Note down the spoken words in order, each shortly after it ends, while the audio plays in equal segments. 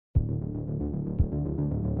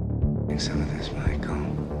some of this, Michael.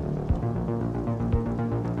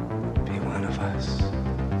 Be one of us.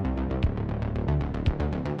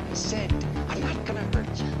 I said, I'm not gonna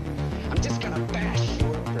hurt you. I'm just gonna bash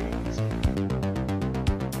your brains.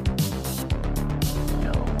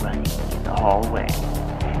 No running in the hallway.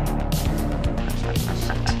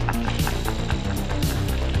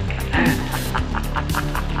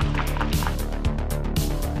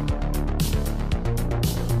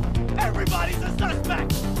 Everybody's a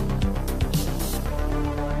suspect!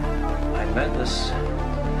 I met this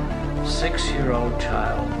 6-year-old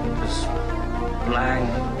child with this blank,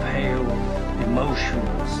 pale,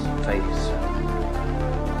 emotionless face.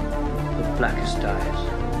 The blackest eyes.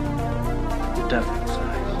 The devil's eyes.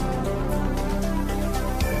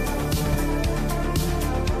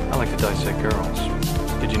 I like to dissect girls.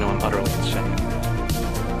 Did you know I'm utterly insane?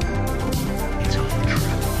 It's all true.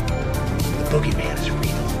 The boogeyman is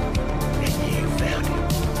real. And you found him.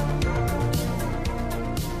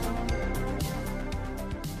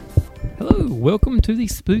 Hello, welcome to the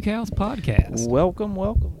Spook House Podcast. Welcome.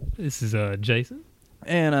 This is Jason,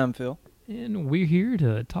 And I'm Phil. and we're here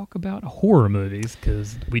to talk about horror movies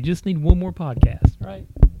because we just need one more podcast, right?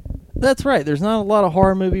 That's right. There's not a lot of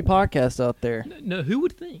horror movie podcasts out there. No, who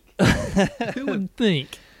would think? Who would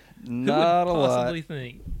think? Not who a would possibly lot.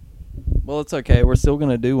 think? Well, it's okay. We're still going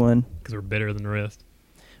to do one. Because we're better than the rest.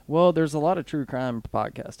 Well, there's a lot of true crime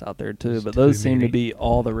podcasts out there, too, There's but too those seem to many. be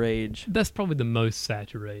all the rage. That's probably the most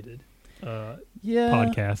saturated Yeah.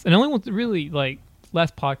 podcast. And the only one that really, like,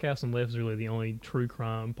 last podcast on left is really the only true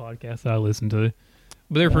crime podcast that I listen to.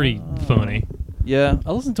 But they're pretty funny. Yeah.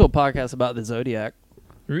 I listened to a podcast about the Zodiac.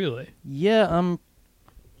 Really? Yeah, I'm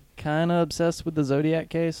kind of obsessed with the Zodiac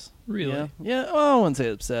case. Really? Yeah. Well, I wouldn't say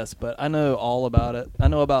obsessed, but I know all about it. I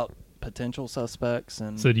know about potential suspects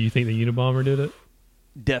and... So do you think the Unabomber did it?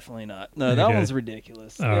 Definitely not. No, that Okay. one's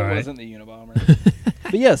ridiculous. All It right. wasn't the Unabomber.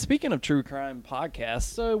 But yeah, speaking of true crime podcasts,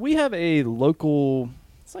 so we have a local,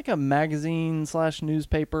 it's like a magazine /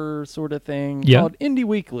 newspaper sort of thing Yeah. called Indie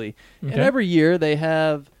Weekly. And Okay. every year they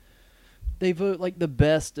vote like the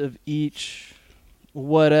best of each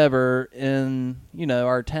whatever in,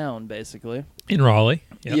 our town, basically. In Raleigh.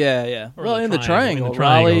 Yep. Yeah. Or Well, in the triangle. In the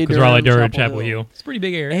triangle, because Raleigh, Durham, Chapel Hill. It's a pretty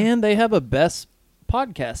big area. And they have a best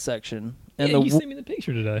podcast section. And yeah, you sent me the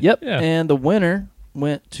picture today. Yep. Yeah. And the winner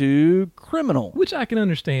went to Criminal. Which I can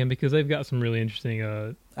understand because they've got some really interesting.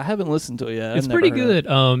 I haven't listened to it yet. It's I've never pretty heard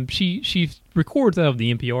good. She records out of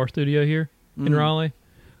the NPR studio here in Mhm. Raleigh.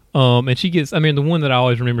 And she gets. I mean, the one that I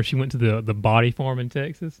always remember. She went to the body farm in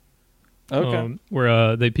Texas. Okay.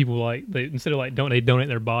 Where people they instead of like they donate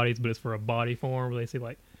their bodies, but it's for a body farm where they say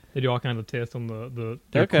like they do all kinds of tests on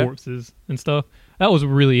their Okay. corpses and stuff. That was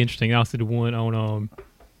really interesting. I also did one on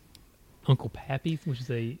Uncle Pappy's, which is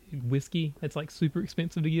a whiskey that's like super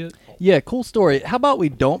expensive to get. Yeah, cool story. How about we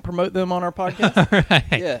don't promote them on our podcast? Right.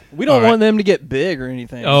 Yeah. We don't All right. want them to get big or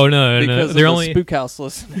anything. Oh no, because no, they're of only the Spook House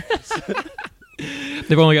listeners.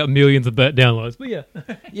 they've only got millions of downloads. But yeah,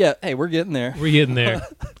 Yeah, hey, we're getting there. we're getting there,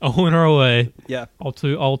 on our way. Yeah. All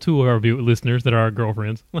two of our listeners that are our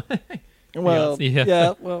girlfriends. Well, Yeah.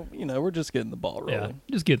 yeah, well, we're just getting the ball Yeah, rolling.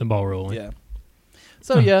 just getting the ball rolling. Yeah.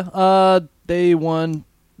 So they won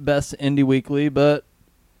Best Indie Weekly, but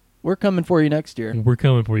we're coming for you next year. We're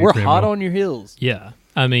coming for you. We're Criminal. hot on your heels. Yeah,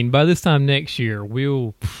 I mean, by this time next year,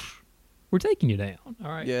 we're taking you down. All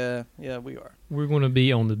right. Yeah, we are. We're going to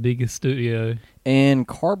be on the biggest studio. And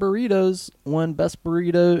Carburritos won Best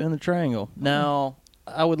Burrito in the Triangle. Now,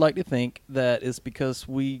 I would like to think that it's because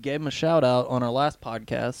we gave them a shout out on our last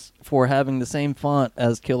podcast for having the same font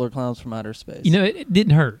as Killer Clowns from Outer Space. You know, it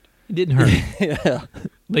didn't hurt. It didn't hurt. yeah.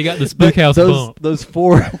 They got the Spook House those, bump. Those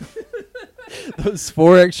four, those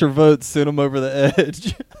 4 extra votes sent them over the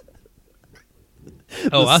edge.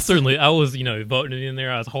 Oh, I was, voting it in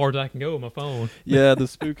there as hard as I can go with my phone. Yeah, the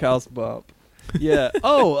Spook House bump. Yeah.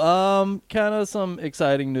 Oh, kind of some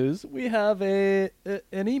exciting news. We have an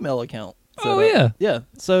email account. Oh, set up. yeah. Yeah.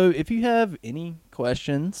 So if you have any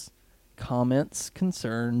questions, comments,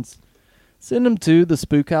 concerns, send them to the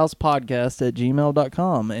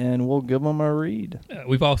spookhousepodcast@gmail.com and we'll give them a read.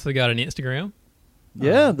 We've also got an Instagram.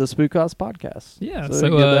 Yeah, the Spook House Podcast. Yeah, So, so,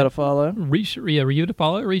 give that a follow. Reach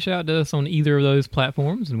out to us on either of those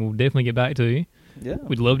platforms, and we'll definitely get back to you. Yeah.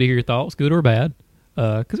 We'd love to hear your thoughts, good or bad,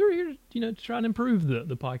 because we're here, to try and improve the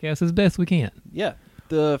podcast as best we can. Yeah.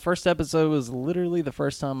 The first episode was literally the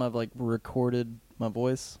first time I've recorded my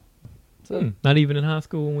voice. So, Not even in high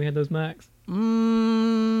school when we had those Macs. I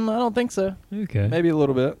don't think so. Okay, Maybe a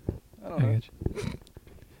little bit. I don't I know. got you.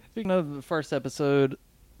 Speaking of the first episode,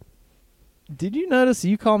 did you notice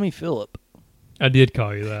you call me Philip? I did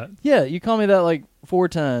call you that. Yeah, you call me that like 4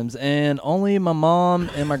 times, and only my mom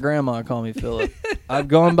and my grandma call me Philip. I've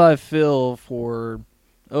gone by Phil for,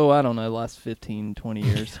 I don't know, the last 15, 20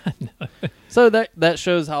 years. So that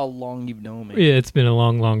shows how long you've known me. Yeah, it's been a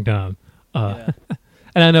long, long time. Yeah.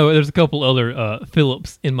 And I know there's a couple other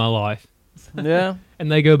Phillips in my life. Yeah.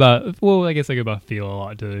 And they go by, well, I guess they go by Phil a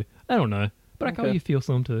lot too. I don't know. But I call Okay. you Phil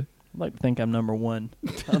some too. I'd like to think I'm number one.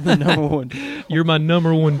 I'm the number one. You're my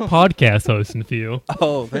number one podcast host in Phil.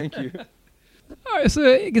 Oh, thank you. All right,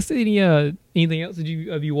 so I guess anything else? Have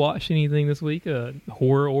you watched anything this week,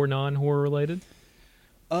 horror or non-horror related?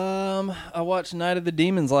 I watched Night of the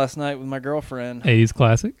Demons last night with my girlfriend. 80s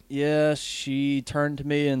classic. Yeah, she turned to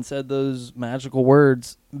me and said those magical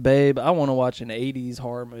words, "Babe, I want to watch an 80s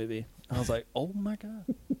horror movie." I was like, "Oh my god."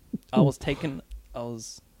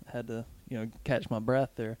 Had to, catch my breath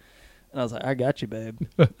there. And I was like, "I got you, babe.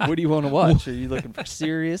 What do you want to watch? Are you looking for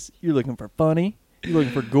serious? You looking for funny? You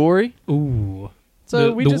looking for gory?" Ooh.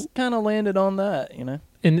 So we just kind of landed on that,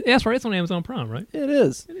 And that's right, it's on Amazon Prime, right? It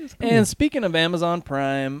is. It is cool. And speaking of Amazon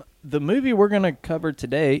Prime, the movie we're going to cover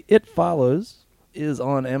today, It Follows, is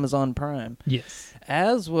on Amazon Prime. Yes.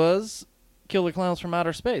 As was Killer Clowns from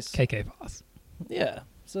Outer Space. KK Foss. Yeah.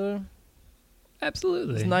 So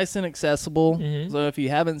Absolutely. it's nice and accessible. Mhm. So if you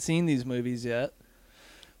haven't seen these movies yet,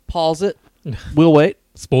 pause it. We'll wait.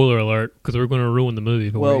 Spoiler alert, because we're going to ruin the movie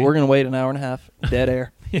for Well, you. we're going to wait an hour and a half. Dead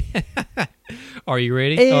air. Are you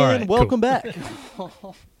ready? And All right, welcome cool. back.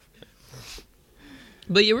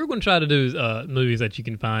 But yeah, we're going to try to do movies that you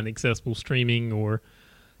can find accessible streaming or,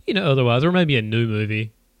 otherwise, or maybe a new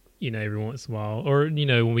movie, every once in a while. Or,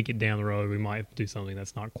 when we get down the road, we might do something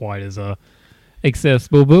that's not quite as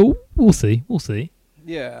accessible. But we'll see. We'll see.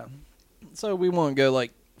 Yeah. So we won't go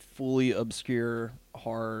like fully obscure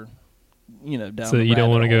horror, down So the you don't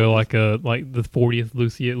want to rabbit go hole. like the 40th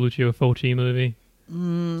Lucio Fulci movie?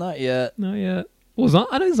 Not yet. Not yet. Well,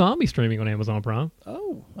 I know Zombie streaming on Amazon Prime.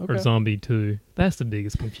 Oh, okay. Or Zombie 2. That's the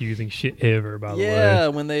biggest confusing shit ever, by the way. Yeah,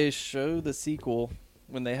 when they show the sequel,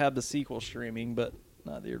 when they have the sequel streaming, but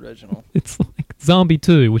not the original. It's like Zombie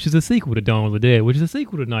 2, which is a sequel to Dawn of the Dead, which is a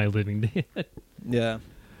sequel to Night of the Living Dead. Yeah.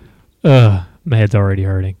 My head's already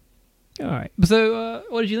hurting. All right. So,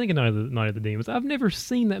 what did you think of Night of the Demons? I've never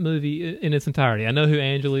seen that movie in its entirety. I know who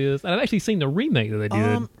Angela is. I've actually seen the remake that they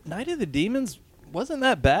did. Night of the Demons wasn't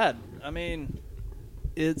that bad. I mean,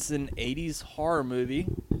 it's an 80s horror movie.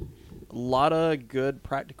 A lot of good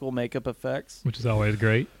practical makeup effects. Which is always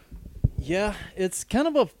great. Yeah, it's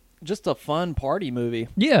kind of just a fun party movie.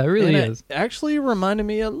 Yeah, it really And is. It actually reminded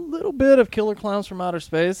me a little bit of Killer Clowns from Outer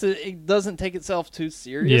Space. It doesn't take itself too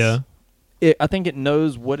serious. Yeah. I think it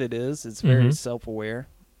knows what it is. It's very Mhm. self-aware.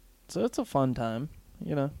 So it's a fun time,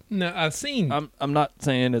 No, I've seen... I'm not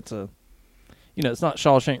saying it's it's not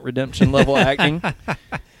Shawshank Redemption level acting.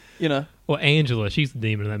 Well, Angela, she's the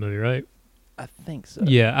demon in that movie, right? I think so.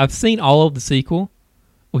 Yeah, I've seen all of the sequel,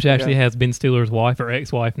 which actually Okay. has Ben Stiller's wife, or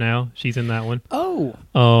ex-wife now. She's in that one. Oh.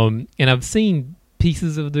 And I've seen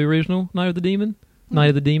pieces of the original Night of the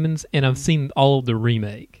Demons, and I've seen all of the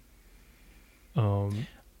remake.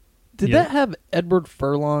 Did yeah. that have Edward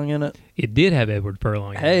Furlong in it? It did have Edward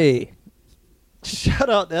Furlong. in it. Hey. Shout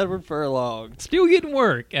out to Edward Furlong. Still getting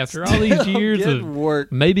work after all these Still years getting of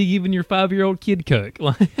work. maybe giving your 5-year-old kid coke.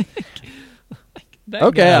 That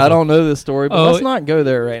Okay, guy's I don't know this story, but Oh, let's not go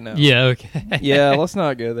there right now. Yeah, okay. Yeah, let's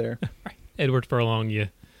not go there. Edward Furlong, you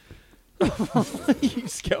You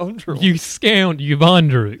scoundrel. you Von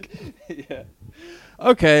Druk. Yeah.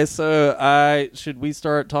 Okay, so should we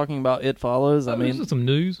start talking about It Follows? I mean, some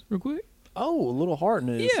news real quick. a little hard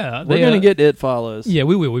news. Yeah, we're they, gonna get to It Follows. Yeah,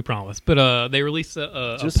 we will. We promise. But they released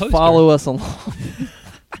a just poster. follow us along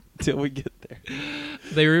till we get there.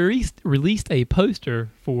 They released a poster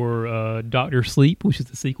for Doctor Sleep, which is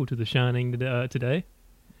the sequel to The Shining today.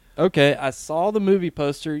 Okay, I saw the movie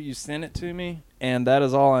poster. You sent it to me, and that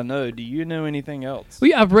is all I know. Do you know anything else? Well,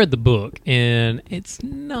 yeah, I've read the book, and it's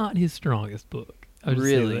not his strongest book. I'll just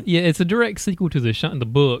say Really? that. Yeah, it's a direct sequel to the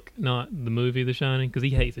book, not the movie The Shining, because he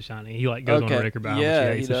hates The Shining. He goes on record about how much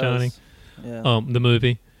he hates The Shining. Yeah. The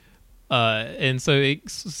movie. And so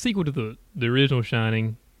it's a sequel to the original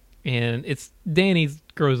Shining, and it's Danny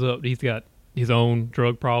grows up. He's got his own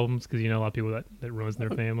drug problems because a lot of people that runs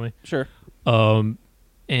their family. Sure.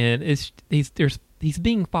 And he's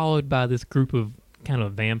being followed by this group of kind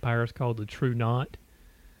of vampires called the True Knot.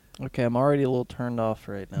 Okay, I'm already a little turned off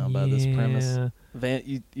right now by this premise.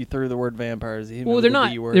 You threw the word vampires. even Well, with they're the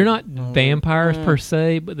not V word. they're not Mm. vampires Mm. per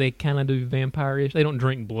se, but they kind of do vampire-ish. They don't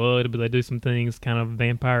drink blood, but they do some things kind of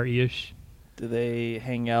vampire-ish. Do they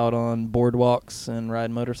hang out on boardwalks and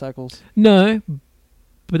ride motorcycles? No,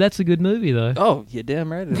 But that's a good movie, though. Oh, you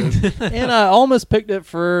damn right it is. And I almost picked it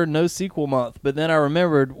for no sequel month, but then I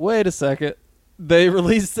remembered, wait a second. They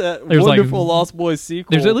released that There's wonderful Lost Boys sequel.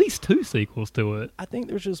 There's at least 2 sequels to it. I think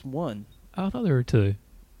there's just one. I thought there were 2.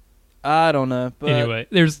 I don't know. But Anyway,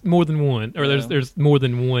 there's more than one, or Yeah. there's more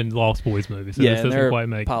than one Lost Boys movie, so yeah, this and doesn't they're quite a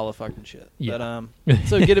make. pile of fucking shit. Yeah. But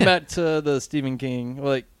so getting back to the Stephen King,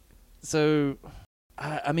 like, so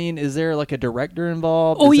I mean, is there like a director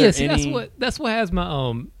involved? Oh Is there yes, any- that's what has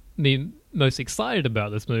my me most excited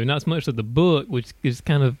about this movie. Not so much of the book, which is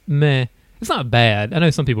kind of meh. It's not bad. I know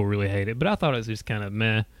some people really hate it, but I thought it was just kind of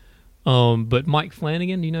meh. But Mike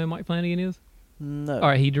Flanagan, do you know who Mike Flanagan is? No. All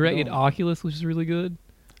right, he directed No. Oculus, which is really good.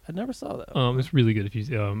 I never saw that. It's really good. If you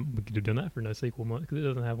we could have done that for no sequel month because it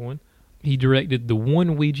doesn't have one. He directed the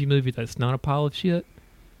one Ouija movie that's not a pile of shit.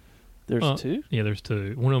 There's 2? Yeah, there's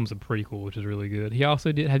 2. One of them's a prequel, which is really good. He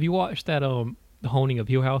also did. Have you watched that The Haunting of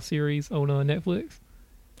Hill House series on Netflix?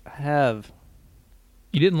 I have.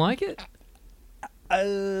 You didn't like it? I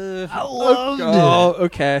loved it. Oh,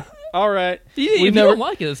 okay. All right. Yeah, if you never- don't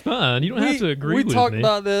like it, it's fine. You don't have to agree we with talked me.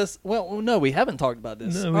 about this. Well, no, we haven't talked about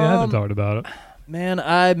this. No, we haven't talked about it. Man,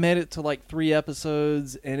 I made it to like 3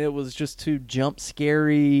 episodes, and it was just too jump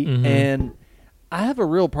scary. Mhm. And I have a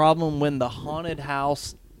real problem when the haunted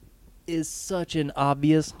house is such an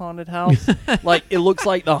obvious haunted house. Like, it looks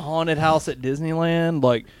like the haunted house at Disneyland.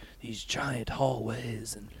 Like, these giant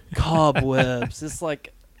hallways and cobwebs. It's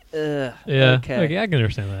like, Yeah. okay. I can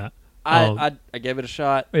understand that. I gave it a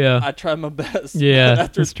shot. Yeah. I tried my best. Yeah,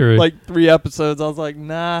 After that's true. like 3 episodes, I was like,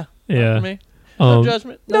 nah. Yeah. Not for me. No Um,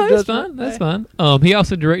 judgment. No, No it's judgment. fine. That's Hey. fine. He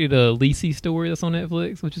also directed a Lacey story that's on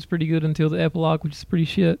Netflix, which is pretty good until the epilogue, which is pretty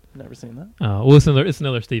shit. Never seen that. Well, it's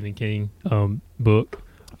another Stephen King book.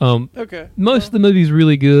 Okay. Most of the movie's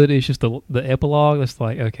really good. It's just the epilogue that's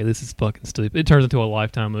like, okay, this is fucking stupid. It turns into a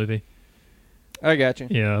Lifetime movie. I got you.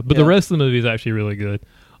 Yeah, but Yeah. the rest of the movie is actually really good.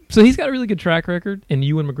 So he's got a really good track record, and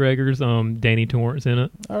Ewan McGregor's Danny Torrance in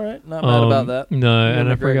it. All right. Not mad about that. No, Ewan and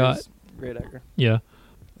I forgot. McGregor's Great actor. Yeah,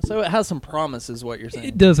 So it has some promise, is what you're saying.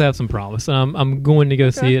 it does have some promise. I'm going to go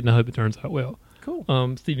Okay. see it, and I hope it turns out well. Cool.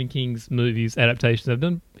 Stephen King's movies adaptations I've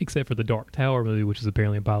done, except for the Dark Tower movie, which is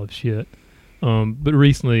apparently a pile of shit. But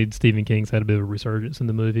recently, Stephen King's had a bit of a resurgence in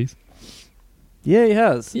the movies. Yeah, he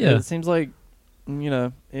has. Yeah. It seems like,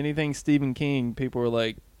 anything Stephen King, people were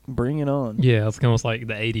like, bring it on. Yeah, it's almost like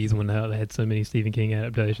the '80s when they had so many Stephen King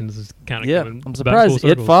adaptations. It's kind of Yeah. coming I'm back surprised full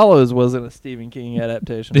It circle. Follows wasn't a Stephen King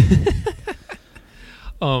adaptation.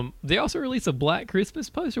 They also released a Black Christmas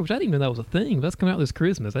poster, which I didn't even know that was a thing. That's coming out this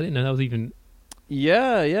Christmas. I didn't know that was even.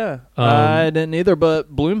 Yeah. I didn't either,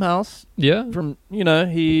 but Blumhouse, Yeah, from,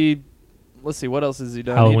 he, let's see, what else has he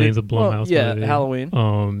done? He Halloween's did- a Blumhouse yeah, movie.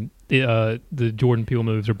 Halloween. The Jordan Peele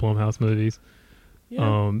movies are Blumhouse movies.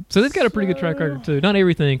 Yeah. So they've got a pretty good track So- record too. Not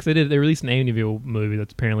everything, because they released an Amityville movie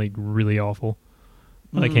that's apparently really awful.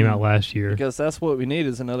 That came out last year. Because that's what we need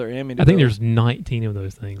is another Amityville. I think there's 19 of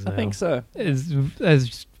those things now. I think so. That's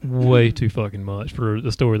just way too fucking much for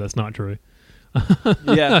a story that's not true.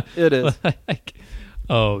 Yeah, it is.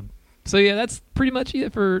 So yeah, that's pretty much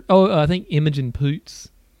it for. I think Imogen Poots,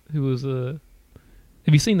 who was have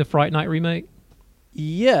you seen the Fright Night remake?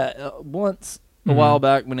 Yeah, once a Mhm. while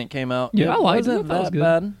back when it came out. Yeah, I liked it. I wasn't thought it was that good.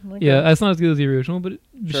 bad. Okay. Yeah, that's not as good as the original, but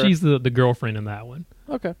Sure. she's the girlfriend in that one.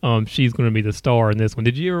 Okay. She's going to be the star in this one.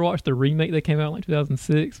 Did you ever watch the remake that came out in like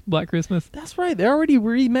 2006, Black Christmas? That's right. They already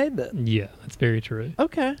remade that. Yeah, that's very true.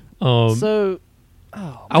 Okay.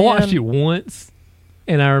 I watched it once,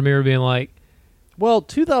 and I remember being like, Well,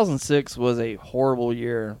 2006 was a horrible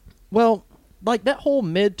year. Well, like that whole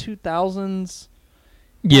mid 2000s.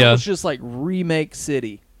 yeah, was just like remake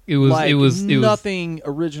city. it was nothing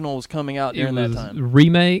original was coming out during that time.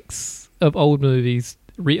 remakes of old movies,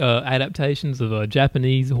 adaptations of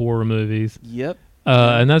Japanese horror movies, Yep.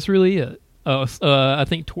 and that's really it. I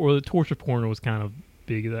think torture porn was kind of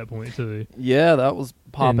big at that point too. Yeah, that was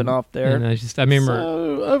popping And- off there. And I remember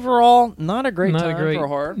So, overall, not a great not time a great for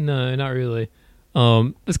horror. No, not really.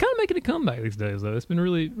 It's kind of making a comeback these days though. It's been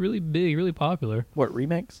really, really big, really popular. What,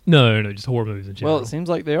 remakes? No, just horror movies in general. Well, it seems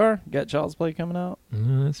like they are. Got Child's Play coming out.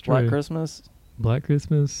 No, that's true. Black Christmas. Black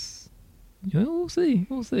Christmas. Yeah, we'll see.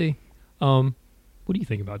 We'll see. What do you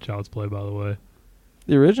think about Child's Play, by the way?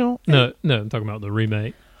 The original? No, I'm talking about the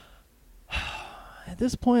remake. At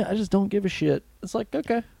this point, I just don't give a shit. It's like,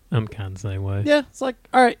 okay. I'm kind of the same way. Yeah, it's like,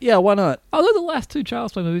 all right, yeah, why not? Although the last two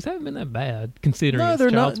Child's Play movies haven't been that bad, considering No, it's they're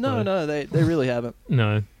not. Child's Play. No, they really haven't.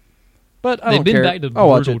 No. But I They've don't been care. back to I'll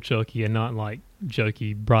watch brutal it. Chucky and not like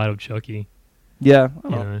Chucky, Bride of Chucky. Yeah,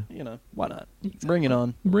 Yeah. why not? Bring it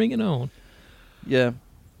on. Bring it on. Yeah.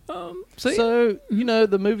 So, you know,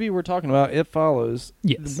 the movie we're talking about, It Follows.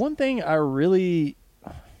 Yes. One thing I really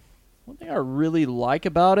like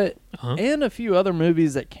about it, Uh-huh. and a few other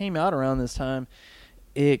movies that came out around this time,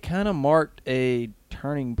 it kind of marked a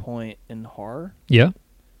turning point in horror. Yeah.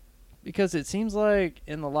 Because it seems like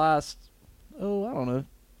in the last, I don't know,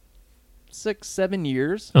 6-7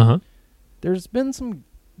 years, Uh huh. there's been some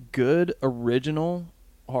good original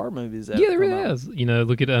horror movies that Yeah, have there come really out. is. You know,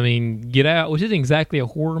 look at, Get Out, which isn't exactly a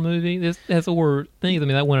horror movie. This has horror things. I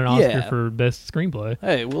mean, that won an Oscar Yeah. for best screenplay.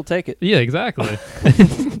 Hey, we'll take it. Yeah, exactly.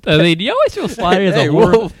 I mean, you always feel slighted as Hey, a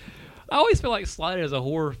horror. well- I always feel like slighted as a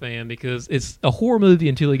horror fan because it's a horror movie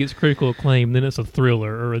until it gets critical acclaim. Then it's a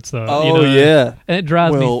thriller or it's a and it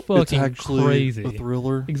drives me fucking crazy.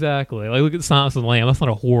 thriller. Exactly. Like look at Silence of the Lamb. That's not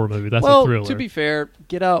a horror movie. That's Well, a thriller. to be fair,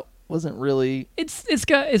 Get Out wasn't really. It's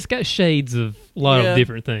got shades of a lot Yeah. of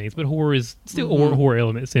different things, but horror is still Mhm. horror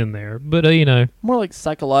elements in there. But you know, More like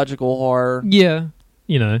psychological horror. yeah,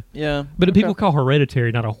 you know. Yeah. But okay. people call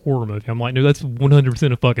Hereditary not a horror movie. I'm like, no, that's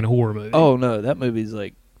 100% a fucking horror movie. Oh no, that movie's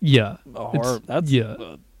like yeah, a horror. That's yeah.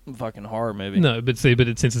 a fucking horror movie. No, but since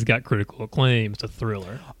it's got critical acclaim, it's a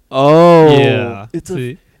thriller. Oh Yeah, It's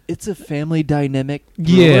see? a family dynamic.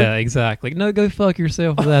 Yeah, thriller. exactly. No, go fuck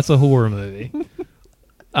yourself if that's a horror movie.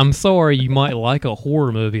 I'm sorry you might like a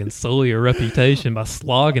horror movie and sully your reputation by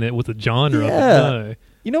slogging it with a genre. Yeah. No.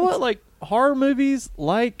 You know what? Like horror movies,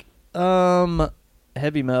 like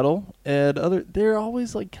heavy metal and other, they're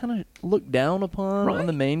always like kind of looked down upon Right. on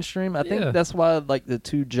the mainstream. I Yeah. think that's why like the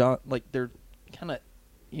two they're kind of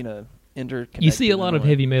interconnected. You see a lot in of way.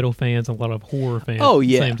 heavy metal fans and a lot of horror fans Oh, at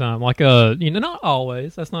yeah. the same time. Like, not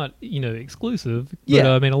always. That's not, exclusive. But,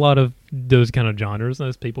 Yeah. I mean, a lot of those kind of genres,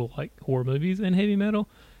 those people like horror movies and heavy metal.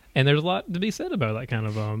 And there's a lot to be said about that kind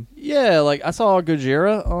of, Yeah, like I saw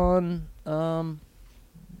Gojira on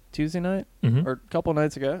Tuesday night Mhm. or a couple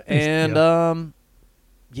nights ago, Yes, and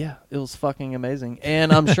yeah, it was fucking amazing.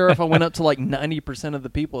 And I'm sure if I went up to like 90% of the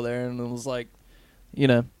people there and it was like,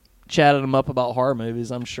 chatted them up about horror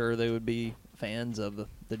movies, I'm sure they would be fans of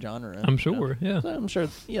the genre. I'm sure, yeah. So I'm sure,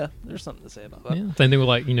 yeah, there's something to say about that. Yeah. Same thing with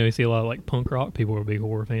like, you see a lot of like punk rock people are big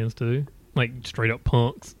horror fans too. Like straight up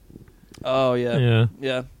punks. Oh yeah, Yeah.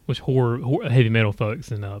 yeah. Which heavy metal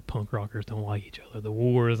folks and punk rockers don't like each other. The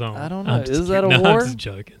war is on. I don't know. I'm just Is that a kidding. No, war? I'm just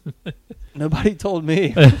joking. Nobody told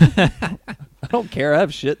me. I don't care. I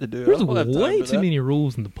have shit to do. There's I don't have time way for too that. many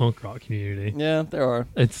rules in the punk rock community. Yeah, there are.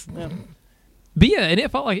 It's Yeah. But yeah, and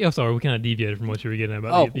it felt like sorry, we kind of deviated from what you were getting at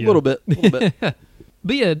about. Oh, it, a yeah. little bit.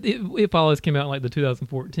 But yeah, it always came out in like the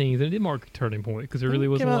 2014s, and it did mark a turning point because there really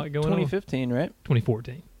wasn't a lot going on. 2015, right?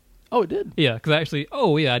 2014. Oh, it did. Yeah, because actually,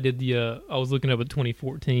 I did the. I was looking up at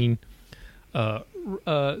 2014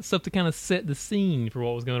 stuff to kind of set the scene for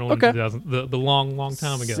what was going on Okay. in 2000, the long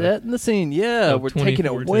time ago. Setting the scene. Yeah, Of we're taking it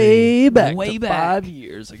 2014. way back. Way to back. 5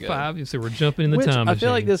 years ago. So we're jumping in the Which time I machine.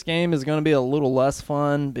 feel like this game is going to be a little less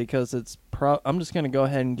fun because it's. I'm just going to go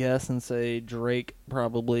ahead and guess and say Drake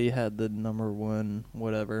probably had the number one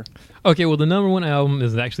whatever. Okay, well, the number one album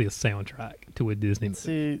is actually a soundtrack to a Disney movie.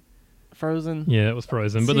 See, Frozen. Yeah, it was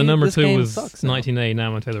Frozen. But See, the number this 2 game was sucks now.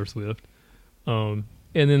 1989 by Taylor Swift. And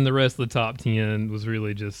then the rest of the top 10 was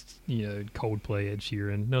really just, Coldplay, Ed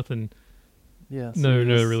Sheeran. Nothing. Yeah. No,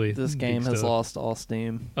 this, really This big game has stuff. lost all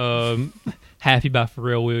steam. Happy by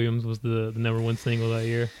Pharrell Williams was the number one single that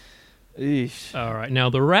year. Eesh. All right. Now,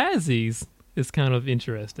 the Razzies is kind of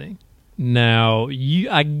interesting. Now,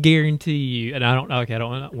 I guarantee you, and I don't know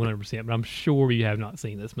 100%, but I'm sure you have not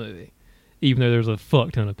seen this movie, even though there's a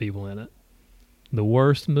fuck ton of people in it. The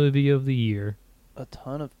worst movie of the year. A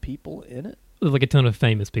ton of people in it. There's like a ton of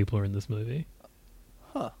famous people are in this movie.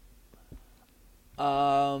 Huh.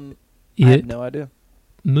 I had It, no idea.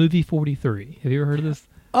 movie 43. Have you ever heard of this?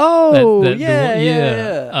 Oh, that- the yeah, one- yeah,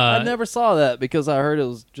 yeah. yeah. I never saw that because I heard it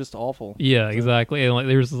was just awful. Yeah, exactly. And like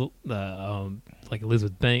there's like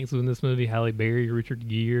Elizabeth Banks was in this movie, Halle Berry, Richard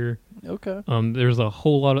Gere. Okay. There's a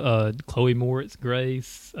whole lot of Chloe Moritz,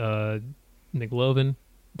 Grace, McLovin.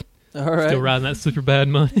 All right. Still riding that super bad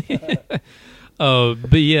money.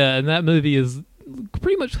 But yeah, and that movie is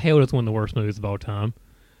pretty much hailed as one of the worst movies of all time.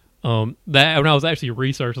 That when I was actually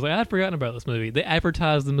researching, I was like, I'd forgotten about this movie. They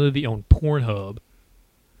advertised the movie on Pornhub.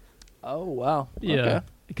 Oh, wow. Yeah. Okay.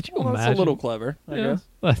 Could you Well, imagine? that's a little clever, I guess.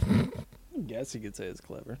 Yeah. I guess you could say it's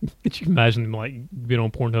clever. Could you imagine like being on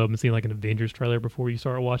Pornhub and seeing like an Avengers trailer before you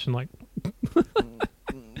start watching like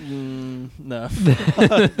No.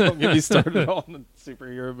 Don't get me started on the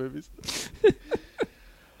superhero movies.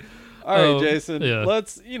 All right, Jason. yeah.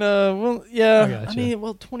 Let's, yeah. I gotcha.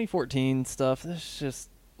 2014 stuff. That's just,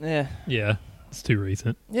 yeah, it's too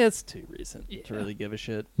recent. Yeah, it's too recent Yeah. to really give a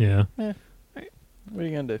shit. Yeah. Eh. What are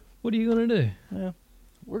you gonna do? What are you gonna do? Yeah,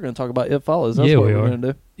 we're gonna talk about It Follows. That's Yeah, what we we're are.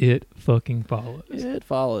 gonna do. It fucking follows. It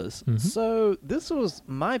Follows. Mhm. So this was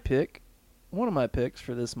my pick, one of my picks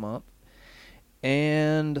for this month,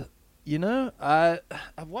 and you know, I've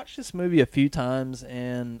watched this movie a few times,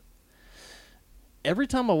 and every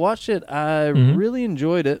time I watched it, I Mhm. really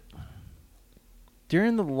enjoyed it.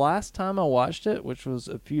 During the last time I watched it, which was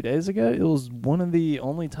a few days ago, it was one of the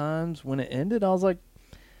only times when it ended. I was like,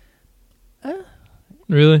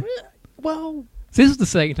 Really? well, So this is the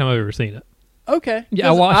second time I've ever seen it. okay. Yeah, I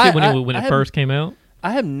 'Cause watched it when I it have- first came out.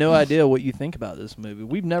 I have no idea what you think about this movie.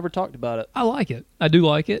 We've never talked about it. I like it. I do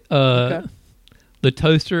like it. Okay. The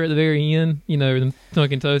toaster at the very end, you know, them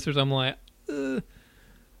Dunkin' toasters. I'm like,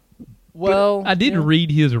 Well, But I did yeah.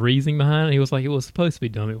 read his reasoning behind it. He was like, it was supposed to be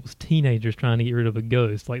dumb. It was teenagers trying to get rid of a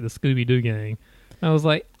ghost, like the Scooby Doo gang. I was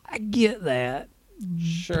like, I get that.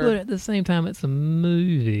 Sure. But at the same time, it's a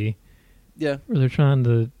movie Yeah. where they're trying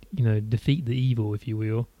to, you know, defeat the evil, if you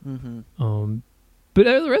will. Mm-hmm. But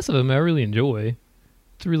the rest of them, I really enjoy.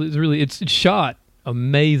 It's shot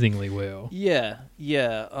amazingly well. Yeah.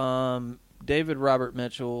 David Robert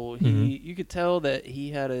Mitchell, you could tell that he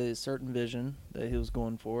had a certain vision that he was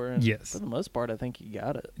going for. And Yes. for the most part, I think he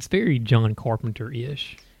got it. It's very John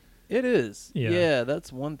Carpenter-ish. It is. Yeah. Yeah,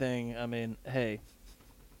 that's one thing. I mean, hey.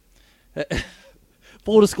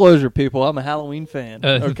 Full disclosure, people, I'm a Halloween fan.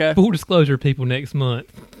 Okay? Full disclosure, people, next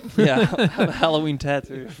month. Yeah, I have a Halloween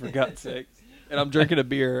tattoo, for God's sake. And I'm drinking a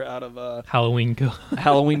beer out of a Halloween.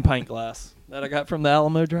 Halloween pint glass that I got from the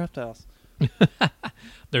Alamo Draft House.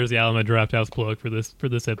 There's the Alamo Draft House plug for this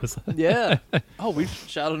episode. Yeah. Oh, we've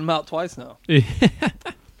shouted them out twice now.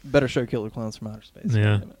 Better show Killer Clowns from Outer Space. Yeah,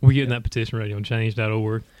 Damn it. we're getting that petition ready on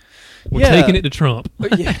change.org. We're Yeah. taking it to Trump.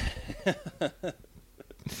 Yeah.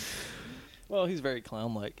 Well, he's very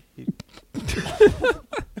clown-like.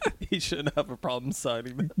 He shouldn't have a problem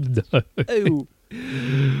signing that. Oh,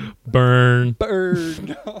 Burn.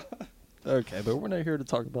 burn. Okay, but we're not here to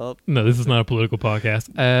talk about. No, this is not a political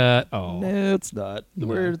podcast at all. No, it's not. No.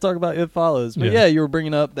 We're here to talk about It Follows. But Yeah. yeah, you were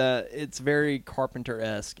bringing up that it's very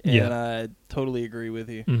Carpenter-esque, and Yeah. I totally agree with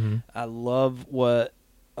you. Mm-hmm. I love what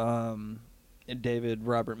David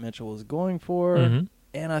Robert Mitchell was going for, Mhm.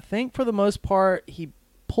 and I think for the most part he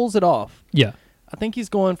pulls it off. Yeah. I think he's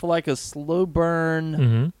going for like a slow burn,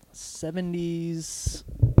 Mm-hmm. 70s,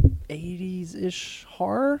 80s-ish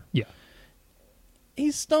horror. Yeah. He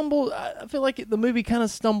stumbled. I feel like the movie kind of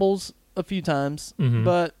stumbles a few times, Mhm.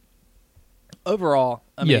 but overall,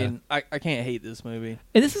 I Yeah. mean, I can't hate this movie.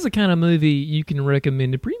 And this is the kind of movie you can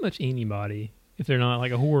recommend to pretty much anybody if they're not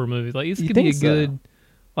like a horror movie. Like this You could be a think so? good,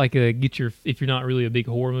 like if you're not really a big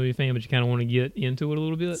horror movie fan, but you kind of want to get into it a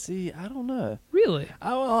little bit. See, I don't know. Really?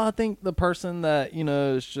 I think the person that, you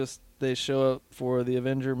know, is just, they show up for the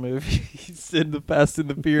Avenger movies in the Fast and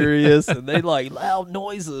the Furious, and they like loud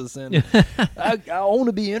noises, and I want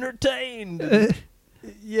to be entertained.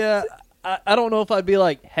 Yeah, I don't know if I'd be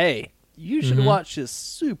like, hey, you should Mhm. watch this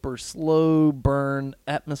super slow burn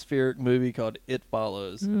atmospheric movie called It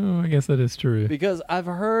Follows. Oh, I guess that is true. Because I've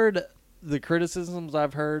heard the criticisms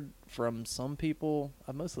I've heard from some people.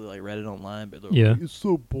 I mostly like read it online, but they're Yeah. like, it's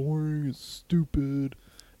so boring, it's stupid,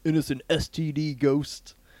 and it's an STD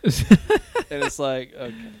ghost. And it's like,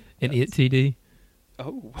 okay. And It TD.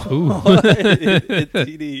 Oh. Ooh. It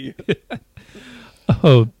TD.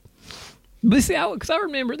 Oh, but see, because I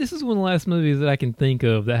remember this is one of the last movies that I can think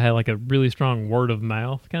of that had like a really strong word of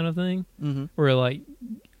mouth kind of thing, Mm-hmm. where like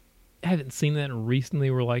I haven't seen that recently.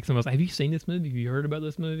 Where like someone's like, "Have you seen this movie? Have you heard about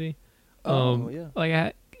this movie?" Oh, yeah.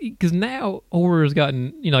 Like because now horror has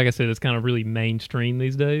gotten, you know, like I said, it's kind of really mainstream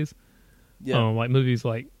these days. Yeah. Like movies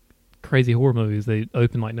like crazy horror movies, they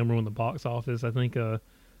open like number one in the box office. I think what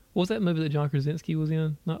was that movie that John Krasinski was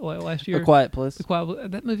in? Not like last year. A Quiet Place.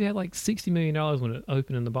 That movie had like $60 million when it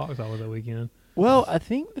opened in the box office that weekend. Well, I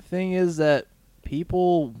think the thing is that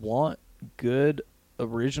people want good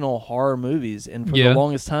original horror movies, and for Yeah. the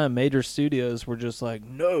longest time, major studios were just like,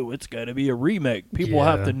 no, it's got to be a remake. People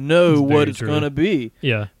Yeah, have to know it's what very it's true. going to be.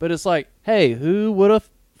 Yeah. But it's like, hey, who would have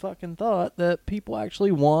fucking thought that people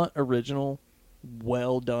actually want original,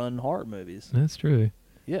 well-done horror movies? That's true.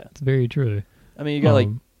 Yeah. It's very true. I mean, you got, like,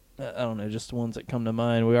 Um, I don't know, just the ones that come to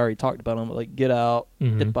mind. We already talked about them, but like Get Out,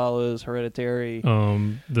 Mhm. It Follows, Hereditary. Was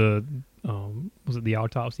it The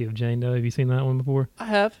Autopsy of Jane Doe? Have you seen that one before? I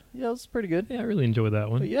have. Yeah, it was pretty good. Yeah, I really enjoyed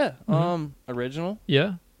that one. But yeah, Mhm. original,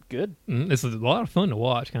 Yeah. good. It's a lot of fun to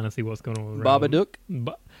watch, kind of see what's going on. Babadook.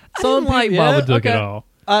 I Some didn't like people- yeah, Babadook okay. at all.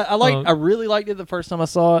 I really liked it the first time I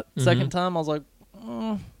saw it. Mhm. Second time, I was like,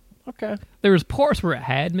 okay. There was parts where it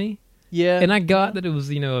had me, Yeah. And I got that it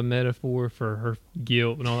was, a metaphor for her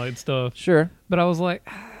guilt and all that stuff. Sure. But I was like,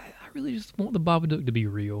 I really just want the Babadook to be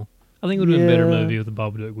real. I think it would have been a better Yeah. movie if the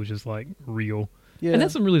Babadook was just like real. Yeah. And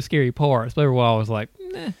that's some really scary parts. But every while I was like,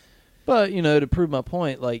 nah. But, to prove my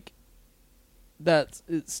point, like,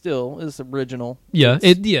 it still is original. Yeah,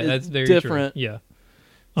 It's that's very different. True. Yeah.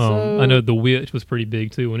 So- I know The Witch was pretty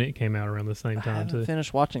big too when it came out around the same I time haven't too.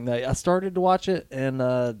 finished watching that. I started to watch it, and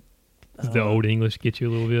Does the old English get you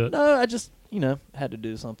a little bit? no, I just had to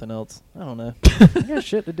do something else. I don't know. I got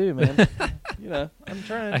shit to do, man. I'm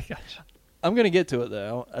trying. I gotcha. I'm gonna get to it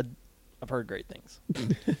though. I've heard great things.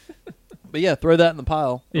 But yeah, throw that in the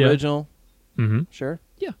pile. Yeah. Original, Mm-hmm. sure.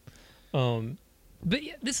 But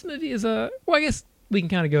yeah, this movie is well, I guess we can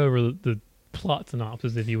kind of go over the plot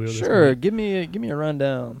synopsis, if you will. this Sure. movie. Give me a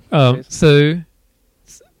rundown. Um, Jason.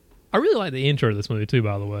 so I really like the intro to this movie too.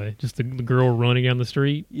 By the way, just the girl running down the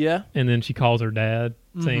street, Yeah. and then she calls her dad,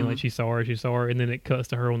 saying Mhm. like she saw her, and then it cuts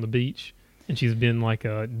to her on the beach, and she's been like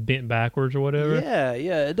bent backwards or whatever. Yeah.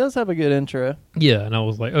 It does have a good intro. Yeah, and I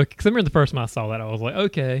was like, okay, because I remember the first time I saw that, I was like,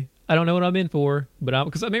 okay, I don't know what I'm in for, but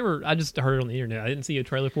because I remember I just heard it on the internet, I didn't see a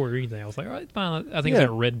trailer for it or anything. I was like, all right, fine. I think Yeah. it's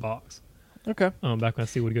at Redbox. Okay. Back when I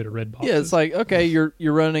see would go to Redbox. Yeah, it's like, okay, you're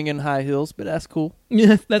running in high heels, but that's cool.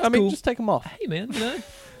 yeah, that's I mean, cool. just take them off. Hey man,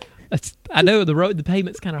 I know the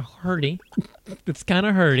pavement's kind of hurty. It's kind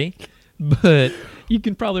of hurty, but you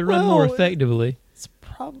can probably run more Well, effectively. It's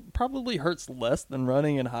probably hurts less than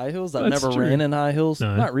running in high heels. I've That's never true. ran in high heels,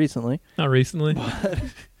 No. not recently, Not recently.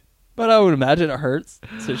 but I would imagine it hurts.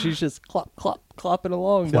 So she's just clopping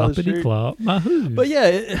along down the Cloppity street. clop. My hooves. But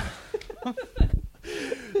yeah,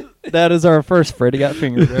 that is our first Freddy Got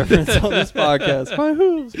Fingered reference on this podcast. My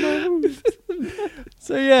hooves.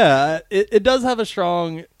 So yeah, it does have a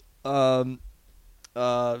strong,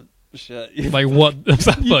 shit. like what? You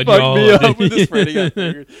Fucked fucked me up with this Freddy Got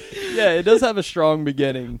Fingered. Yeah, it does have a strong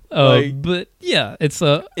beginning. But yeah, it's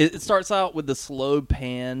It starts out with the slow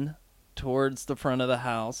pan towards the front of the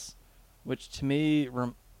house, which to me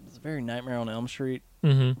is very Nightmare on Elm Street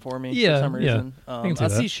mhm. for me Yeah, for some yeah. reason. I can see I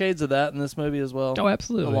that. see shades of that in this movie as well. Oh,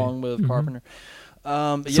 absolutely. Along with Mhm. Carpenter.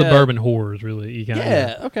 But yeah. Suburban horrors, really. You kinda,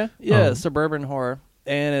 Yeah, okay. Yeah, Um, suburban horror.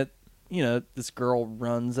 And this girl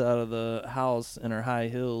runs out of the house in her high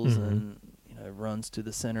heels Mhm. and, runs to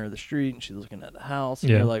the center of the street and she's looking at the house.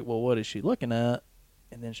 And Yeah. you're like, well, what is she looking at?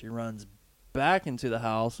 And then she runs back into the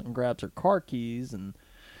house and grabs her car keys and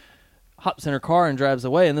hops in her car and drives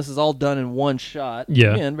away. And this is all done in one shot.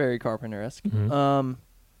 Yeah. Again, very Carpenter-esque. Mhm.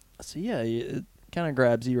 So, yeah, it kind of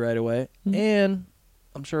grabs you right away. Mhm. And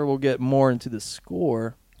I'm sure we'll get more into the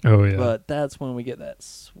score. Oh yeah. But that's when we get that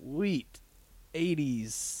sweet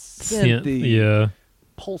 80s Synth, synthy yeah.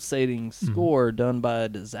 pulsating score done by a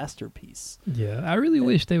disaster piece. Yeah, I really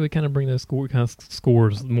wish they would kind of bring those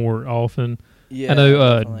scores more often. Yeah, I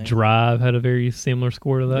know definitely. Drive had a very similar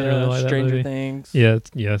score to that. I Yeah, really like that Stranger movie. Things.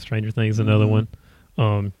 Yeah, Stranger Things, another Mhm.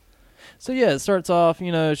 one. So yeah, it starts off,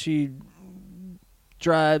 she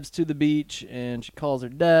drives to the beach and she calls her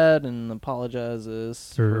dad and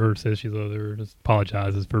apologizes. Or says she loves her, just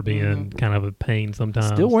apologizes for being kind of a pain sometimes.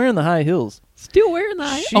 Still wearing the high heels. Still wearing the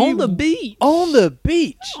She- on the beach. On the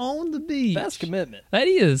beach. On the beach. That's commitment. That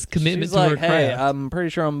is commitment She's to like, her hey, craft. I'm pretty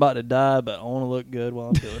sure I'm about to die, but I want to look good while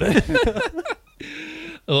I'm doing it.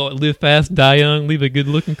 Live fast, die young, leave a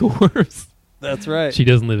good-looking corpse. That's right. She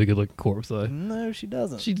doesn't leave a good-looking corpse, though. No, she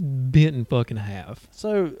doesn't. She's bent in fucking half.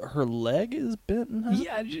 So her leg is bent in half?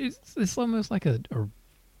 Yeah, it's almost like a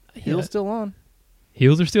Heels still on.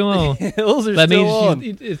 Heels are still on. Heels are That still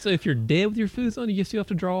means on. it's if you're dead with your shoes on, you still have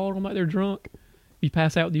to draw on them like they're drunk. You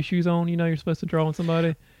pass out with your shoes on, you're supposed to draw on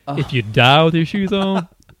somebody. If you die with your shoes on,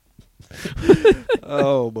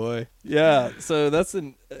 Oh boy. Yeah. So that's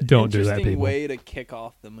an Don't do that, interesting people. way to kick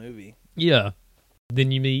off the movie. yeah. Then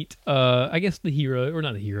you meet, I guess the hero, or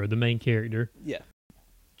not the hero, the main character, Yeah.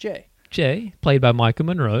 Jay. Jay, played by Micah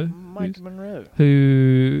Monroe, Mike Monroe.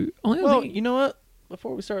 who only other Well, thing- you know what?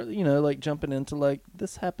 Before we start, like jumping into like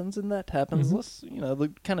this happens and that happens, Mhm.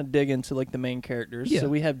 let's kind of dig into like the main characters. Yeah. So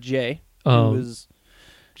we have Jay, Um, who is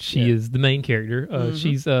She Yeah. is the main character. Mhm.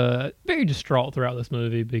 She's very distraught throughout this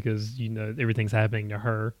movie because everything's happening to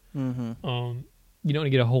her. mhm. You don't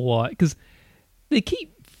get a whole lot because they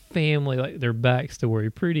keep family, like their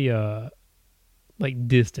backstory, pretty like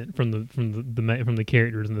distant from the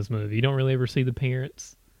characters in this movie. You don't really ever see the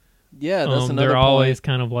parents. Yeah, that's another They're point. always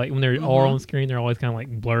kind of like when they're all Mhm. on screen, they're always kind of like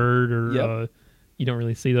blurred or Yep. you don't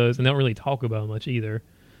really see those, and they don't really talk about them much either.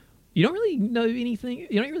 You don't really know anything.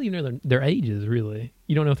 You don't really know their ages, really.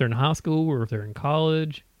 You don't know if they're in high school or if they're in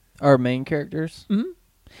college. Our main characters. Mhm.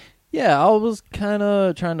 Yeah, I was kind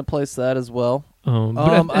of trying to place that as well.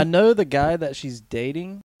 But I know the guy that she's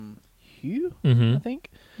dating, Hugh, Mhm. I think.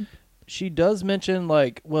 She does mention,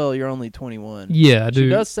 like, well, you're only 21. Yeah, I do. She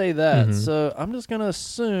does say that. Mhm. So I'm just going to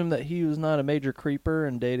assume that he was not a major creeper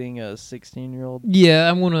and dating a 16-year-old.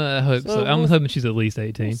 Yeah, I'm gonna hope so. So I'm we'll- hoping she's at least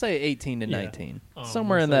 18. We'll say 18 to Yeah. 19.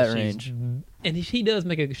 Somewhere in so that she's- range. And she does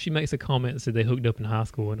she makes a comment that said they hooked up in high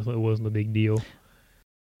school and it wasn't a big deal.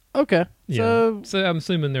 Okay. Yeah. So, I'm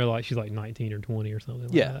assuming she's like 19 or 20 or something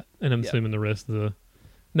like Yeah. that. And I'm Yeah. assuming the rest of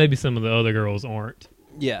maybe some of the other girls aren't,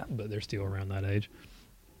 yeah. but they're still around that age.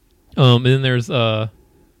 And then there's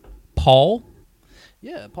Paul.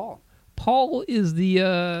 Yeah, Paul. Paul is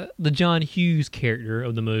the John Hughes character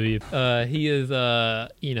of the movie. He is the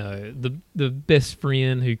best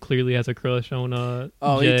friend who clearly has a crush on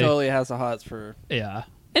Oh, Jay. he totally has the hots for... Yeah.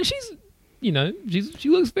 And she's she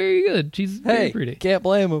looks very good. She's very Hey, pretty. can't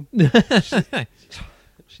blame him.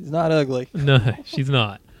 She's not ugly. No, she's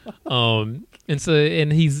not. And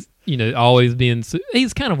he's always been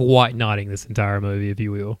he's kind of white knighting this entire movie, if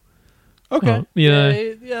you will. Okay. Yeah.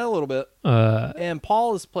 Yeah, a little bit. And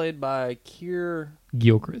Paul is played by Keir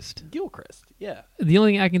Gilchrist. Gilchrist. Yeah. The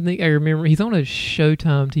only thing I remember, he's on a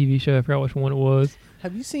Showtime TV show. I forgot which one it was.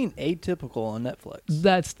 Have you seen Atypical on Netflix?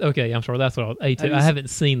 That's okay. I'm sorry. That's what I you haven't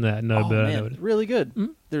seen that. No, Oh, but I man, know it. really good.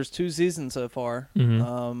 Mhm. There's 2 seasons so far.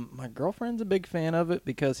 Mhm. My girlfriend's a big fan of it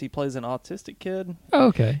because he plays an autistic kid, Oh,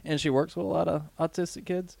 okay. and she works with a lot of autistic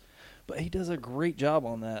kids. But he does a great job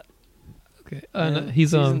on that. Okay. And He's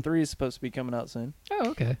season 3 is supposed to be coming out soon. Oh,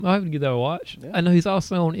 okay. I'll have to give that a watch. Yeah. I know he's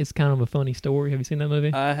also on It's Kind of a Funny Story. Have you seen that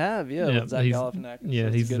movie? I have, yeah, with Zach he's- Galifianakis. Yeah,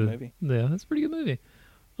 That's he's a good movie. Yeah, that's a pretty good movie.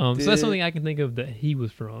 So that's Did- something I can think of that he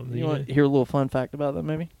was from. You want to hear a little fun fact about that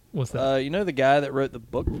movie? What's that? You know the guy that wrote the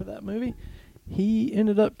book for that movie? He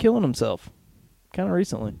ended up killing himself kind of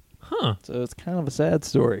recently. Huh. So it's kind of a sad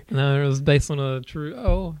story. No, it was based on a true.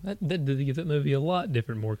 Oh, that did give that movie a lot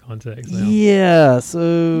different, more context now. Yeah, so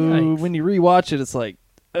Yikes. when you rewatch it, it's like,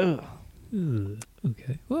 ugh. Ugh.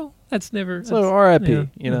 Okay. Well, that's never. So that's- R.I.P., Yeah,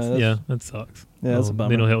 you know, that's- that's- yeah, that sucks. Yeah, that's a bummer.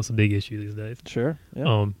 Mental health's a big issue these days. Sure.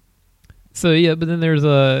 Yeah. So yeah, but then there's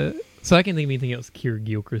So I can't think of anything else Keir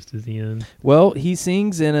Gilchrist is in. Well, he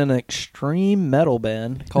sings in an extreme metal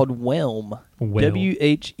band called Whelm.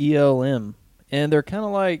 Whelm. And they're kind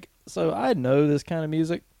of like, so I know this kind of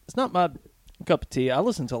music. It's not my cup of tea. I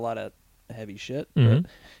listen to a lot of heavy shit. Mhm.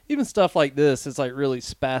 But even stuff like this, it's like really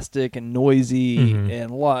spastic and noisy Mhm.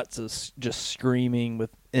 and lots of just screaming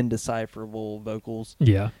with indecipherable vocals.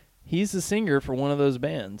 Yeah. He's the singer for one of those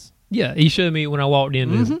bands. Yeah, he showed me when I walked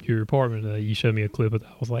into Mhm. your apartment. You showed me a clip of that.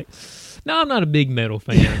 I was like, "No, I'm not a big metal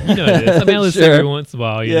fan. You know this. I mean, I listen Sure. every once in a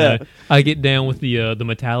while. You Yeah. know, I get down with the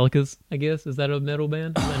Metallicas. I guess is that a metal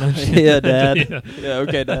band? Yeah, Dad. Yeah. Yeah,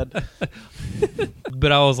 okay, Dad.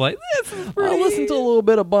 But I was like, "This is pretty." I listen to a little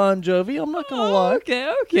bit of Bon Jovi. I'm not gonna lie. Okay,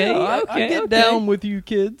 Yeah, I get down with you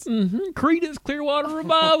kids. Mm-hmm. Creedence Clearwater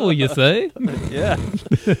Revival, you say? Yeah,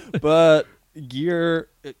 but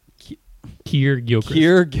Keir Gilchrist.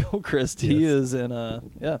 Keir Gilchrist, he Yes. is in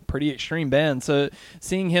a pretty extreme band. So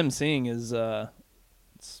seeing him sing is, I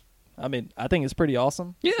think it's pretty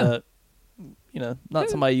awesome. Yeah. Not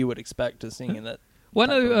somebody you would expect to sing in that. Well,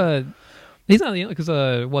 I know he's not the only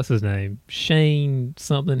because what's his name? Shane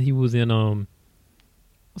something. He was in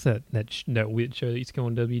what's that wit show that used to come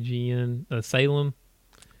on WGN? Salem.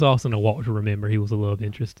 It's also in A Walk to Remember. He was a love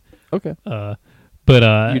interest. Okay.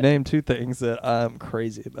 But You named 2 things that I'm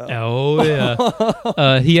crazy about. oh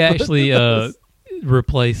yeah, he actually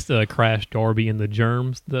replaced Crash Darby in the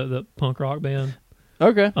Germs, the punk rock band.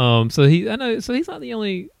 Okay. So he's not the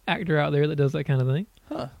only actor out there that does that kind of thing.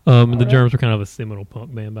 Huh. And the Alright. Germs were kind of a seminal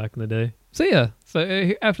punk band back in the day. So yeah.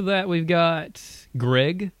 So after that, we've got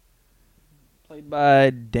Greg. Played by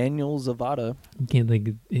Daniel Zavato.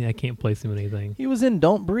 I can't place him in anything. He was in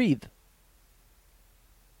Don't Breathe.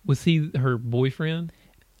 Was he her boyfriend?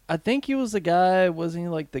 I think he was the guy. Wasn't he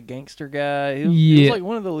like the gangster guy? He Yeah. was like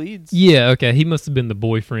one of the leads. Yeah. Okay. He must have been the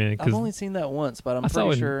boyfriend I've because only seen that once, but I'm I saw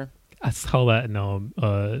pretty it- sure. I saw that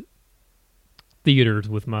in theaters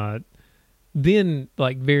with my then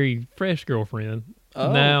like very fresh girlfriend,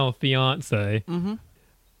 Oh. now fiance. Mm-hmm.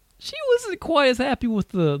 She wasn't quite as happy with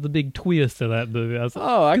the big twist of that movie. I was like,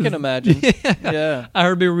 Oh, I can imagine. yeah. Yeah. I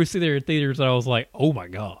remember we see there in theaters and I was like, oh my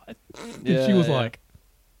God. And Yeah, she was yeah. like,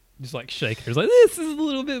 just like shaking her. Like, this is a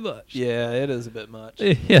little bit much. Yeah, it is a bit much.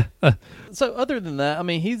 Yeah. So other than that, I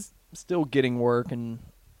mean, he's still getting work and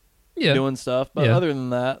Yeah. doing stuff, but Yeah. other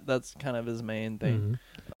than that, that's kind of his main thing.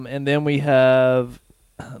 Mhm. And then we have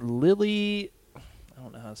Lily. I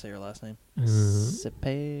don't know how to say her last name. Uh,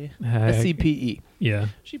 SCPE. Yeah.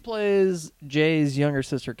 She plays Jay's younger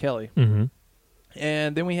sister Kelly. Mm-hmm.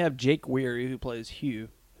 And then we have Jake Weary, who plays Hugh,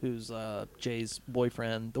 who's Jay's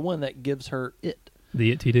boyfriend, the one that gives her it.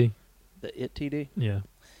 The It TD. The it TD? Yeah.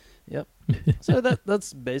 Yep. So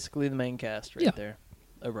that's basically the main cast right Yeah. there,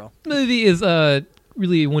 overall. The movie is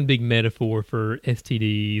really one big metaphor for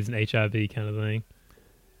STDs and HIV kind of thing.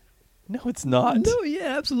 No, it's not. No,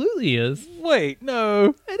 yeah, absolutely is. Wait,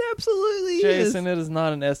 no. It absolutely Jason, it is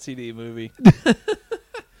not an STD movie.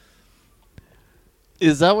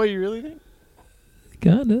 Is that what you really think?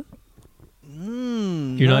 Kinda.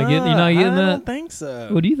 You're not getting I that? don't think so.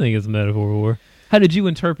 What do you think is a metaphor for? How did you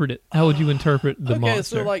interpret it? How would you interpret the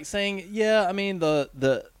monster? Okay, so like saying, yeah, I mean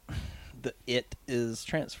the it is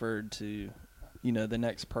transferred to, the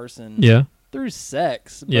next person. Yeah. Through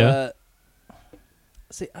sex. But Yeah.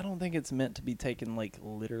 see, I don't think it's meant to be taken like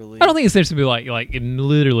literally. I don't think it's supposed to be like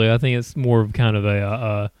literally. I think it's more of kind of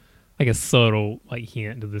a like a subtle like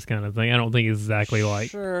hint to this kind of thing. I don't think it's exactly like.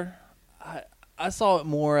 Sure. I saw it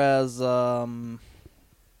more as I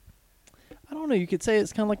don't know, you could say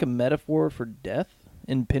it's kind of like a metaphor for death,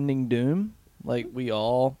 impending doom. Like we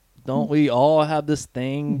all have this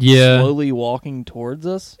thing slowly walking towards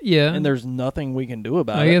us. Yeah. And there's nothing we can do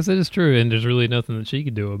about it. I guess it is true, and there's really nothing that she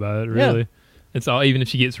could do about it, really. Yeah. It's all, even if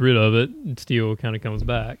she gets rid of it, it still kind of comes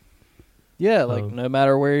back. Yeah, like no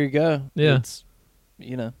matter where you go. Yeah. It's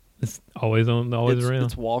It's always around.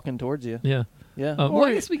 It's walking towards you. Yeah. Yeah. Well,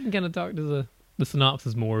 I guess we can kind of talk to the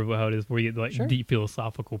synopsis more of how it is, where you get like Sure. deep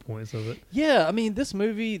philosophical points of it. Yeah, I mean, this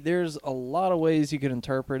movie, there's a lot of ways you could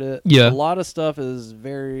interpret it. Yeah. A lot of stuff is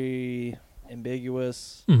very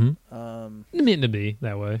ambiguous. Mm-hmm. Meant to be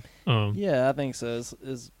that way. Yeah, I think so.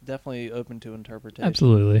 Is definitely open to interpretation.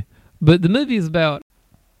 Absolutely. But the movie is about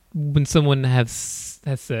when someone has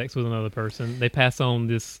sex with another person, they pass on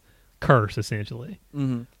this curse, essentially.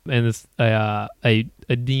 Mm-hmm. And it's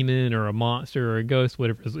a demon or a monster or a ghost,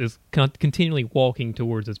 whatever, is continually walking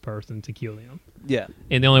towards this person to kill them. Yeah.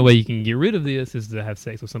 And the only way you can get rid of this is to have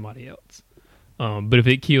sex with somebody else. But if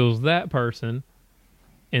it kills that person,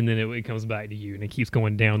 and then it comes back to you, and it keeps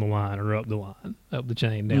going down the line or up the line, up the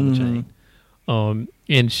chain, down the chain.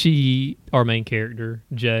 And she, our main character,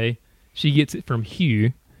 Jay, she gets it from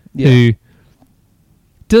Hugh, who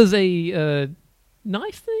does a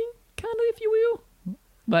nice thing, kind of, if you will,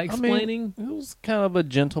 by explaining. I mean, it was kind of a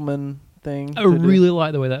gentleman thing. I really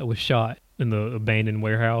like the way that was shot in the abandoned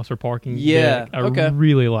warehouse or parking deck. I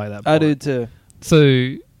really like that part. I do too.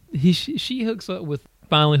 So she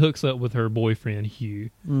finally hooks up with her boyfriend Hugh,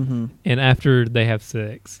 and after they have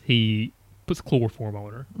sex, he puts chloroform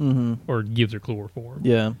on her, or gives her chloroform.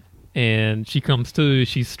 Yeah, and she comes to.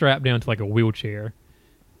 She's strapped down to like a wheelchair,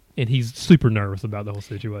 and he's super nervous about the whole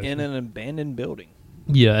situation in an abandoned building.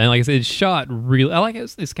 Yeah, and like I said, it's shot really. I like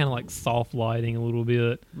it. It's kind of like soft lighting a little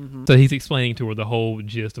bit. So he's explaining to her the whole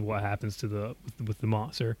gist of what happens to with the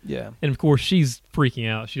monster. Yeah, and of course she's freaking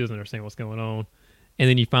out. She doesn't understand what's going on. And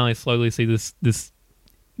then you finally slowly see this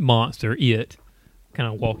monster, it,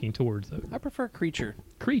 kind of walking towards her. I prefer creature.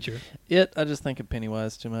 It. I just think of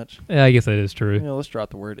Pennywise too much. Yeah, I guess that is true. Let's drop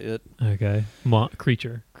the word it. Okay,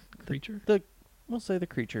 creature. We'll say the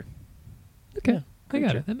creature. Okay. Yeah. I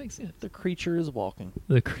got it. That makes sense. The creature is walking.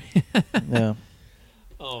 Yeah.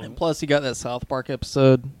 And plus, you got that South Park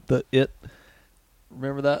episode, the It.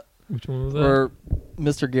 Remember that? Which one was that? Where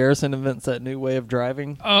Mr. Garrison invents that new way of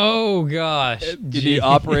driving. Oh gosh! Did you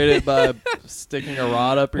operate it by sticking a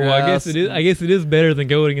rod up your ass? I guess it is. I guess it is better than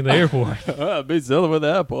going in the airport. I'd be selling with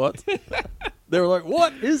the airports. They were like,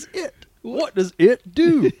 "What is it? What does it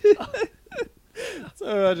do?"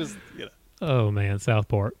 So I just, Oh man, South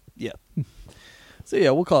Park. Yeah. So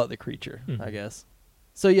yeah, we'll call it the creature, I guess.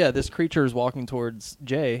 So yeah, this creature is walking towards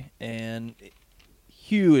Jay, and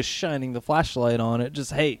Hugh is shining the flashlight on it.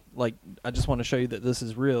 Just, hey, like, I just want to show you that this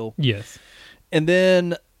is real. Yes. And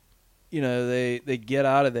then, they get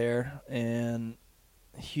out of there, and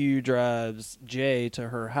Hugh drives Jay to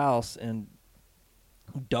her house and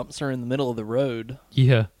dumps her in the middle of the road.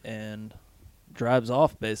 Yeah. And drives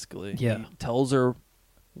off, basically. Yeah. He tells her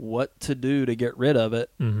what to do to get rid of it.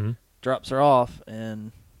 Mm-hmm. Drops her off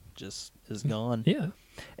and just is gone. Yeah.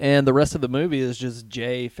 And the rest of the movie is just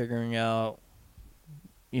Jay figuring out,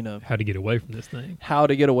 how to get away from this thing. How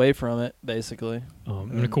to get away from it, basically.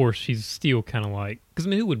 And of course, she's still kind of like, because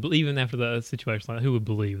who would believe, even after the situation like that, who would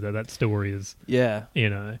believe that story is, the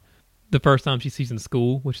first time she sees in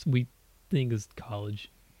school, which we think is college,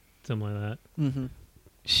 something like that. Mm-hmm.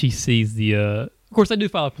 She sees of course, they do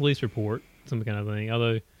file a police report, some kind of thing,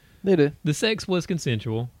 although they do. The sex was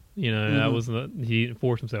consensual. That was he didn't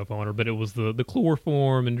force himself on her, but it was the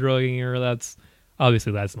chloroform and drugging her. That's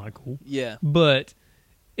not cool. Yeah. But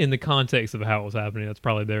in the context of how it was happening, that's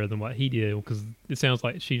probably better than what he did, because it sounds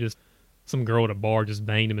like some girl at a bar just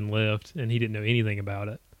banged him and left, and he didn't know anything about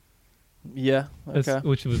it. Yeah. Okay.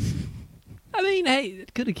 Which was, I mean, hey,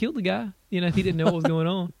 it could have killed the guy, if he didn't know what was going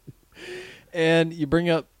on. And you bring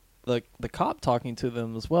up the cop talking to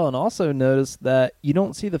them as well, and also notice that you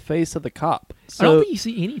don't see the face of the cop. I don't think you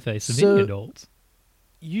see any face of any adults.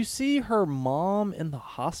 You see her mom in the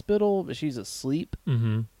hospital, but she's asleep.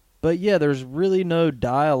 Mm-hmm. But yeah, there's really no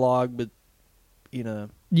dialogue, but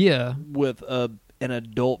with an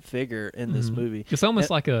adult figure in this movie. It's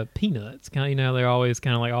almost like a Peanuts, kind of. They're always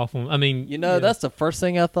kind of like off on. I mean, that's the first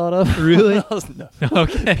thing I thought of. Really? No.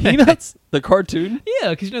 Okay. Peanuts, the cartoon.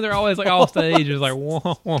 Yeah, because they're always like off stage. It's like whoa,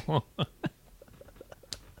 whoa.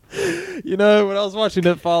 When I was watching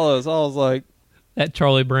It Follows, I was like, that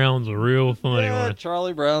Charlie Brown's a real funny one.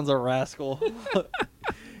 Charlie Brown's a rascal.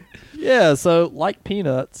 Yeah, so like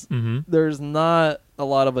Peanuts, there's not a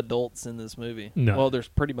lot of adults in this movie. No. Well, there's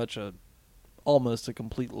pretty much almost a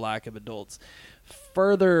complete lack of adults.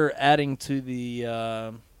 Further adding to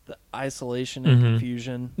the isolation and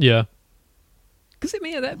confusion. Yeah. Because, at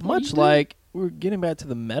that point, much like, we're getting back to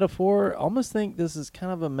the metaphor, I almost think this is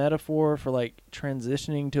kind of a metaphor for like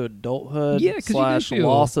transitioning to adulthood /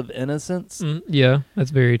 loss of innocence. Yeah,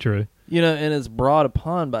 that's very true. And it's brought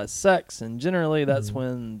upon by sex, and generally that's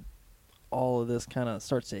when all of this kind of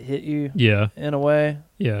starts to hit you. Yeah. In a way.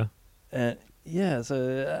 Yeah. And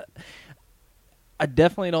so I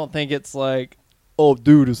definitely don't think it's like, oh,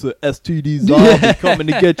 dude, it's an STD zombie coming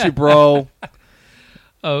to get you, bro.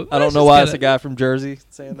 Oh, I don't know why it's a guy from Jersey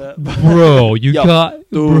saying that. Bro, you got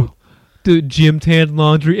dude, Jim Tan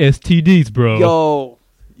Laundry STDs, bro.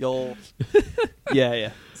 Yo.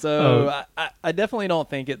 Yeah. So I definitely don't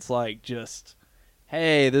think it's like just,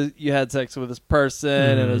 hey, you had sex with this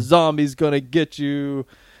person and a zombie's going to get you.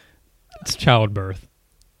 It's childbirth.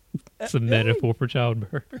 It's a metaphor for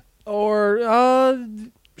childbirth. Or,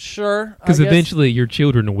 sure. Because eventually your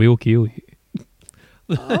children will kill you.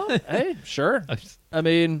 Hey, sure. I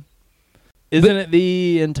mean, isn't it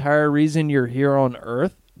the entire reason you're here on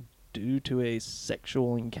Earth due to a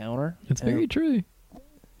sexual encounter? It's very true.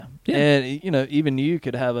 Yeah. And, even you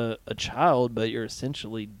could have a child, but you're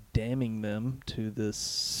essentially damning them to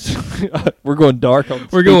this. We're going dark on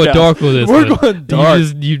this. We're going dark with this. We're going dark.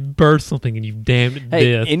 You birth something and you damned it to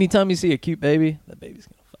death. Anytime you see a cute baby, that baby's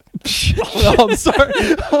going to fucking. I'm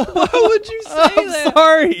sorry. Why would you say that? I'm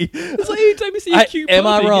sorry. It's like anytime you see a cute am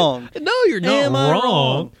I puppy, wrong? No, you're not Am I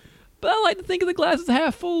wrong. But I like to think of the glass as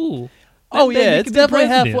half full. Oh, That yeah, baby it's could be definitely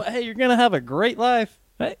half president. full. Hey, you're going to have a great life,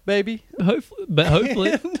 baby.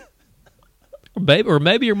 Hopefully. Or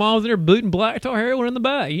maybe your mom's in there booting black tar heroin in the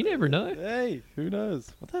back. You never know. Hey, who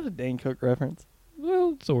knows? Was that a Dane Cook reference?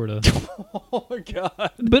 Well, sort of. Oh, my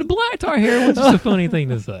God. But black tar heroin's just a funny thing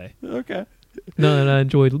to say. Okay. No, and I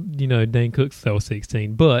enjoyed, Dane Cook's Cell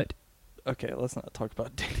 16, but... Okay, let's not talk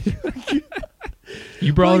about Dane Cook.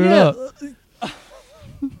 You brought it up.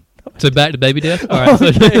 So back to baby death? All right.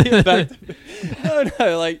 Okay, back to,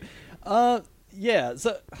 no, yeah,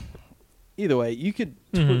 so either way, you could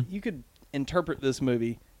interpret this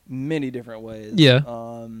movie many different ways.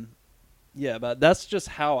 Yeah. Yeah, but that's just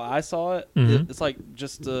how I saw it. It's like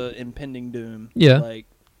just impending doom. Yeah. Like,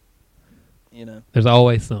 There's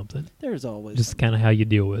always something. There's always just kind of how you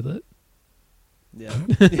deal with it. Yeah.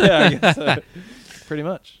 Yeah, I guess so. Pretty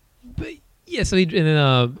much. But yeah, so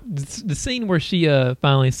the scene where she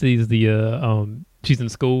finally sees she's in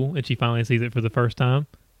school and she finally sees it for the first time,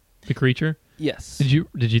 the creature. Yes. Did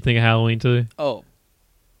you think of Halloween 2? Oh.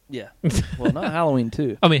 Yeah. Well, not Halloween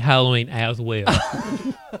 2. I mean Halloween as well.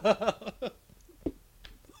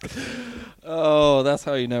 Oh, that's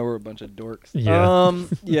how you know we're a bunch of dorks. Yeah.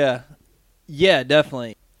 Yeah. Yeah,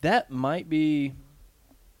 definitely. That might be...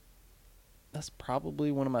 That's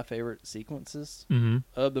probably one of my favorite sequences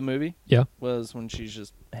of the movie. Yeah. Was when she's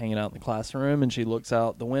just hanging out in the classroom and she looks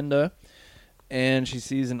out the window and she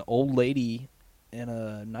sees an old lady in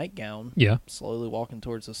a nightgown slowly walking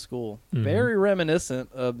towards the school. Very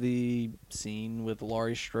reminiscent of the scene with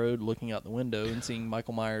Laurie Strode looking out the window and seeing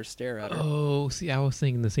Michael Myers stare at her. Oh, see, I was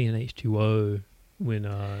thinking the scene in H2O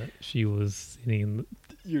when she was sitting...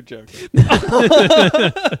 You're joking.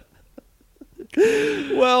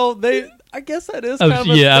 Well, I guess that is kind of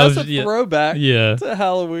a throwback to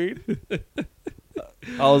Halloween.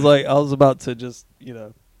 I was about to just,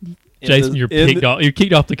 Jason, you're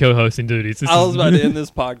kicked off the co-hosting duties. I was about to end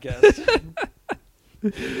this podcast.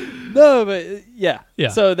 No, but yeah.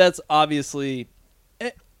 So that's obviously,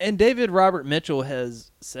 and David Robert Mitchell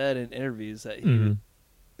has said in interviews that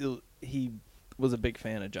he was a big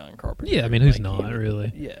fan of John Carpenter. Yeah, I mean, who's Like, not,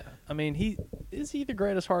 really? Yeah, I mean, he the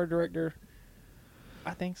greatest horror director?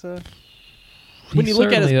 I think so. When He's you look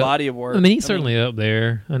at his certainly body of work, I mean, he's certainly up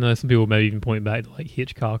there. I know some people maybe even point back to like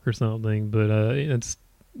Hitchcock or something, but it's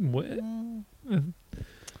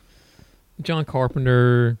John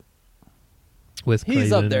Carpenter. Wes he's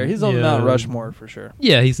Craven, up there. He's on the Mount Rushmore for sure.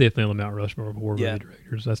 Yeah, he's definitely on the Mount Rushmore of horror Yeah. movie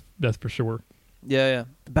directors. That's for sure. Yeah.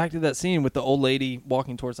 Back to that scene with the old lady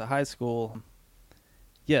walking towards the high school.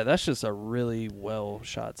 Yeah, that's just a really well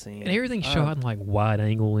shot scene. And everything's shot in like wide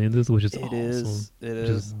angle lenses, which is awesome. It Which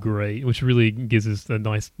is. is great, which really gives us a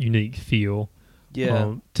nice, unique feel.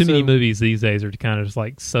 Yeah. Too many So- movies these days are kind of just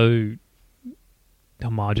like so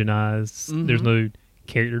homogenized. Mhm. There's no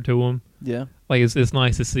character to them. Yeah. Like it's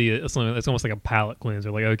nice to see it. It's almost like a palate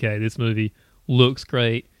cleanser. Like, okay, this movie looks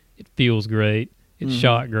great. It feels great. It's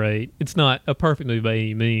shot great. It's not a perfect movie by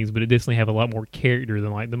any means, but it definitely have a lot more character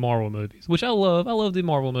than like the Marvel movies, which I love. I love the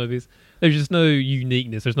Marvel movies. There's just no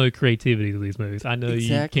uniqueness. There's no creativity to these movies. I know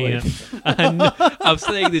Exactly. you can't. I'm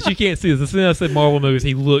saying this. You can't see this. As soon as I said Marvel movies,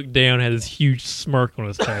 he looked down, had this huge smirk on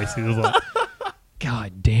his face. He was like,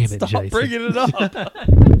 "God damn it, Stop Jason!" bringing it up.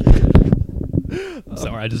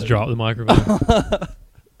 Sorry, I just dropped the microphone.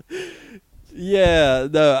 Yeah,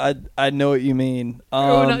 no, I know what you mean.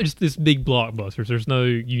 Not just this big blockbusters. There's no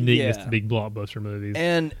uniqueness Yeah. to big blockbuster movies.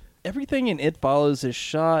 And everything in It Follows is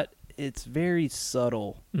shot. It's very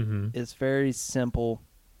subtle. Mm-hmm. It's very simple,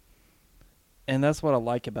 and that's what I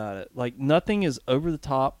like about it. Like nothing is over the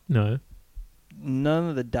top. No, None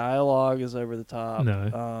of the dialogue is over the top.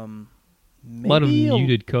 No. Maybe a lot of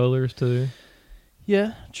muted colors too.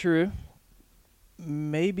 Yeah, true.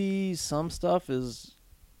 Maybe some stuff is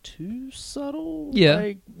too subtle. Yeah.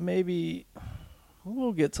 Like maybe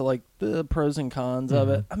we'll get to like the pros and cons of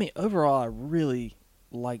it. I mean, overall I really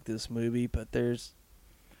like this movie, but there's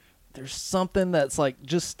something that's like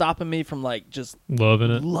just stopping me from like just Loving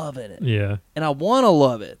it. loving it. Yeah. And I want to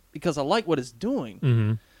love it because I like what it's doing.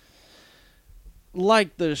 Mm-hmm.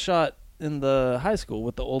 Like the shot in the high school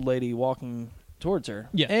with the old lady walking towards her.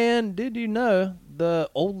 Yeah. And did you know the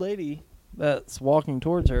old lady that's walking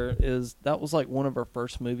towards her that was like one of her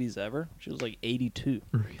first movies ever? She was like 82.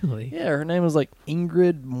 Really? Yeah, her name was like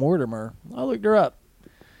Ingrid Mortimer. I looked her up.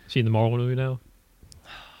 She in the Marvel movie now?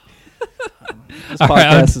 This All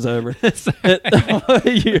right, podcast is over.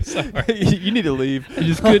 Sorry. You need to leave.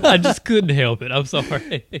 I just couldn't help it. I'm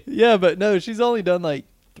sorry. Yeah, but no, she's only done like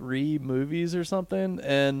 3 movies or something,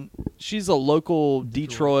 and she's a local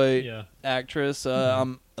Detroit Yeah. actress.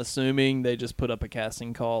 I'm assuming they just put up a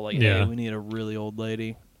casting call like, Yeah. hey, we need a really old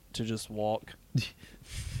lady to just walk.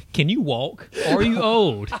 Can you walk? Are you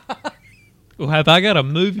old? Well, have I got a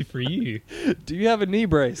movie for you? Do you have a knee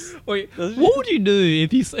brace? Wait, what would you do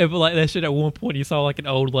if like that shit at one point you saw like an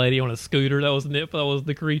old lady on a scooter that was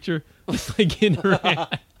the creature? Just like getting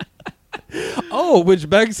around. Oh, which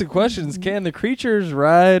begs the questions: can the creatures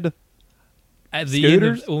ride? At the end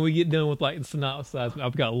Scooters? when we get done with like the synopsis,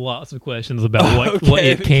 I've got lots of questions about what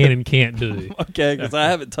Okay. it can and can't do. Okay, because I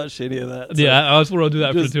haven't touched any of that. so- Yeah, I was going to do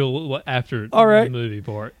that Just- after All right. the movie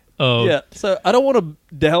part. Yeah, so I don't want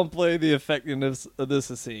to downplay the effectiveness of this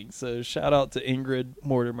scene. So shout out to Ingrid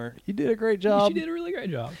Mortimer. You did a great job. She did a really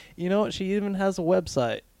great job. You know what? She even has a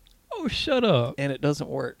website, Oh, shut up. and it doesn't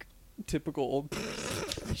work. Typical old.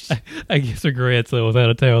 I guess her grandson was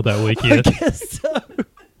out of town that weekend. guess so.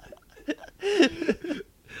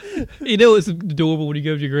 You know it's adorable when you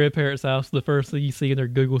go to your grandparents' house, the first thing you see in their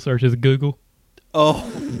Google search is Google.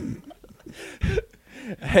 Oh.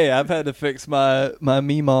 Hey, I've had to fix my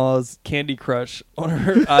Meemaw's Candy Crush on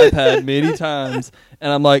her iPad many times,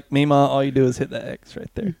 and I'm like, Meemaw, all you do is hit the X right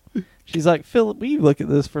there. She's like, Philip, will you look at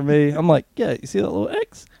this for me? I'm like, yeah, you see that little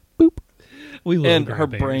X? Boop. We love And her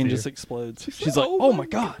grandparents brain here. just explodes. She's like, oh my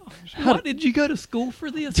God. How did you go to school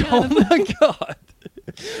for this? Oh my God.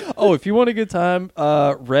 Oh, if you want a good time,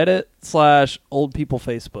 Reddit/old people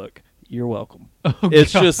Facebook. You're welcome. Oh,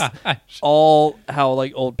 It's gosh. just all how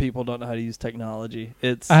like old people don't know how to use technology.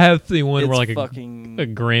 It's I have seen one it's where like fucking a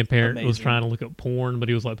grandparent was amazing. trying to look up porn, but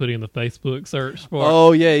he was like putting in the Facebook search for.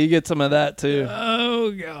 Oh yeah, you get some of that too.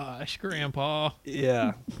 Oh gosh, Grandpa.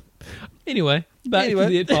 Yeah. Anyway, back Anyway. to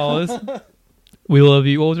the It Follows. We love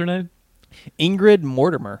you. What was her name? Ingrid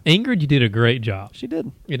Mortimer. Ingrid. You did a great job. She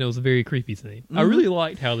did. And it was a very creepy scene. I really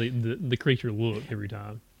liked how the creature looked every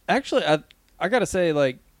time. Actually, I gotta say,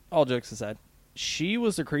 like, all jokes aside, she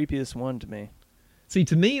was the creepiest one to me. See,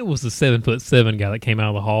 to me, it was the 7'7" guy that came out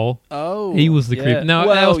of the hall. Oh, He was the yeah. creep. Now, that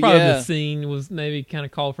Well, was probably yeah. the scene was maybe kind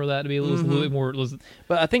of called for that to be a little bit more.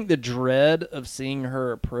 But I think the dread of seeing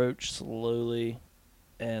her approach slowly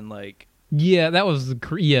and like Yeah, that was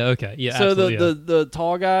okay. Yeah, So absolutely, the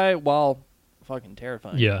tall guy, while fucking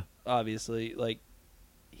terrifying, yeah. obviously, like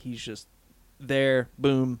he's just there.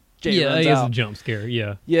 Boom. Jay Yeah, runs it is a out. jump scare.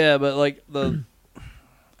 Yeah, Yeah, but like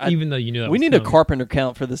even though you knew that we was need a coming. carpenter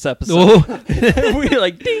count for this episode. Oh. we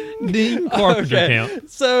like ding. Ding, carpenter Okay. count.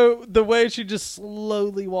 So the way she just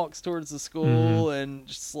slowly walks towards the school Mm-hmm. and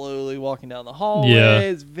just slowly walking down the hallway Yeah.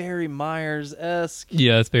 is very Myers-esque.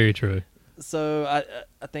 Yeah, that's very true. So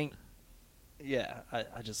I think, yeah,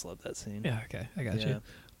 I just love that scene. Yeah, okay, I got Yeah. you.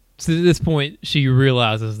 So at this point, she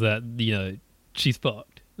realizes that she's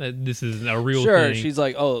fucked. That this is a real Sure, thing. she's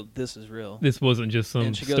like, oh, this is real. This wasn't just some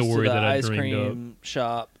And she goes story to the that I ice dreamed cream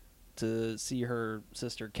shop to see her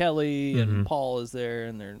sister Kelly, Mhm. and Paul is there,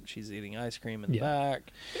 and she's eating ice cream in the Yeah.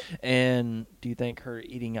 back. And do you think her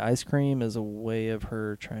eating ice cream is a way of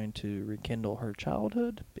her trying to rekindle her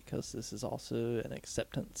childhood? Because this is also an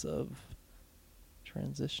acceptance of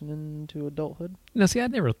transitioning to adulthood. of. Now, see, I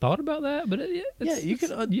never thought about that, but Yeah, you could.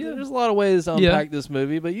 yeah. There's a lot of ways to unpack this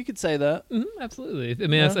movie, but you could say that. Absolutely. I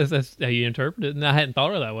mean, Yeah. that's how you interpret it, and I hadn't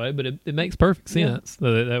thought of it that way, but it makes perfect Yeah. sense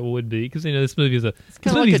that would be because this movie is It's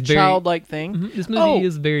kind of like a childlike thing. This movie Oh,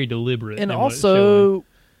 is very deliberate, and in what it's showing.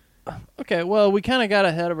 also, okay, well, we kind of got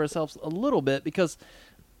ahead of ourselves a little bit because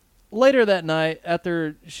later that night,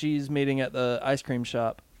 after she's meeting at the ice cream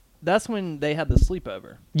shop, that's when they had the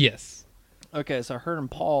sleepover. Yes. Okay, so her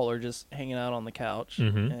and Paul are just hanging out on the couch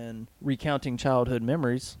Mhm. and recounting childhood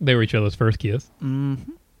memories. They were each other's first kiss.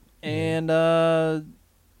 Mm-hmm. And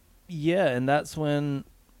yeah, and that's when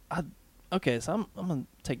so I'm gonna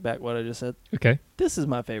take back what I just said. Okay. This is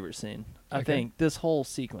my favorite scene. I Okay. think this whole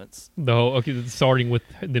sequence. The whole starting with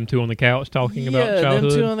them two on the couch talking about Yeah,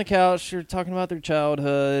 childhood. them two on the couch. You're talking about their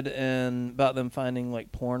childhood and about them finding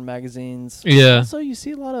like porn magazines. Yeah. Also, you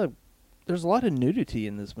see there's a lot of nudity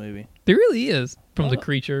in this movie. There really is from the Oh.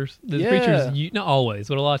 creatures. The Yeah. creatures, not always,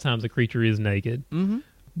 but a lot of times the creature is naked, Mm-hmm.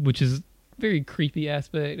 which is very creepy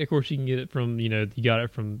aspect. Of course, you can get it from you got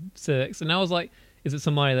it from sex, and I was like, is it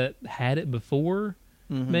somebody that had it before,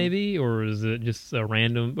 Mm-hmm. maybe, or is it just a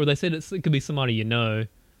random? Or they said it could be somebody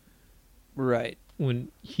Right. when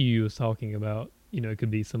Hugh was talking about it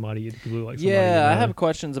could be somebody. It could look like somebody. Yeah, I know. have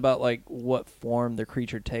questions about like what form the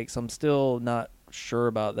creature takes. I'm still not sure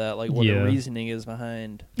about that. Like what Yeah. the reasoning is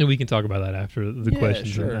behind. and we can talk about that after the Yeah, questions.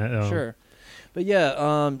 Sure, and that, sure. But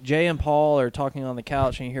yeah, Jay and Paul are talking on the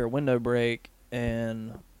couch, and you hear a window break,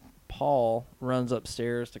 and Paul runs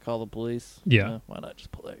upstairs to call the police. Yeah. Why not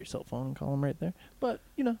just pull out your cell phone and call them right there? But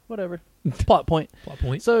whatever. Plot point. Plot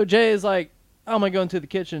point. So Jay is like, I'm gonna go into the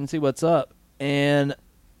kitchen and see what's up, and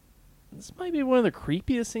this might be one of the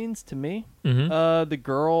creepiest scenes to me. Mm-hmm. The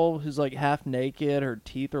girl who's like half naked, her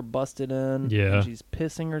teeth are busted in. Yeah. And she's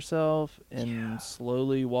pissing herself and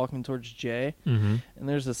slowly walking towards Jay. Mm-hmm. And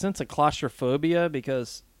there's a sense of claustrophobia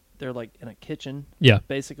because they're like in a kitchen, Yeah.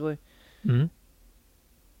 basically. Mm-hmm.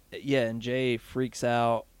 Yeah, and Jay freaks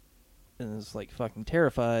out and is like fucking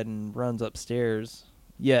terrified and runs upstairs.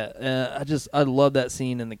 Yeah, I love that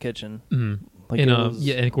scene in the kitchen. Mm-hmm. Like and it was-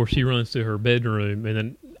 and of course she runs to her bedroom, and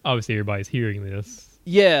then obviously everybody's hearing this,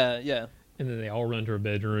 yeah. and then they all run to her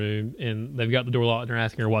bedroom, and they've got the door locked, and they're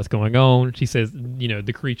asking her what's going on. She says,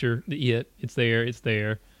 the creature, it's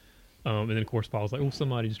there. And then of course Paul's like, well,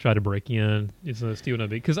 somebody just tried to break in. It's still no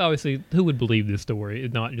big, because obviously who would believe this story?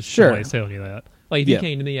 It's not just Sure. somebody telling you that. Like if Yeah. you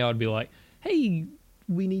came to me, I would be like, hey,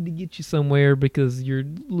 we need to get you somewhere because you're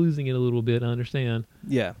losing it a little bit. I understand.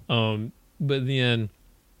 Yeah. But then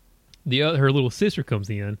her little sister comes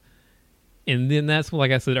in, and then that's when,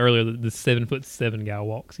 like I said earlier, the 7'7" guy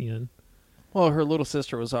walks in. Well, her little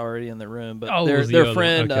sister was already in the room, but Oh, it their was the other one.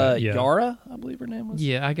 friend Okay, yeah. Yara, I believe her name was.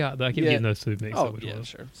 Yeah, I kept Yeah. getting those two mixed Oh up. Which yeah, was.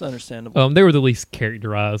 sure. It's understandable. They were the least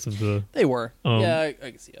characterized of the. They were. Yeah, I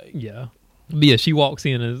can see how you... Yeah, but yeah, she walks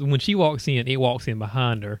in, and when she walks in, it walks in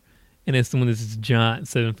behind her, and it's when this giant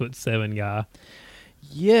 7'7" guy,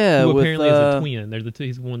 Yeah, who with, apparently is a twin. They're the two.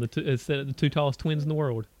 He's one of the two tallest twins in the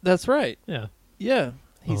world. That's right. Yeah, Yeah.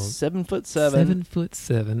 He's 7'7",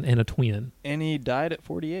 7'7" and a twin. and he died at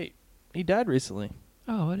 48. He died recently.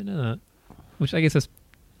 Oh, I didn't know that. Which I guess that's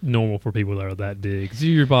normal for people that are that big. Because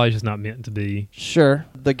your body's just not meant to be. Sure.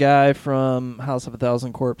 The guy from House of a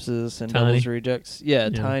Thousand Corpses and Tiny? Devil's Rejects. Yeah,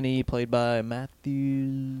 Yeah. Tiny, played by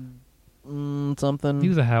Matthew something. He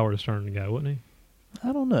was a Howard Stern guy, wasn't he?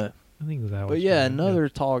 I don't know. I think he was a Howard But yeah, Stern. another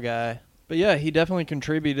tall guy. But yeah, he definitely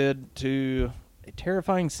contributed to a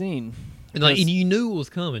terrifying scene. And like, Because- and you knew it was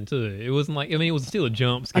coming too. It wasn't like, I mean, it was still a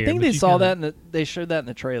jump scare. I think but they you saw kinda- that they showed that in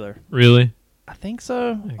the trailer. Really? I think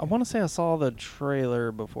so. Okay. I want to say I saw the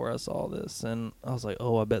trailer before I saw this, and I was like,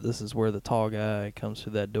 "Oh, I bet this is where the tall guy comes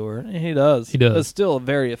through that door." And he does. He does. It's still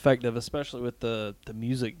very effective, especially with the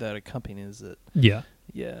music that accompanies it. Yeah.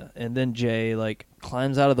 Yeah, and then Jay like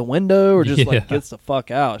climbs out of the window or just like Yeah. gets the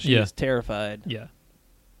fuck out. She's Yeah. terrified. Yeah.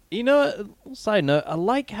 You know, side note, I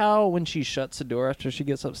like how when she shuts the door after she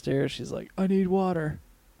gets upstairs, she's like, "I need water.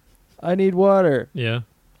 I need water." Yeah.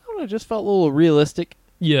 I don't know, it just felt a little realistic.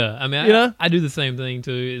 Yeah. I mean, You know? I do the same thing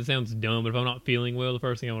too. It sounds dumb, but if I'm not feeling well, the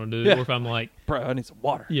first thing I want to do, Yeah. or if I'm like, Bro, I need some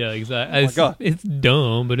water. yeah, exactly. Oh my God. It's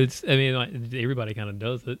dumb, but it's. I mean, like, everybody kind of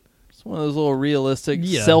does it. It's one of those little realistic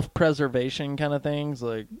Yeah. self-preservation kind of things.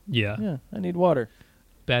 Like, Yeah. yeah, I need water.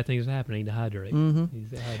 Bad things are happening. To hydrate. Mhm.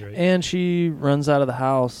 Needs to hydrate. And she runs out of the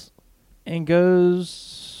house and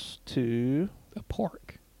goes to A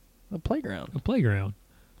park, the playground. a playground,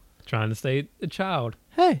 trying to stay a child.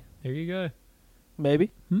 Hey, There you go.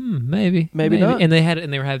 maybe. Maybe not. And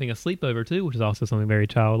they were having a sleepover too, which is also something very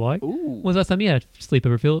childlike. Ooh. When's the last time you had a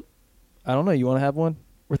sleepover, Philip? I don't know. You want to have one?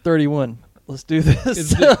 We're 31. Let's do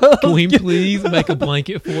this. Can we please make a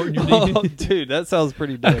blanket fort in your Oh, DVD? dude, that sounds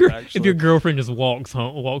pretty dope, actually. If your girlfriend just walks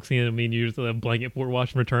in, I mean, you just have a blanket fort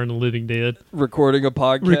watching Return of the Living Dead, recording a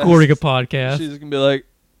podcast. recording a podcast. She's going to be like,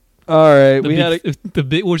 all right, we had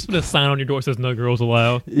a... we'll just put a sign on your door that says "No girls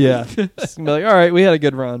allowed." Yeah. She's going to be like, all right, we had a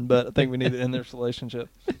good run, but I think we need to end this relationship.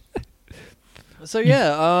 So,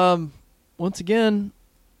 yeah, once again,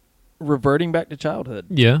 reverting back to childhood.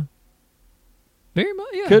 Yeah, very much.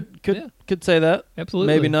 Yeah, Could say that.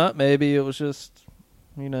 absolutely. Maybe not. Maybe it was just,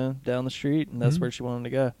 down the street, and that's Mhm. where she wanted to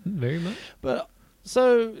go. Very much. But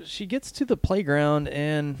so she gets to the playground,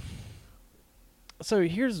 and so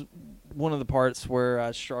here's one of the parts where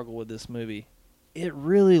I struggle with this movie. It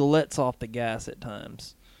really lets off the gas at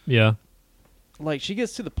times. Yeah, Like, she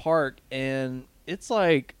gets to the park, and it's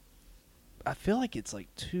like, I feel like it's like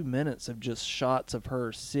 2 minutes of just shots of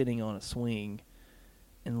her sitting on a swing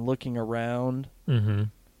and looking around. mm-hmm.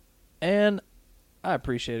 And I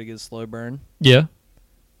appreciate a good slow burn. Yeah.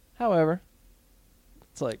 However,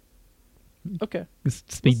 it's like, okay,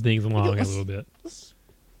 Just speed things along a let's- little bit. let's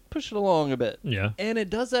push it along a bit. Yeah. And it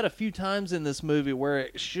does that a few times in this movie where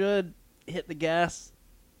it should hit the gas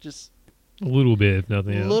just A little bit, if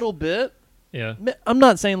nothing a else. little bit. Yeah. I'm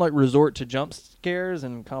not saying like resort to jump scares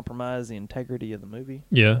and compromise the integrity of the movie.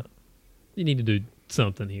 Yeah. You need to do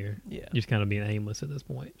something here. Yeah. Just kind of being aimless at this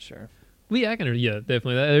point. Sure. Well, yeah,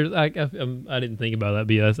 definitely. I didn't think about that,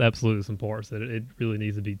 but yeah, that's absolutely some parts that it really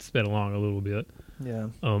needs to be sped along a little bit. Yeah.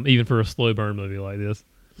 Even for a slow burn movie like this.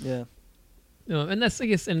 Yeah. And that's, I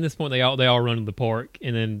guess, at this point they all run to the park,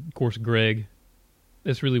 and then of course Greg.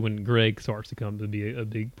 That's really when Greg starts to come to be a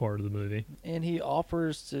big part of the movie. And he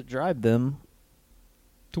offers to drive them,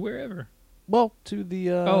 To wherever. well, to the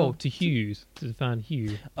To Hughes to find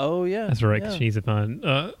Hugh. Oh yeah. That's right. 'Cause Yeah. she needs to find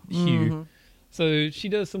Hugh. Mhm. So she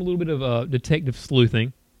does a little bit of detective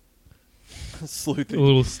sleuthing, Sleuthing. a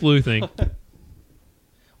little sleuthing, A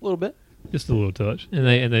little bit. just a little touch, and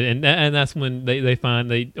that's when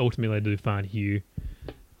they ultimately do find Hugh,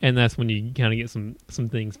 and that's when you kind of get some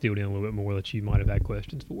things filled in a little bit more that you might have had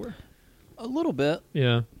questions for. A little bit.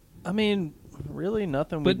 Yeah, I mean, really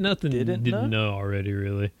nothing. but we nothing didn't know already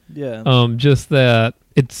really. Yeah. Just that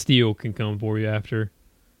it still can come for you after.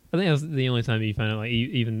 I think that's the only time you find out, like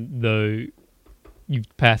even though you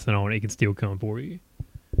pass it on, it can still come for you.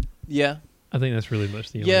 Yeah. I think that's really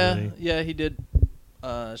much the only Yeah. thing. Yeah. He did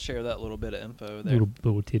share that little bit of info there.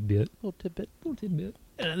 Little tidbit. Little tidbit. Little tidbit.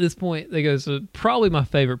 And at this point, they go. So probably my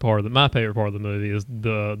favorite part of the movie is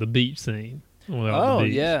the beach scene. When they're on Oh the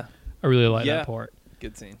beach. yeah. I really like Yeah. that part.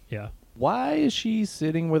 Good scene. Yeah, Why is she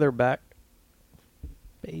sitting with her back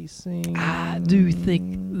facing? I do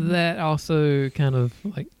think that also kind of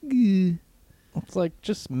like, It's like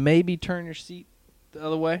just maybe turn your seat the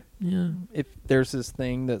other way yeah, if there's this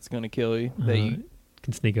thing that's gonna kill you. That you.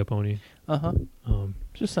 can sneak up on you.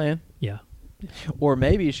 Just saying. Yeah, Or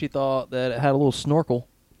maybe she thought that it had a little snorkel.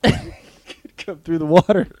 Could come through the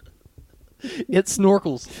water. It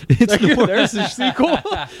snorkels. There's the sequel.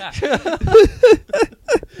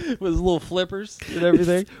 With his little flippers and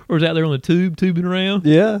everything. or is out there on the tubing around?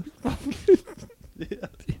 Yeah.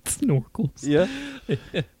 It snorkels. Yeah.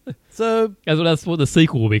 So, That's what the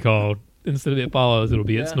sequel will be called. Instead of It Follows, it'll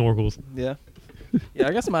be It Yeah. Snorkels. yeah. Yeah,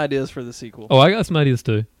 I got some ideas for the sequel. Oh, I got some ideas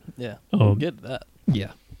too. Yeah. We'll Um, get to that.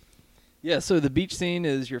 Yeah. Yeah, so the beach scene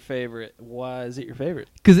is your favorite. Why is it your favorite?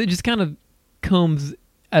 Because it just kind of comes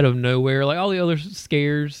out of nowhere. Like all the other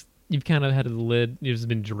scares, you've kind of had there's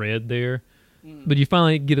been dread there. But you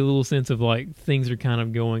finally get a little sense of like things are kind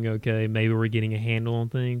of going okay. Maybe we're getting a handle on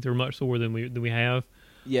things, or much more than we have.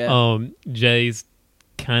 Yeah. Jay's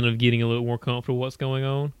kind of getting a little more comfortable with what's going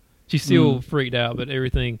on. She's still freaked out, but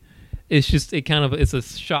everything, it's a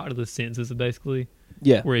shock to the senses, basically,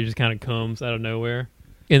 Yeah. where it just kind of comes out of nowhere.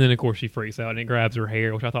 And then, of course, she freaks out and it grabs her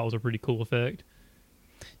hair, which I thought was a pretty cool effect.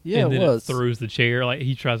 Yeah, and then it was. it throws the chair. Like,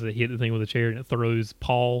 he tries to hit the thing with a chair and it throws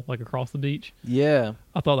Paul, like, across the beach. Yeah.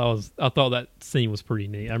 I thought that scene was pretty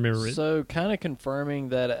neat. I remember it. So kind of confirming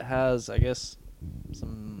that it has, I guess,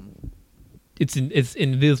 some It's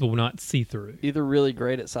invisible, not see-through. either really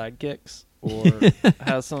great at sidekicks or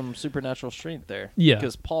has some supernatural strength there. Yeah.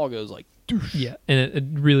 Because Paul goes like, Yeah, and it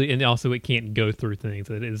really, and also it can't go through things.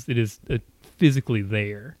 It is physically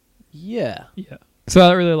there. yeah. Yeah. So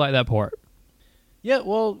I really like that part. Yeah,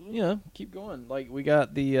 well, keep going. Like, we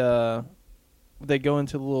got the, they go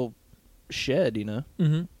into the little shed,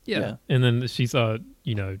 Mm-hmm. Yeah. Yeah. And then she's,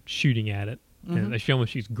 shooting at it. And they show me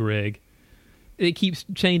she's Greg. It keeps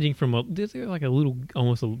changing from like a little,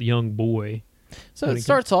 almost a young boy. So it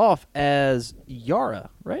starts off as Yara,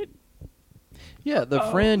 right? Yeah, the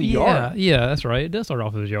friend Yara. Yeah, that's right. It does start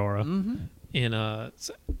off as Yara. Mm-hmm. And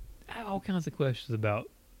so I have all kinds of questions about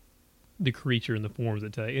the creature and the forms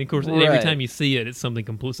it takes. And of course, Right. every time you see it, it's somebody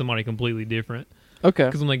completely different. Okay.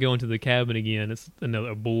 Because when they go into the cabin again, it's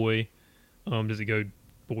a boy. Does it go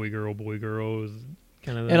boy girl is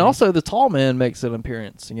kind of? And also, the tall man makes an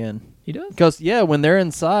appearance again. he does. Because when they're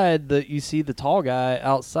inside, you see the tall guy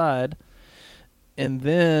outside, and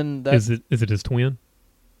then Is it his twin?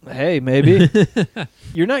 Hey, maybe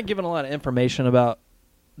you're not given a lot of information about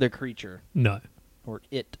the creature No. or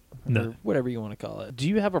it, No. or whatever you want to call it. Do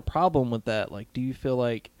you have a problem with that? Like, do you feel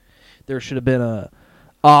like there should have been a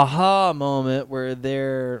aha moment where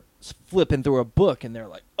they're flipping through a book and they're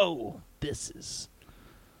like, "Oh, this is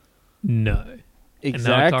No. exactly." And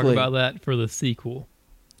now I'll talk about that for the sequel.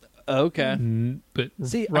 Okay. But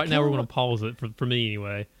See, I right now we're kinda going to pause it for me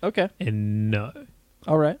anyway. Okay. And no.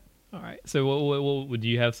 All right. All right. So what would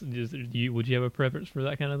you have? Would you have a preference for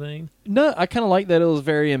that kind of thing? No, I kind of like that it was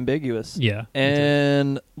very ambiguous. Yeah.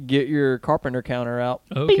 And get your Carpenter counter out.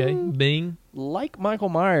 Okay. Bing. Bing. Like Michael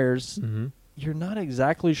Myers, Mm-hmm. you're not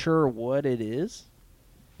exactly sure what it is.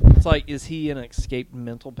 It's like, is he an escaped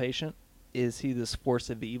mental patient? Is he this force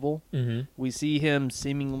of evil? Mm-hmm. We see him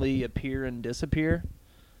seemingly appear and disappear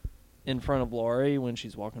in front of Laurie when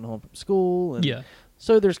she's walking home from school. And Yeah.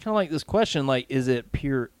 so there's kind of like this question, like, is it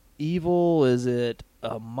pure evil? Is it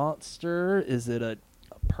a monster? Is it a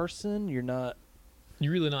person? You're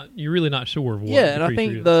You're really not sure of what. Yeah, the and I creature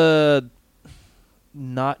think is. the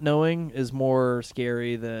not knowing is more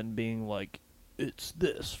scary than being like, it's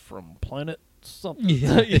this from planet something.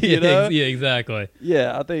 Yeah. You know? Yeah. Exactly.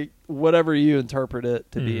 Yeah, I think whatever you interpret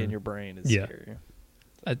it to be in your brain is Yeah. scary.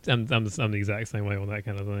 I'm the exact same way on that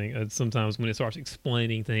kind of thing. Sometimes when it starts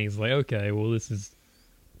explaining things, like, okay, well, this is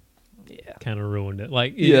Yeah. kind of ruined it.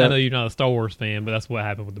 Like, Yeah. I know you're not a Star Wars fan, but that's what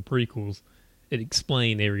happened with the prequels. It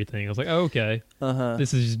explained everything. I was like, oh, okay, Uh-huh.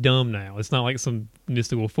 this is just dumb now. It's not like some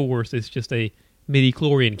mystical force. It's just a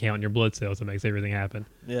midi-chlorian count in your blood cells that makes everything happen.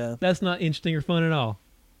 Yeah. That's not interesting or fun at all.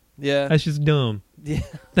 Yeah. That's just dumb. Yeah.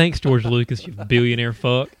 Thanks, George Lucas, you billionaire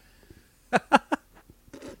fuck.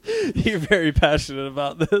 You're very passionate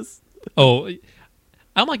about this. Oh,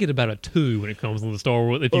 I might get about a 2 when it comes to the Star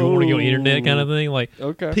Wars. If you want to go on the internet kind of thing, like,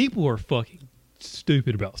 Okay. people are fucking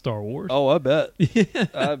stupid about Star Wars. Oh, I bet.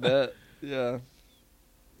 I bet. Yeah.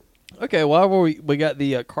 Okay, while we got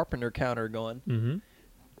the Carpenter counter going, Mm-hmm.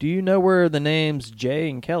 do you know where the names Jay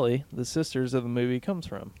and Kelly, the sisters of the movie, comes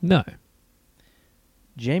from? No.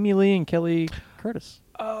 Jamie Lee and Kelly Curtis.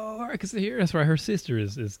 Oh, all right, because here, that's right. Her sister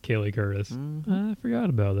is Kelly Curtis. Mhm. I forgot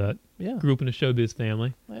about that. Yeah. Grew up in a showbiz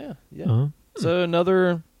family. Yeah. Yeah. Uh-huh. So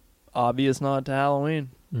another obvious nod to Halloween.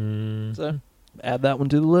 Mm. So add that one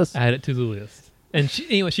to the list. Add it to the list. And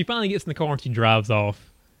she finally gets in the car and she drives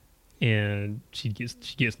off, and she gets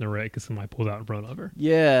in the wreck because somebody pulls out in front of her.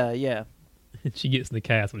 Yeah. Yeah. And she gets in the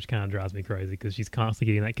cast, which kind of drives me crazy because she's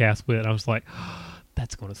constantly getting that cast wet. I was like,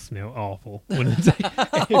 that's going to smell awful. When it's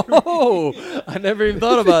Oh, I never even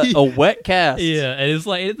thought about a wet cast. yeah, and it's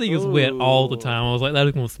like anything is wet all the time. I was like, that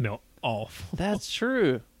is going to smell awful. That's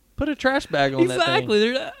true. Put a trash bag on that thing.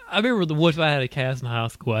 Exactly. I remember if I had a cast in high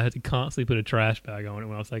school, I had to constantly put a trash bag on it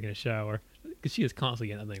when I was taking a shower because she was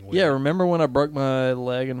constantly getting that thing wet. Yeah, remember when I broke my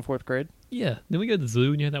leg in 4th grade? Yeah. Then we go to the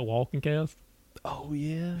zoo and you had that walking cast. Oh,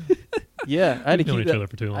 yeah. Yeah, I had to We've known keep each that. other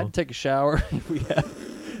for too I had long. to take a shower.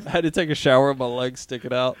 I had to take a shower with my legs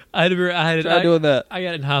sticking out. I Try doing that. I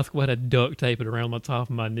got it in high school. I had to duct tape it around my top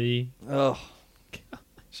of my knee. Oh.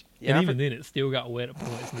 Yeah, And even then, it still got wet at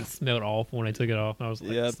points, and it smelled awful when I took it off. And I was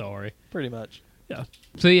like, Yep. sorry. pretty much. Yeah.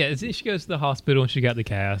 So yeah, she goes to the hospital and she got the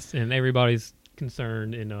cast, and everybody's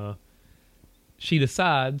concerned, and she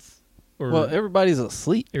decides, or Well, everybody's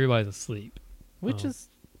asleep, everybody's asleep. which Oh. is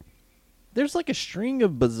there's like a string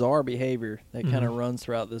of bizarre behavior that kind of Mhm. runs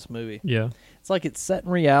throughout this movie. Yeah, It's like it's set in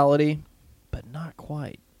reality, but not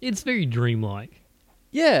quite. it's very dreamlike.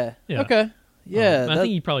 Yeah. Yeah. Okay. Yeah. I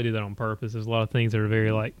think you probably do that on purpose. There's a lot of things that are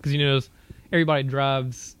very like, because you notice everybody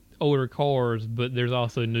drives older cars, but there's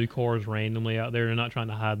also new cars randomly out there. They're not trying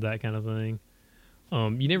to hide that kind of thing.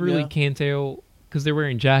 You never really Yeah. can tell because they're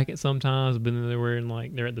wearing jackets sometimes, but then they're wearing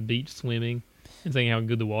like they're at the beach swimming and saying how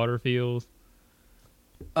good the water feels.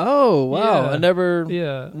 Oh wow! Yeah. I never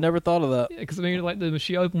Yeah, thought of that. because I mean, like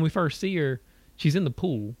when we first see her, she's in the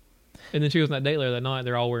pool, and then she goes on that date later that night.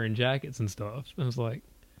 They're all wearing jackets and stuff. And I was like,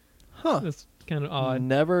 Huh? that's kind of odd.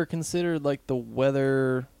 Never considered like the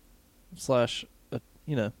weather slash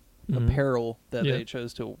Mhm. apparel that Yeah. they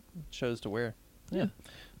chose to wear. Yeah.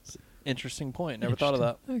 It's an interesting point. Never thought of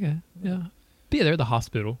that. Okay, yeah. But yeah, they're at the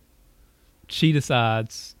hospital. She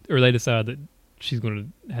decides, or they decide that she's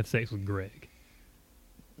going to have sex with Greg.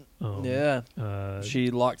 Yeah.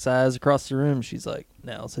 She locks eyes across the room. She's like,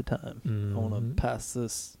 "Now's the time. I want Mhm. to pass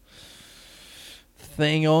this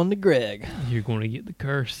thing on to Greg." You're going to get the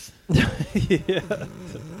curse. Yeah,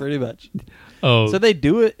 pretty much. Oh, So they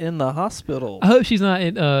do it in the hospital. I hope she's not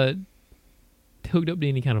hooked up to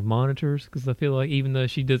any kind of monitors, because I feel like even though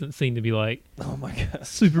she doesn't seem to be like Oh my gosh.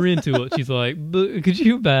 super into it, she's like, but could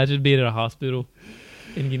you imagine being at a hospital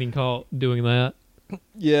and getting caught doing that?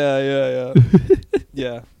 Yeah.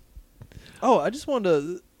 Yeah. Oh, I just wanted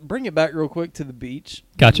to bring it back real quick to the beach.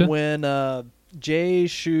 Gotcha. When Jay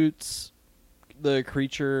shoots the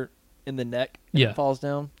creature in the neck and Yeah. it falls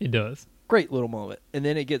down. It does. Great little moment. And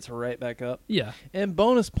then it gets right back up. Yeah. And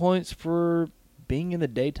bonus points for being in the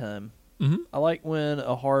daytime. Mm-hmm. I like when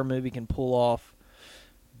a horror movie can pull off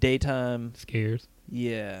daytime. Scares.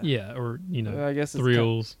 Yeah. Yeah, or I guess it's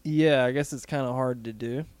thrills. I guess it's kind of hard to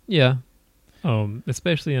do. Yeah.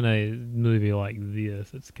 Especially in a movie like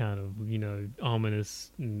this, it's kind of,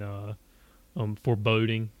 ominous and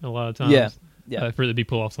foreboding a lot of times. Yeah. For it to be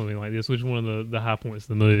pull off something like this, which is one of the high points of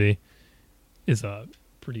the movie, is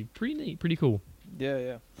pretty neat, pretty cool.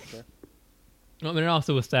 Yeah. Okay. I mean, it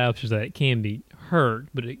also establishes that it can be hurt,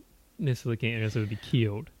 but it necessarily can't necessarily be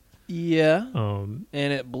killed. Yeah. Um,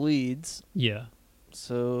 And it bleeds. yeah.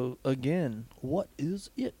 So again, what is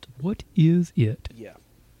it? What is it? Yeah.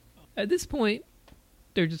 At this point,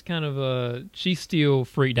 they're just kind of she's still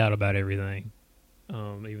freaked out about everything,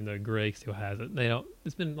 even though Greg still has it. They don't.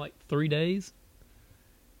 It's been like 3 days,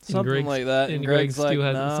 and Something like that. and And Greg Greg's still like,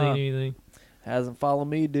 hasn't nah, seen anything. hasn't followed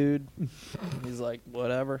me, dude. He's like,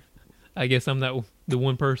 whatever. I guess I'm the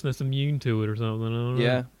one person that's immune to it or something. I don't know.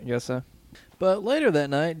 Yeah, I guess so. But later that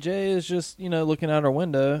night, Jay is just, looking out her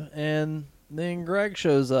window, and then Greg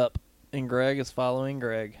shows up, and Greg is following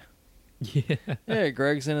Greg. Yeah. Yeah,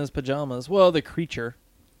 Greg's in his pajamas. Well, the creature.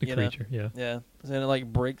 The you know. creature. Yeah. Yeah. And it, like,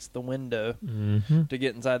 breaks the window Mm-hmm. to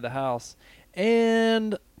get inside the house.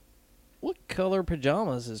 And what color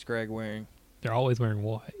pajamas is Greg wearing? They're always wearing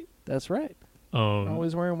white. That's right.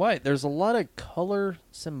 Always wearing white. There's a lot of color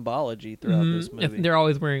symbology throughout this If movie. they're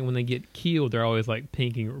always wearing, when they get killed, they're always like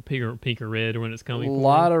pink or red, or when it's A coming.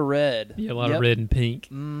 lot of red. Yeah, a lot of red and pink.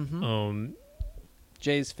 Mm-hmm.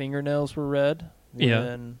 Jay's fingernails were red. Yeah.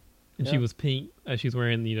 when- And she was pink. She was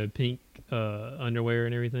wearing pink underwear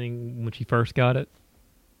and everything when she first got it.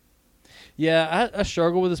 Yeah, I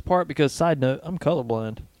struggle with this part because, side note, I'm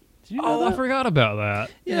colorblind. Did you know I that? forgot about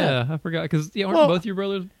that. Yeah. I forgot because aren't Well- both your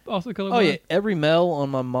brothers also colorblind? Oh, yeah. Every male on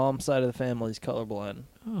my mom's side of the family is colorblind.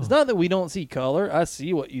 Oh. It's not that we don't see color. I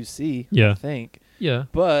see what you see, Yeah. I think. Yeah.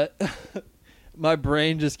 But my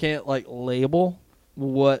brain just can't, label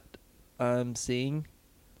what I'm seeing.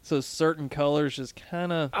 So certain colors just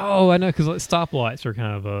kind of... Oh, I know, because stoplights are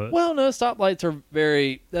kind of a... Well, no, stoplights are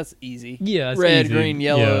that's easy. Yeah, it's Red, easy. green,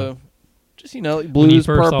 yellow. Yeah. Just, blues,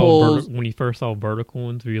 purples. When you first saw vertical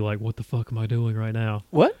ones, were you like, what the fuck am I doing right now?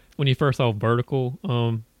 What? When you first saw vertical,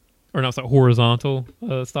 or not, sorry, horizontal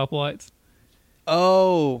stoplights?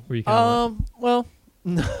 Oh. Were you kinda well,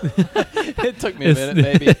 it took me a minute,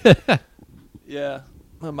 maybe. Yeah,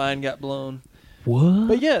 my mind got blown. What?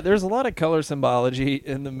 But yeah, there's a lot of color symbology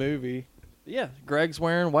in the movie. Yeah, Greg's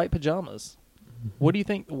wearing white pajamas. What do you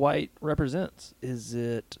think white represents? Is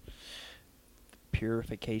it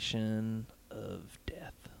purification of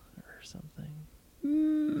death or something?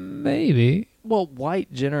 Maybe. Well,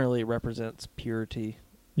 white generally represents purity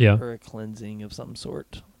Yeah. or a cleansing of some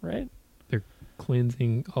sort, right? They're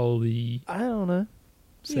cleansing all the I don't know.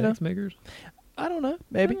 sex makers. I don't know.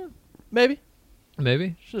 Maybe. Maybe.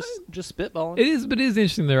 Maybe. Just spitballing. It is, but it is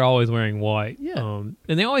interesting. They're always wearing white. Yeah. And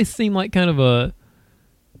they always seem like kind of a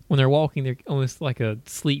when they're walking, they're almost like a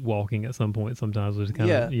sleepwalking at some point. Sometimes, which is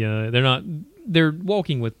kind of they're not. They're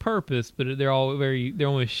walking with purpose, but they're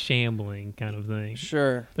almost shambling kind of thing.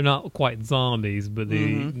 Sure. They're not quite zombies, but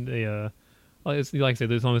they like I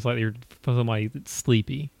said, it's almost like they're somebody that's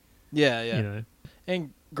sleepy. Yeah, yeah. You know.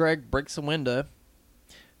 And Greg breaks a window.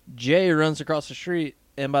 Jay runs across the street,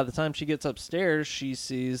 and by the time she gets upstairs, she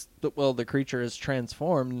sees the creature is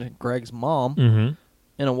transformed. Greg's mom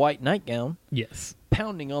in a white nightgown. Yes.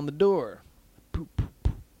 Pounding on the door. Poop, poop,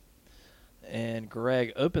 poop. And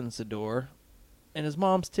Greg opens the door, and his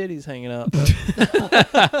mom's titties hanging out.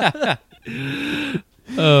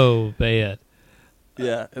 Oh, bad.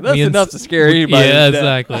 Yeah, and that's enough to scare anybody. Yeah,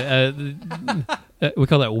 exactly. We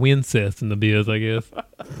call that wincest in the biz, I guess.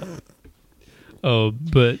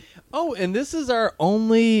 And this is our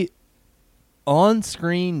only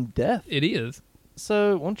on-screen death. It is.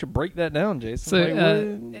 So why don't you break that down, Jason? So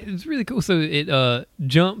it's really cool. So it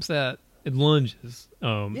it lunges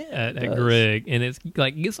at Greg, and it's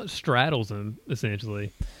like straddles him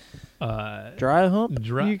essentially. Dry hump,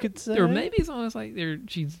 you could say, or maybe it's almost like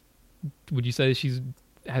would you say she's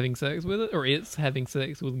having sex with it, or it's having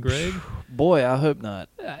sex with Greg? Boy, I hope not.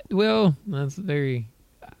 Well, that's very.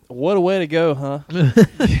 What a way to go, huh?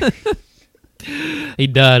 He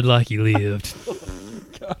died like he lived.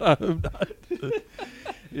 God, I hope not.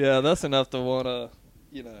 Yeah, that's enough to want to,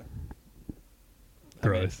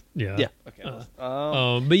 Gross. Yeah. Yeah. Okay.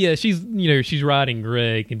 But yeah, she's riding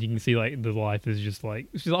Greg, and you can see like the life is just like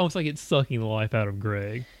she's almost like it's sucking the life out of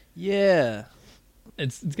Greg. Yeah.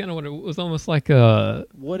 It's kind of what it was almost like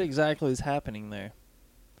What exactly is happening there?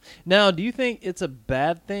 Now, do you think it's a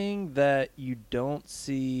bad thing that you don't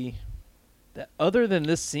see that other than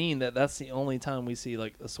this scene that's the only time we see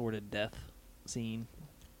like a sort of death scene?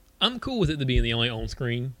 I'm cool with it being the only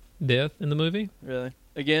on-screen death in the movie. Really?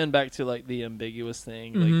 Again, back to like the ambiguous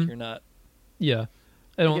thing. Mm-hmm. Like you're not. Yeah.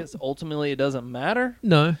 I guess ultimately it doesn't matter.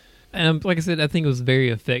 No. And like I said, I think it was a very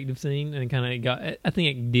effective scene, and I think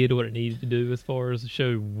it did what it needed to do as far as to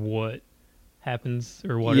show what happens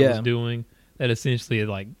or what it was doing. That essentially it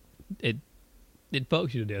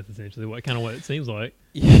fucks you to death. Essentially, what it seems like.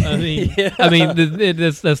 Yeah. I mean,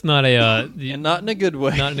 that's not and not in a good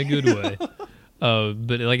way. Not in a good way.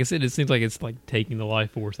 But like I said, it seems like it's like taking the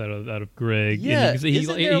life force out of Greg. Yeah, and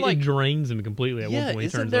he drains him completely at one point. He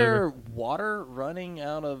Isn't turns there over. water running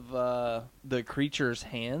out of the creature's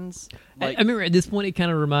hands? I remember at this point it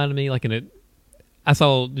kind of reminded me I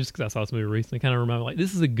saw this movie recently. Kind of reminded me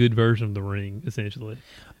this is a good version of The Ring, essentially.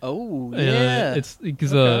 Oh yeah, it's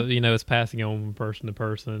because it's passing on from person to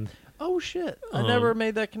person. Oh shit! I never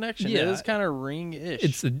made that connection. Yeah, it is kind of Ring-ish.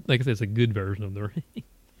 It's like I said, it's a good version of The Ring.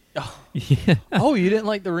 Oh. Yeah. Oh, you didn't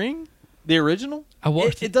like The Ring? The original? I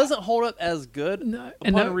watched it. Doesn't hold up as good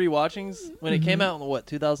upon rewatchings. When it came out in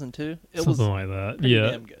 2002? It was something like that. Pretty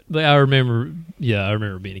damn good. But I remember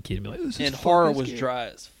being a kid and be like, this is and horror was dry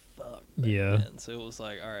as fuck. Yeah. Then, so it was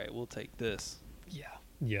like, all right, we'll take this.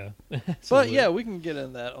 Yeah. But yeah, we can get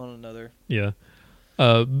into that on another. Yeah.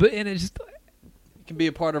 But it just can be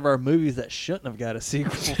a part of our movies that shouldn't have got a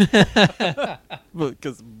sequel.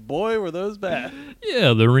 Because boy, were those bad.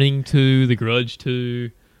 Yeah, The Ring 2, The Grudge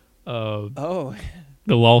 2, The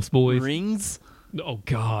Lost Boys. Rings? Oh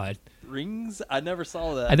God. Rings? I never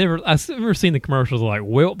saw that. I've never seen the commercials like,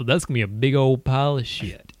 well, that's gonna be a big old pile of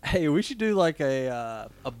shit. Hey, we should do like a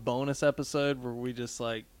bonus episode where we just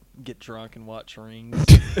like get drunk and watch Rings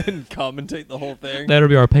and commentate the whole thing. That'll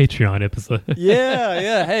be our Patreon episode.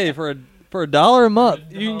 Yeah. Hey, for $1 a month,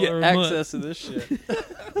 you can get access to this shit.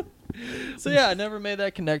 So yeah, I never made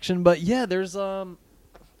that connection, but yeah, there's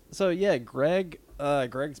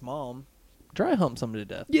Greg's mom dry humps him to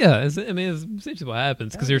death. Yeah, it's essentially what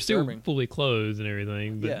happens because they're still fully clothed and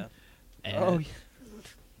everything. But, yeah.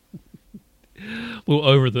 Well,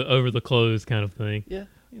 over the clothes kind of thing. Yeah.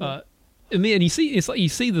 And you see, it's like you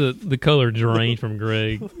see the color drain from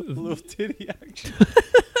Greg. A little titty action.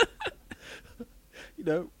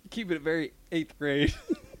 Keeping it very 8th grade.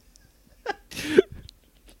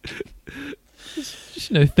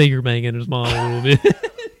 Just finger banging his mom a little bit.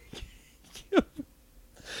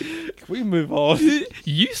 Can we move on?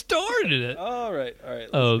 You started it. All right.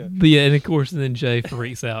 Let's go. But yeah, and of course, then Jay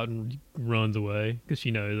freaks out and runs away because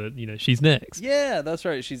she knows that she's next. Yeah, that's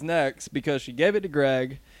right. She's next because she gave it to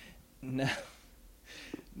Greg.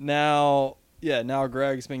 Now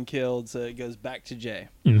Greg's been killed, so it goes back to Jay.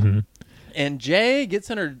 Mm-hmm. And Jay gets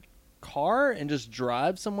in her car and just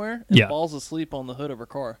drives somewhere and falls asleep on the hood of her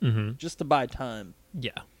car just to buy time.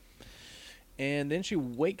 Yeah. And then she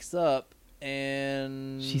wakes up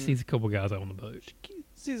and She sees a couple guys out on the boat.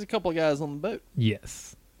 sees a couple of guys on the boat.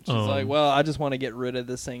 Yes. She's like, well, I just want to get rid of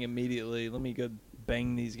this thing immediately. Let me go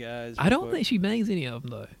bang these guys. I don't think she bangs any of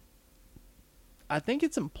them, though. I think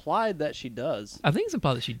it's implied that she does. I think it's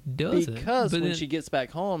implied that she doesn't. Because when then, she gets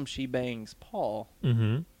back home, she bangs Paul.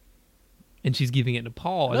 Mm-hmm. And she's giving it to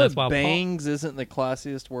Paul. I And know that's why bangs isn't the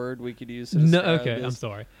classiest word we could use to No, describe okay, this. I'm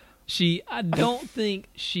sorry. I don't think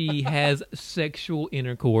she has sexual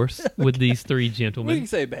intercourse with these three We gentlemen. can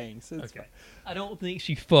say bangs. It's Okay. I don't think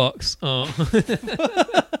she fucks.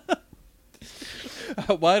 fine.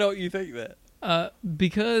 Why don't you think that?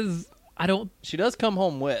 Because I don't. She does come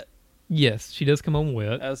home wet. Yes, she does come home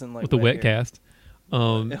wet As in, like, with the wet hair. cast.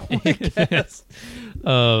 Wet cast.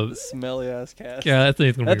 The smelly ass cast. Yeah, that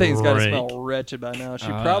thing's gonna That be thing's got to rank. smell wretched by now.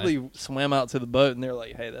 She All probably swam out to the boat and they're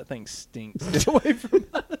like, "Hey, that thing stinks. Get away from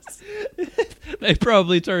us." They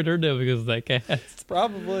probably turned her down because of that cast.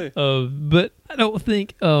 Probably. But I don't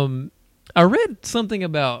think. I read something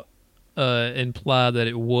about implied that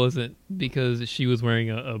it wasn't because she was wearing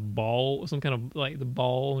a ball, some kind of like the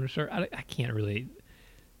ball on her shirt. I can't really.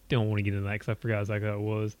 Don't want to get into that because I forgot exactly how it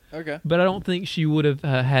was. Okay. But I don't think she would have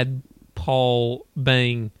had Paul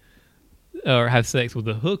bang or have sex with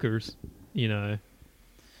the hookers, you know,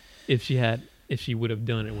 if she would have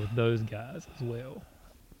done it with those guys as well.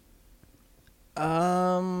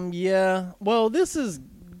 Yeah. Well,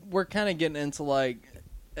 we're kind of getting into like,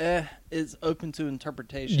 it's open to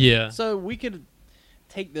interpretation. Yeah. So we could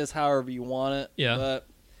take this however you want it. Yeah. But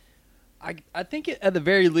I think at the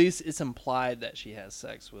very least, it's implied that she has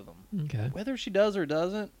sex with him. Okay. Whether she does or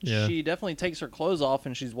doesn't, Yeah. she definitely takes her clothes off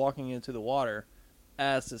and she's walking into the water,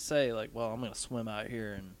 as to say, like, well, I'm going to swim out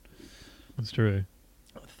here and That's true.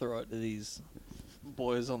 throw it to these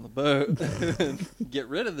boys on the boat and get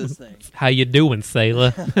rid of this thing. How you doing,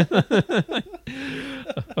 sailor?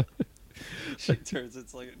 She turns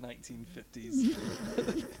it's like a 1950s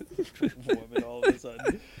woman all of a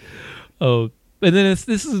sudden. Oh, and then and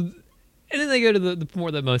then they go to the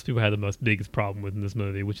point that most people had the most biggest problem with in this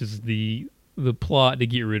movie, which is the plot to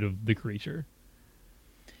get rid of the creature.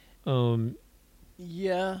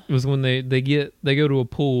 Yeah. It was when they go to a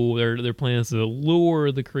pool. Their plan is to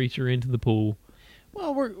lure the creature into the pool.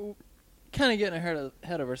 Well, we're kind of getting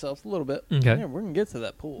ahead of ourselves a little bit. Okay. Yeah, we're going to get to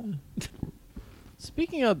that pool.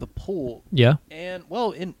 Speaking of the pool, Yeah. and,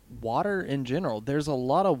 well, in water in general, there's a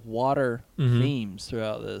lot of water Mhm. themes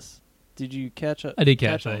throughout this. Did you catch it? I did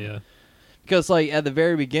catch that, on? yeah. Because, like, at the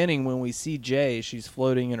very beginning, when we see Jay, she's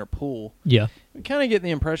floating in her pool. Yeah. We kind of get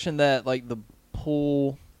the impression that, like, the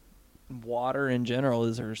pool water in general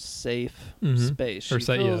is her safe space. Her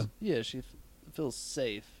She feels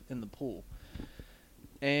safe in the pool.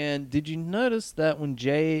 And did you notice that when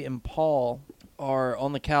Jay and Paul are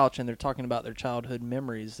on the couch and they're talking about their childhood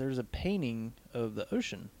memories, there's a painting of the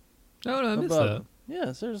ocean. Oh, no, I missed above that. them.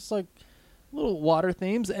 Yes, there's like little water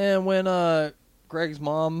themes. And when Greg's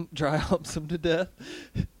mom dry humps him to death,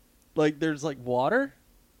 like there's like water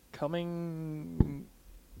coming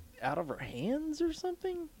out of her hands or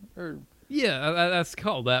something? Or Yeah, that's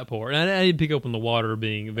called that part. And I did pick up on the water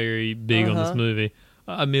being very big on this Uh-huh. movie.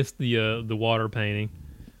 I missed the water painting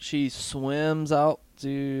she swims out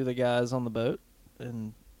to the guys on the boat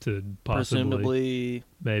and to possibly, presumably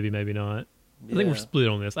maybe not. I think we're yeah. split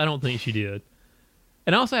on this. I don't think she did.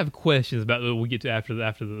 And I also have questions about what we get to after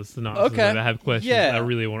the synopsis. Okay. I have questions. Yeah. I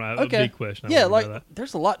really want to. Okay. A big question. I Yeah, wanna like know that.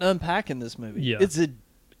 there's a lot to unpack in this movie. Yeah. It's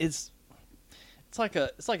like a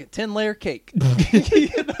 10-layer cake. You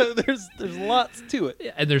know, there's lots to it.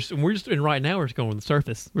 Yeah, and right now we're just going on the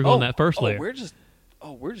surface. We're going that first layer. We're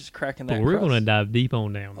just cracking But that. we're crust. going to dive deep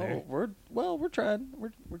on down there. We're trying.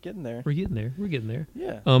 We're getting there. We're getting there. We're getting there.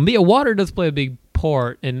 Yeah. But yeah, water does play a big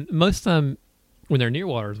part, and most of the time when they're near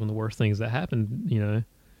water is one of the worst things that happen. You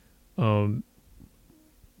know.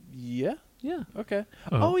 Yeah. Yeah. Okay.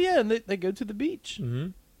 Uh-huh. Oh yeah, and they go to the beach. Mm-hmm.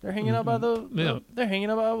 They're hanging out by Yeah. they're hanging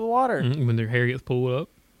out by the water. When their hair gets pulled up.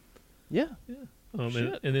 Yeah. And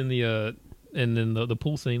Shit. then the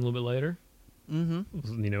pool scene a little bit later.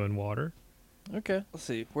 Mm-hmm. You know, in water. Okay. Let's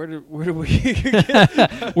see. Where do we?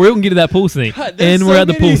 We're gonna get to that pool scene, God, there's and we're so at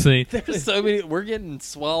the many- pool scene. There's so many. We're getting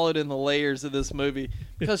swallowed in the layers of this movie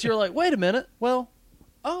because you're like, wait a minute. Well,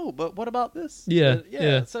 but what about this? Yeah, yeah.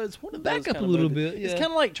 yeah. So it's one of Back those up kind a of little movies. bit, It's yeah.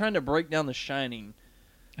 kind of like trying to break down The Shining.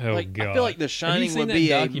 Oh Like, god! I feel like The Have you Shining seen would that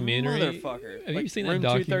be a documentary? motherfucker. Have like you seen Room that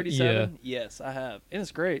 237? Yes, I have, and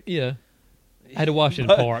it's great. Yeah. I had to watch it in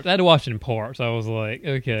But- parts. I had to watch it in parts. I was like,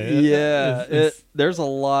 okay. Yeah, It's- there's a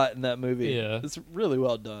lot in that movie. Yeah. It's really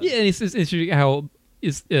well done. yeah, and it's interesting how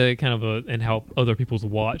it's kind of and how other people's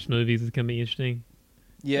watch movies is can be interesting.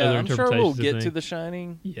 Yeah, other I'm sure we'll interpretations of get to things. The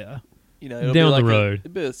Shining. Yeah. it'll Down be like the road.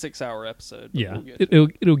 It'll be a 6-hour episode. but Yeah, we'll get to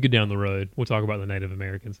it. it'll get down the road. We'll talk about the Native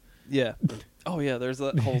Americans. Yeah. Oh yeah, there's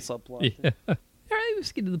that whole subplot. Yeah. All right,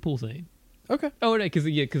 let's get to the pool scene. Okay. Oh, right,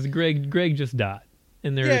 because Greg just died,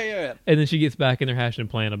 and they're Yeah. and then she gets back and they're hashing a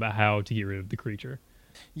plan about how to get rid of the creature.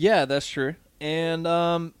 Yeah, that's true. And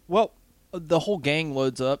well, the whole gang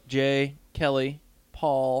loads up. Jay, Kelly,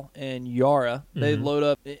 Paul, and Yara. They load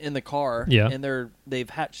up in the car. Yeah. And they've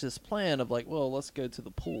hatched this plan of like, well, let's go to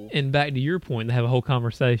the pool. And back to your point, they have a whole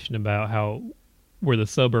conversation about how where the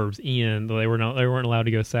suburbs end, they weren't allowed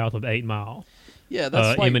to go south of 8 Mile. Yeah,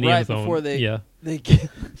 that's like M&M's right on- before they get.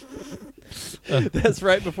 That's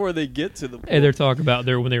right before they get to the pool. And they're talking about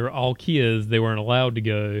when they were all kids, they weren't allowed to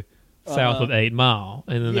go south of 8 Mile,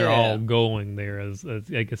 and then they're all going there as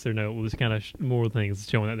I guess they're there's kind of more things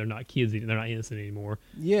showing that they're not kids, they're not innocent anymore.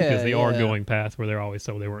 Yeah, because they are going past where they're always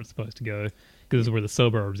told they weren't supposed to go, because this is where the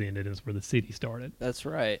suburbs ended, and it's where the city started. That's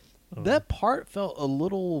right. That part felt a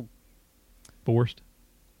little Forced.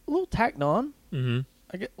 tacked on. Mm-hmm.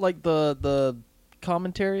 I get like the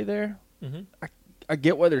commentary there. Mm-hmm. I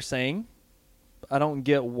get what they're saying. I don't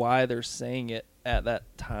get why they're saying it at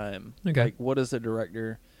that time. Okay. Like, what is the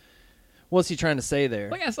director? What's he trying to say there?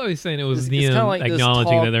 Like I was always saying, it was It's them kinda like this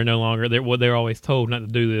acknowledging talk- that they're no longer they're always told not to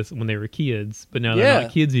do this when they were kids, but now they're Yeah.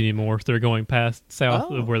 not kids anymore, so they're going past south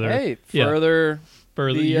of where they're further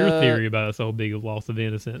further. the, Your theory about it's a whole big loss of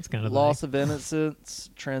innocence kind of loss thing. of innocence,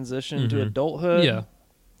 transition to Mhm. adulthood. Yeah.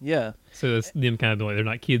 Yeah. So it's them kind of like they're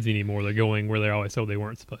not kids anymore. They're going where they're always told they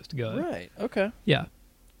weren't supposed to go. Right. Okay. Yeah,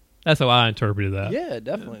 that's how I interpreted that. Yeah,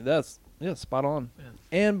 definitely. That's spot on. Yeah.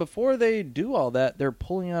 And before they do all that, they're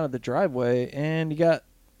pulling out of the driveway, and you got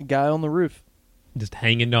a guy on the roof. Just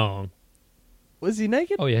hanging dong. Was he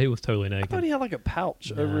naked? Oh yeah, he was totally I naked. thought he had like a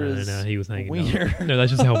pouch over his No, he was hanging wiener. dong. No,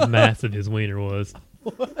 that's just how massive his wiener was.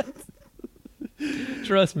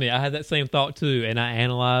 Trust me, I had that same thought too, and I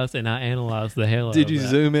analyzed the hell out of Did you that.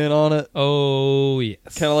 zoom in on it? Oh yes,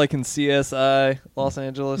 Kind of like in CSI Los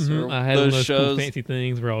Angeles or I had one of those those cool shows. fancy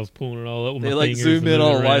things where I was pulling it all up with They my like fingers zoom and in moving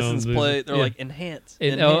on a around, license moving- plate. They're yeah. like enhance.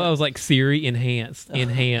 And I was like, Siri, enhance the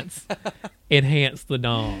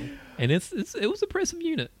dong, and it was a impressive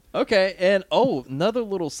unit. Okay, and another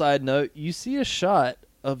little side note: you see a shot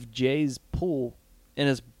of Jay's pool, and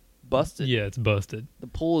it's busted. Yeah, it's busted. The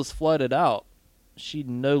pool is flooded out. She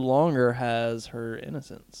no longer has her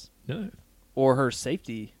innocence No, or her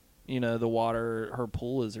safety. You know, the water, her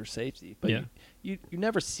pool is her safety. But Yeah. you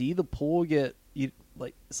never see the pool get.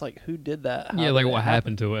 It's like who did that? How yeah, like did it what happen?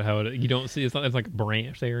 happened to it? How you don't see it's like a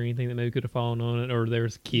branch there or anything that maybe could have fallen on it, or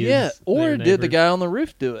there's kids. Yeah, or their did the neighbors. guy on the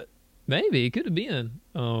roof do it? Maybe it could have been.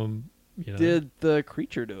 Did the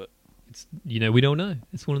creature do it? It's we don't know.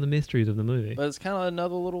 It's one of the mysteries of the movie. But it's kind of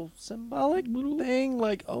another little symbolic thing,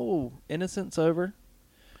 like, innocence over.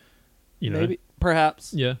 Maybe,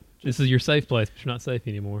 perhaps. Yeah, this is your safe place, but you're not safe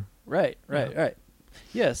anymore. Right.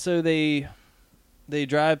 Yeah, so they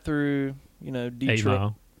drive through, Detroit. 8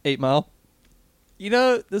 Mile. 8 Mile.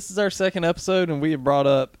 This is our second episode, and we have brought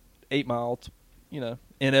up 8 Mile,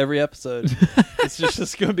 in every episode. It's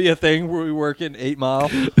just going to be a thing where we work in 8 Mile.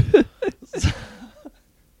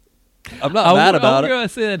 I'm not mad about it. I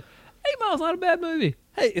said 8 Mile's not a bad movie.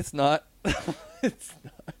 Hey, it's not.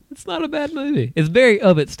 It's not a bad movie. It's very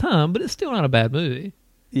of its time, but it's still not a bad movie.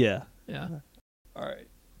 Yeah. Yeah. All right.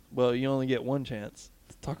 Well, you only get one chance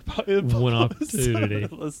to talk about it. One opportunity.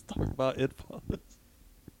 Let's talk about it.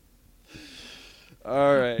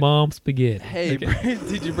 All right. Mom spaghetti. Hey, Okay.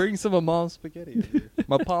 did you bring some of Mom's spaghetti over here?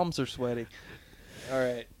 My palms are sweaty. All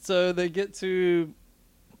right. So they get to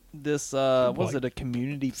this, was it a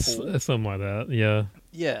community pool? Something like that. Yeah.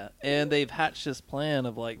 Yeah. And they've hatched this plan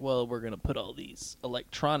of like, well, we're going to put all these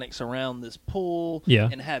electronics around this pool. Yeah.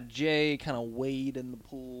 And have Jay kind of wade in the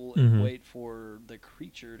pool and Mhm. wait for the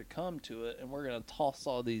creature to come to it. And we're going to toss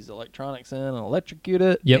all these electronics in and electrocute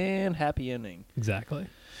it. Yep. And happy ending. Exactly.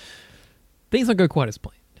 Things don't go quite as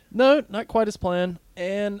planned. No, not quite as planned.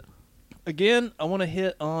 And again, I want to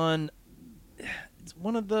hit on it's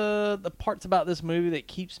one of the parts about this movie that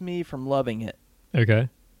keeps me from loving it. Okay.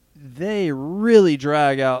 They really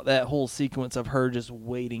drag out that whole sequence of her just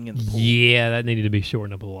waiting in the pool. Yeah, that needed to be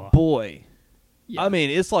shortened up a lot. Boy. Yeah. I mean,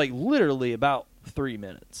 it's like literally about 3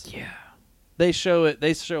 minutes. Yeah. They show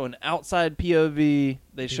an outside POV.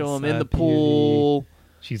 They show them in the Inside pool.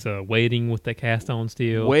 She's waiting with the cast on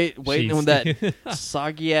still. Waiting She's- on that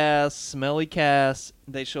soggy ass, smelly cast.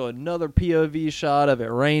 They show another POV shot of it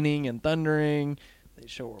raining and thundering. They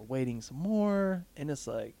show her waiting some more, and it's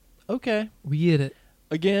like, okay. We get it.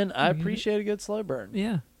 Again, I We get it. appreciate a good slow burn.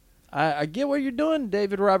 Yeah. I get what you're doing,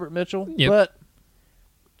 David Robert Mitchell, Yep. but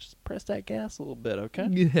just press that gas a little bit, okay?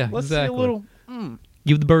 Yeah, Let's exactly. see a little.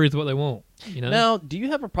 Give the birds what they want. You know. Now, do you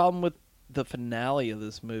have a problem with the finale of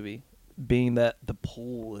this movie being that the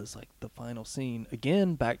pool is like the final scene?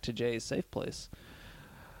 Again, back to Jay's safe place.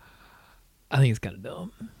 I think it's kind of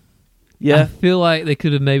dumb. Yeah, I feel like they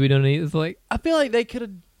could have maybe done it. It's like, I feel like they could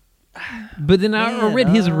have. but then I Man, read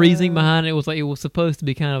his reasoning behind it. It was like it was supposed to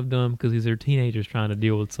be kind of dumb because these are teenagers trying to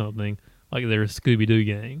deal with something like they're a Scooby Doo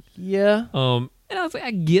gang. Yeah. And I was like,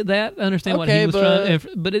 I get that. I understand what Okay, he was but- trying.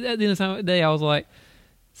 But at the end of the day, I was like,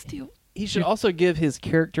 still, He should also give his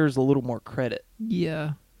characters a little more credit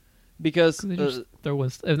yeah. because There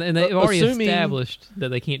was, and they've already assuming- established that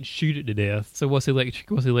they can't shoot it to death. So what's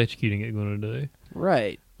electrocuting it going to do?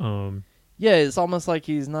 right. Yeah, it's almost like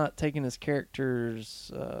he's not taking his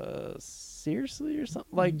characters seriously or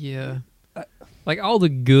something. Like, yeah, like all the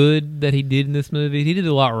good that he did in this movie, he did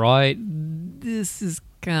a lot right. This is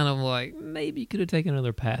kind of like maybe you could have taken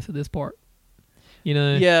another pass at this part. You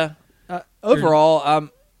know? yeah. Overall,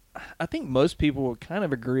 I think most people would kind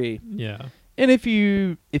of agree. Yeah. And if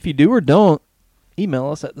you do or don't, email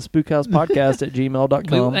us at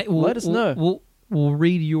thespookhousepodcast@gmail.com. Let us know. We'll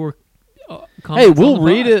read your Hey, comments. we'll on the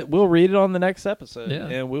read pod. it. We'll read it on the next episode. Yeah.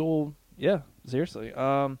 And we'll. Yeah. Seriously.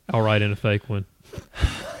 I'll write in a fake one.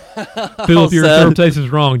 Philip, your sad. interpretation is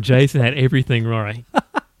wrong. Jason had everything right.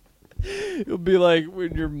 It'll be like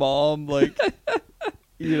when your mom, like,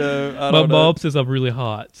 you know, I My don't know. mom says I'm really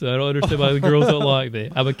hot, so I don't understand why the girls don't like me.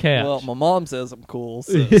 I'm a cat. Well, my mom says I'm cool,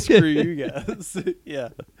 so screw you guys. Yeah.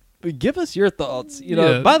 But give us your thoughts. You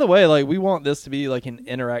know, Yeah. by the way, like, we want this to be like an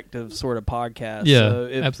interactive sort of podcast. Yeah, so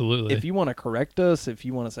absolutely. If you want to correct us, if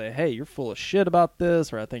you want to say, hey, you're full of shit about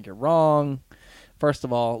this, or I think you're wrong, first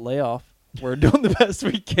of all, lay off. We're doing the best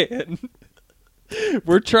we can.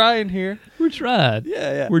 We're trying here. We tried.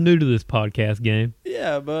 Yeah. We're new to this podcast game.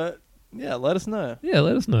 Yeah, but yeah, let us know. Yeah,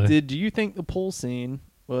 let us know. Did you think the pool scene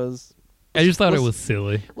was? I just thought it let's- was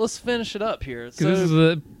silly. Let's finish it up here. Because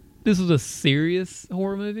So, this was a serious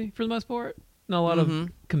horror movie for the most part. Not a lot Mhm. of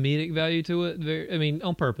comedic value to it. I mean,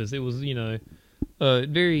 on purpose. It was, you know, a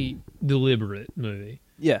very deliberate movie.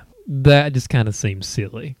 yeah, That just kind of seems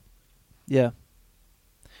silly. yeah.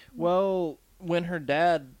 Well, when her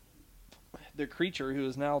dad, the creature who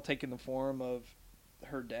is now taking the form of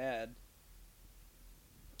her dad,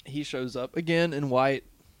 he shows up again in white,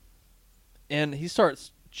 and he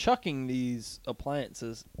starts chucking these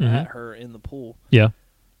appliances at her in the pool, Yeah.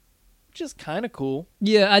 which is kind of cool.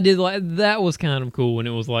 Yeah, I did like that. Was kind of cool when it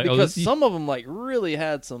was like, Because this, some of them like really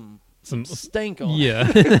had some stank on. yeah,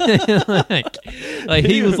 like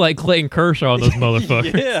he was like Clayton Kershaw on those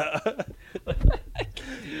motherfuckers. Yeah.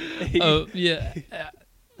 Oh yeah,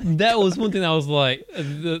 that was one thing I was like,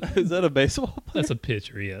 Is that a baseball player? that's a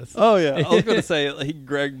pitcher, yes. Oh yeah, I was gonna say he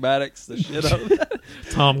Greg Maddox the shit out of that.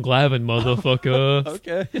 Tom Glavine, motherfucker.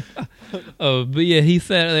 Okay. But yeah, he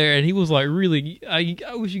sat there and he was like, really. I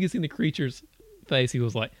wish you could see the creature's face. He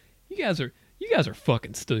was like, you guys are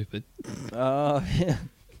fucking stupid. Yeah.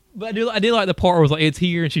 But I did like the part where it was like it's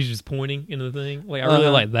here and she's just pointing into the thing. Like I really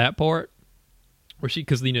like that part where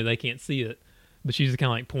because you know they can't see it, but she's just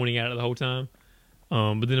kind of like pointing at it the whole time.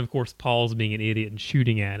 But then of course Paul's being an idiot and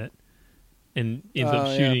shooting at it, and ends up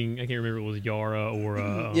shooting. I can't remember if it was Yara or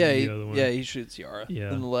the other one. he shoots Yara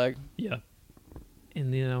in the leg. Yeah.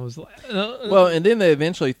 And then I was like, Well, and then they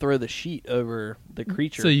eventually throw the sheet over the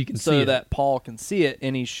creature So you can see it. that Paul can see it,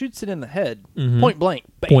 and he shoots it in the head, Mhm. point blank,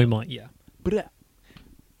 bam. point blank, yeah.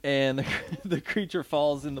 And the creature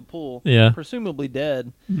falls in the pool, Yeah. presumably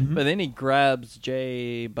dead. But then he grabs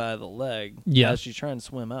Jay by the leg Yeah. as she's trying to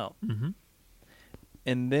swim out. Mhm.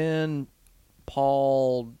 And then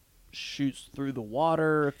Paul shoots through the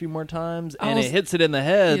water a few more times, and it hits it in the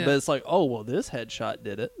head, Yeah. but it's like, oh, well, this headshot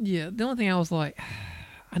did it. Yeah, the only thing I was like,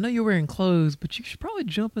 I know you're wearing clothes, but you should probably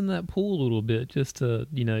jump in that pool a little bit just to,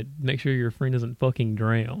 you know, make sure your friend doesn't fucking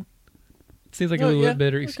drown. It seems like a little bit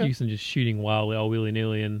better excuse than just shooting wildly, all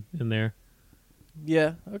willy-nilly in there.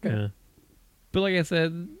 Yeah, okay. Yeah. But like I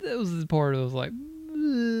said, that was the part I was like,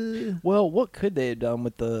 Well, what could they have done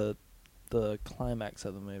with the climax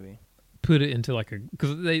of the movie? put it into like a...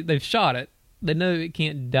 Because they've shot it. They know it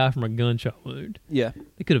can't die from a gunshot wound. Yeah.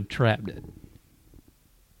 They could have trapped it.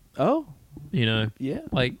 Oh, You know? yeah.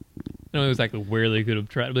 Like, I don't know exactly where they could have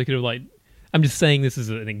trapped. They could have like, I'm just saying this is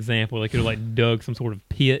an example. They could have like dug some sort of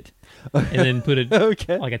pit and then put a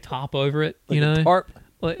Okay. like a top over it. Like you know, a tarp.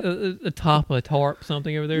 like a top of a tarp,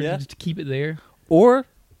 something over there, Yeah. just to keep it there, Or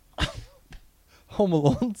Home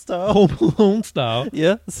Alone style. Home Alone style.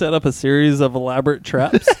 Yeah, set up a series of elaborate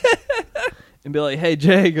traps and be like, hey,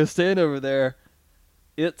 Jay, go stand over there.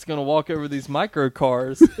 It's going to walk over these micro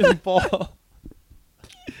cars and fall.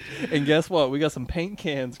 And guess what? We got some paint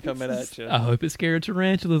cans coming at you. I hope it scared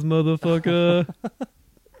tarantulas, motherfucker.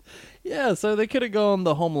 Yeah, so they could have gone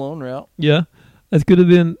the Home Alone route. Yeah, that could have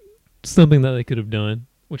been something that they could have done,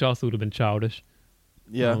 which also would have been childish.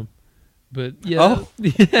 Yeah. But yeah, Oh,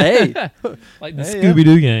 hey. like the Hey, Scooby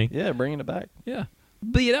Doo gang. Yeah, bringing it back. Yeah,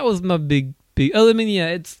 but yeah, that was my big. Oh, I mean, yeah,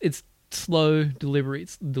 it's slow,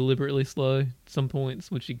 deliberately slow at some points,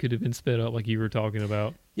 which it could have been sped up, like you were talking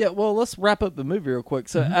about. Yeah, well, let's wrap up the movie real quick.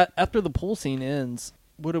 So after the pool scene ends,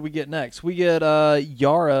 what do we get next? We get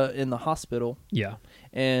Yara in the hospital, Yeah,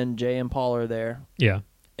 and Jay and Paul are there, yeah.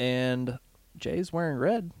 and Jay's wearing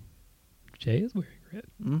red. Jay is wearing red.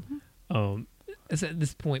 Mm-hmm. It's at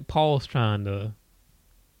this point, Paul's trying to,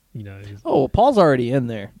 he's, Oh, Paul's already in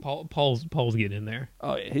there. Paul's getting in there.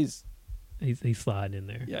 Oh, yeah, he's sliding in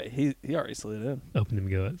there. yeah, he already slid in. Open them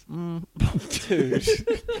guts. Dude,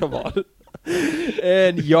 come on.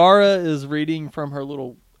 And Yara is reading from her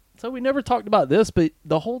little. So we never talked about this, but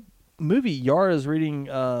the whole movie, Yara is reading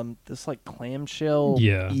this like clamshell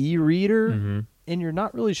e-reader, and you're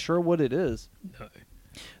not really sure what it is. No.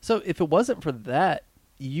 So if it wasn't for that,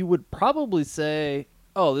 you would probably say,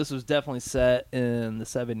 "Oh, this was definitely set in the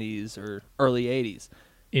 70s or early 80s."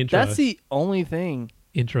 Intro. That's the only thing.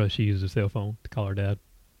 Intro. She used a cell phone to call her dad.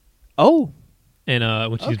 Oh, And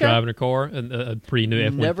when she's Okay. driving her car, a pretty new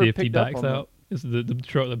Never F-150 picked up backs on that. out. It's the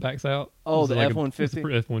truck that backs out. Oh, It's the like F-150? It's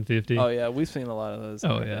a F-150. oh yeah, we've seen a lot of those.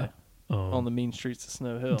 Oh, yeah. On the mean streets of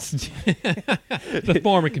Snow Hill. the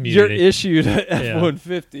farming You're community. issued a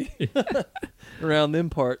F-150 around them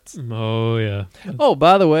parts. Oh, yeah. Oh,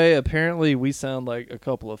 by the way, apparently we sound like a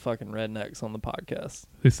couple of fucking rednecks on the podcast.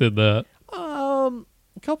 Who said that?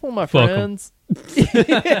 A couple of my Fuck 'em. friends.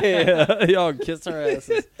 Yeah, y'all kiss our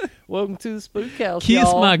asses. Welcome to the Spook House, Kiss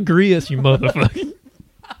y'all. my grits, you motherfucker.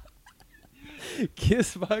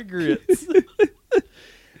 Kiss my grits.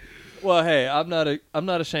 Well, hey, I'm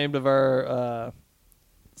not ashamed of our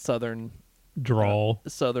southern Drawl.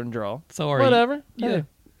 drawl. Sorry. Whatever. Yeah. Hey,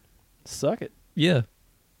 suck it. Yeah.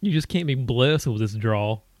 You just can't be blessed with this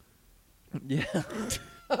drawl. Yeah.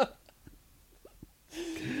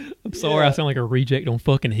 I'm sorry I sound like a reject on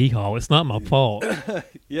fucking Hee Haw. It's not my fault.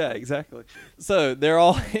 Yeah, exactly. So they're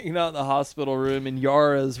all hanging out in the hospital room, and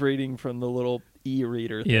Yara's reading from the little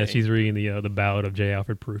e-reader thing. Yeah, she's reading the Ballad of J.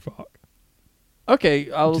 Alfred Prufrock. Okay,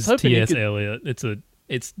 I was Just hoping you T.S. could... Eliot.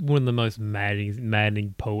 It's one of the most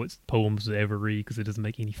maddening poems to ever read because it doesn't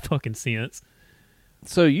make any fucking sense.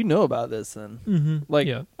 So you know about this then? Mm-hmm. Like,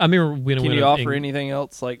 yeah, I remember when can you offer anything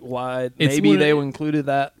else? Like, why It's maybe one of- they included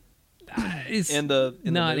that It's in the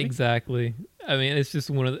not movie? exactly. I mean, it's just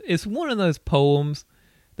it's one of those poems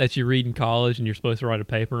that you read in college and you're supposed to write a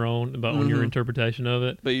paper on Mm-hmm. your interpretation of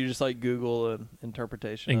it. But you just like Google an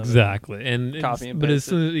interpretation. Exactly, and Copy and but as paste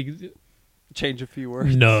soon as Change a few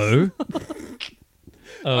words. no.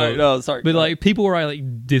 All right, no, sorry. But like people write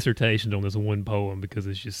like dissertations on this one poem because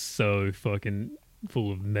it's just so fucking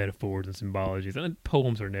full of metaphors and symbologies. And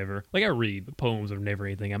poems are never like I read, but poems are never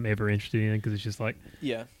anything I'm ever interested in because it's just like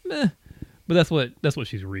yeah. meh. But that's what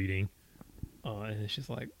she's reading, and it's just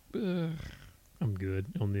like I'm good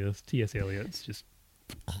on this. T.S. Eliot's just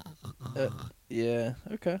Yeah.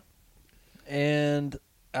 Okay. And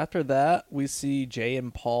after that, we see Jay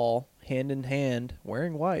and Paul hand in hand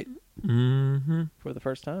wearing white for the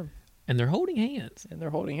first time, and they're holding hands. and they're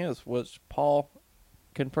holding hands, which Paul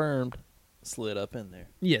confirmed slid up in there.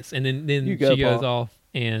 Yes, and then You go, she goes Paul. off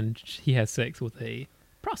and he has sex with a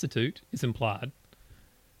prostitute. It's implied.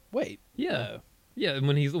 Wait. Yeah. No. Yeah,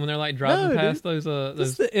 when they're like driving No, past dude. those This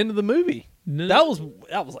is the end of the movie. no, That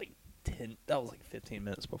was like 10. That was like 15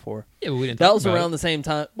 minutes before. yeah, but we didn't. That talk was about around it. the same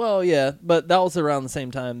time. Well, yeah, but that was around the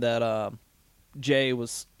same time that Jay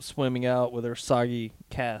was swimming out with her soggy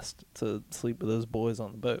cast to sleep with those boys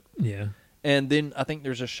on the boat. Yeah, And then I think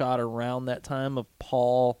there's a shot around that time of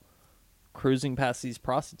Paul cruising past these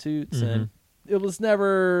prostitutes, and it was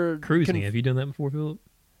never cruising. Have you done that before, Philip?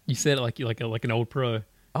 You said it like an old pro.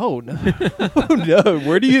 Oh no! Oh no!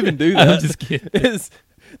 Where do you even do that? I'm just kidding.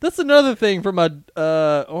 That's another thing from my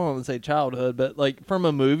I don't want to say childhood, but like from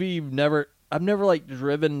a movie, I've never like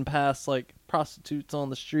driven past like prostitutes on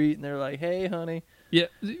the street, and they're like, "Hey, honey." Yeah,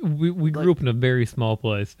 we grew up in a very small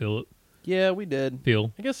place, Philip. Yeah, we did.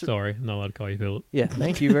 Phil. I guess- Sorry, I'm not allowed to call you Philip. Yeah,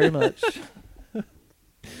 thank you very much.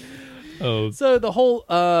 Oh, So the whole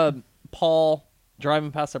Paul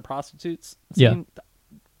driving past the prostitutes scene,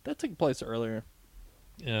 that took place earlier.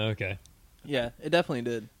 okay. Yeah, it definitely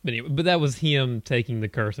did. But anyway, but that was him taking the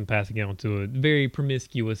curse and passing it on to a very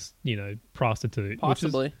promiscuous, prostitute.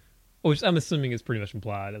 Possibly. Which I'm assuming is pretty much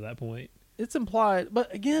implied at that point. It's implied,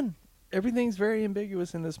 but again, everything's very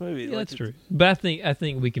ambiguous in this movie. Yeah, Like, that's true. But I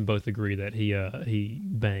think we can both agree that he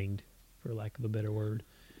banged, for lack of a better word,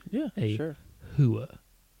 Yeah, a sure. hua.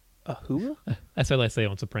 A hua? That's what I say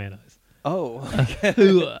on Sopranos. Oh,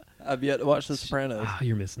 Hua. I've yet to watch The Sopranos. Ah,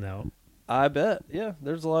 you're missing out. I bet. Yeah,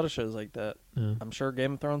 there's a lot of shows like that. Yeah. I'm sure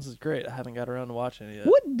Game of Thrones is great. I haven't got around to watching it yet.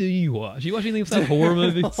 What do you watch? You watch anything besides horror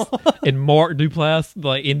movies and Mark Duplass,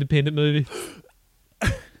 like independent movies?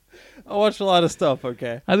 I watch a lot of stuff.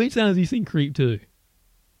 Okay. How many times have you seen Creep 2?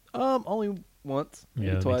 Only once,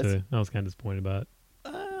 maybe twice. Me too. I was kind of disappointed by it.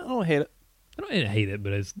 I don't hate it. I didn't hate it,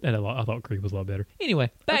 but I thought Creep was a lot better.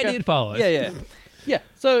 Anyway, Bad Okay. Dude Follows. Yeah.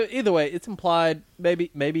 So either way, it's implied.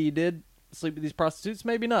 Maybe you did sleep with these prostitutes,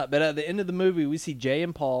 maybe not. But at the end of the movie, we see Jay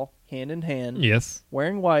and Paul hand in hand, Yes.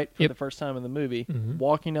 wearing white for Yep. the first time in the movie, Mhm.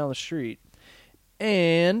 walking down the street,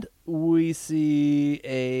 and we see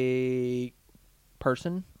a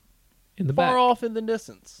person In the far back. off in the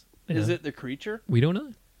distance. Is Yeah. it the creature? We don't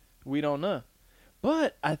know. We don't know.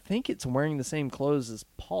 But I think it's wearing the same clothes as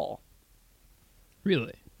Paul.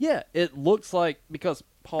 Really? Yeah, it looks like, because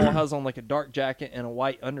Paul has on like a dark jacket and a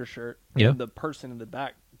white undershirt. Yeah. And the person in the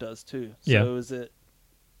back does too. So Yeah. is it?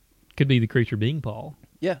 Could be the creature being Paul.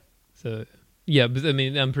 Yeah. So, yeah, but I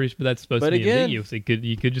mean, I'm pretty sure that's supposed But to be again- ambiguous.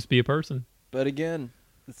 You could just be a person, But again,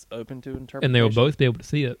 it's open to interpretation. and they will both be able to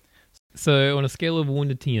see it. So, on a scale of 1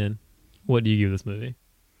 to 10, what do you give this movie?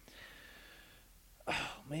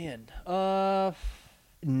 Oh man.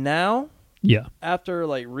 Now Yeah. after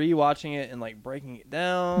like rewatching it and like breaking it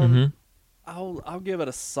down, Mm-hmm. I'll give it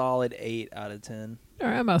a solid 8 out of 10. All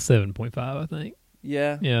right, about 7.5, I think.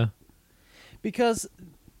 Yeah. Yeah. Because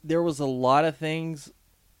there was a lot of things,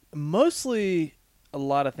 mostly a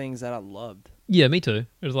lot of things that I loved. Yeah, me too.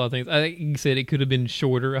 There's a lot of things. I think you said it could have been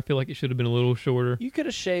shorter. I feel like it should have been a little shorter. You could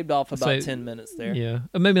have shaved off about So- 10 minutes there. Yeah.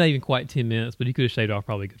 Or maybe not even quite 10 minutes, but you could have shaved off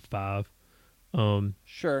probably a good 5.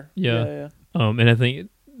 Sure. Yeah. And I think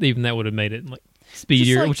even that would have made it like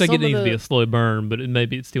speedier, like which I some get of needs to be the- a slow burn, but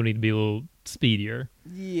maybe it still need to be a little speedier.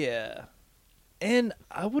 Yeah. And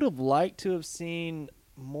I would have liked to have seen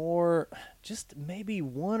more, just maybe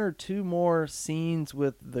 1 or 2 more scenes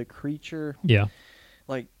with the creature, Yeah.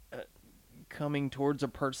 like coming towards a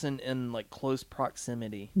person in like close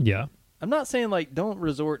proximity. Yeah. I'm not saying like don't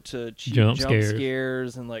resort to cheap Jump jump scares.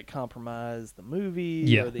 scares and like compromise the movie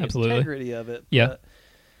Yeah, or the absolutely. integrity of it. Yeah. But,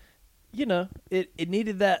 you know, it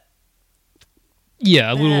needed that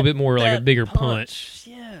Yeah, a little that- bit more like a that bigger punch.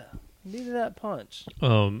 Yeah. Needed that punch.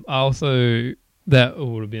 I also that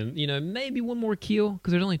would have been, maybe one more kill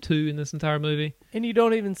because there's only 2 in this entire movie. And you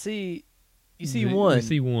don't even see We one.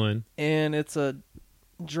 see one. And it's a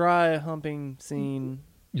dry humping scene,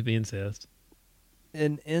 It'd be incest.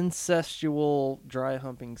 an incestual dry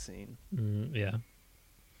humping scene. Yeah.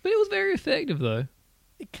 But it was very effective though.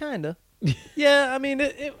 It kind of. Yeah, I mean,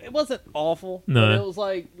 it wasn't awful. No. But it was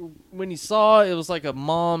like, when you saw it, it was like a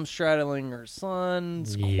mom straddling her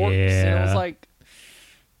son's corpse. And it Yeah. was like,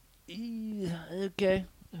 okay.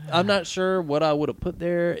 I'm not sure what I would have put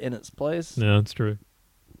there in its place. No, it's true.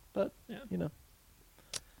 But, you know.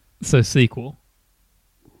 So sequel.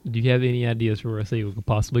 Do you have any ideas for where a sequel could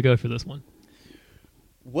possibly go for this one?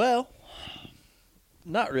 Well,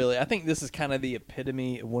 not really. I think this is kind of the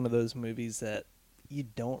epitome of one of those movies that you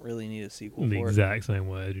don't really need a sequel The for. exact same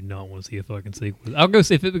way. I do not want to see a fucking sequel. I'll go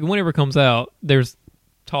see if it whenever it comes out. There's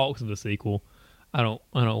talks of a sequel. I don't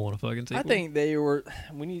want a fucking sequel. I think they were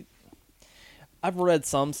I've read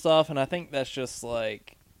some stuff, and I think that's just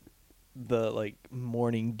like the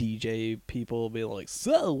morning DJ people being like,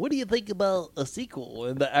 "So, what do you think about a sequel?"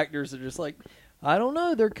 And the actors are just like, "I don't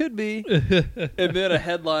know. There could be." And then a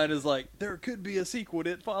headline is like, "There could be a sequel. And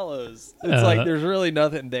it follows." It's like there's really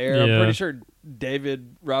nothing there. I'm yeah. pretty sure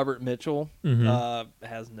David Robert Mitchell Mhm.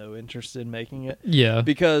 has no interest in making it Yeah.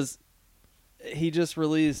 because he just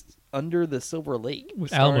released Under the Silver Lake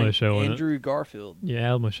With starring Alamo showing it. Andrew Garfield.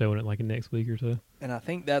 Yeah, Almo's showing it like next week or so. And I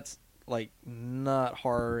think that's like not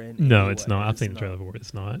horror in No, any it's way. not. I've It's seen the not. trailer for it.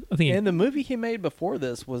 It's not. I think And the movie he made before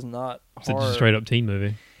this was not it's a horror. just straight up teen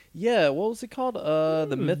movie. Yeah, what was it called?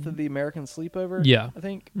 The Myth of the American Sleepover. Yeah. I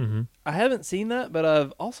think Mm-hmm. I haven't seen that, but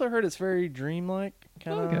I've also heard it's very dreamlike.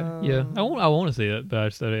 Kind of. Okay. Yeah, I want to see it, but I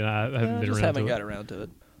just haven't been just around haven't to got it. around to it.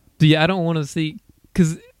 Yeah, I don't want to see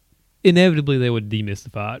because inevitably they would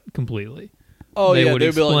demystify it completely. Oh They yeah, would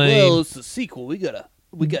they'd be like, explain- "Well, it's a sequel. We gotta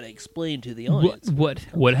explain to the audience."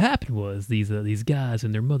 What happened was these guys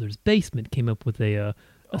in their mother's basement came up with a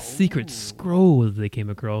secret scroll that they came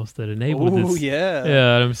across that enabled Oh this. yeah.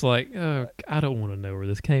 Yeah, and I'm just like, oh, I don't want to know where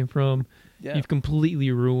this came from. Yeah. You've completely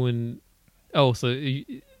ruined. Oh, so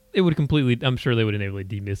it would completely. I'm sure they would inevitably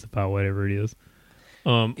demystify whatever it is.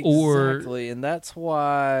 Exactly, and that's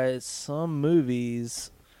why some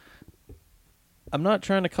movies. I'm not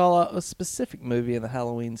trying to call out a specific movie in the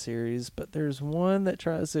Halloween series, but there's one that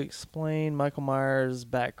tries to explain Michael Myers'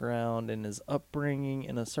 background and his upbringing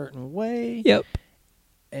in a certain way. Yep.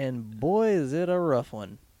 And boy, is it a rough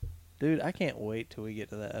one. Dude, I can't wait till we get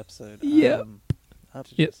to that episode. Yep. I'll have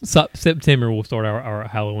to Yep. just- September we'll start our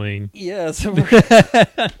Halloween. Yeah, so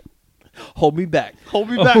hold me back. Hold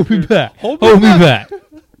me back. Hold me back. Hold me Hold me back. back.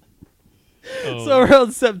 Oh, So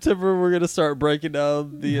around September, we're going to start breaking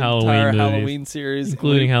down the Halloween entire movies, Halloween series.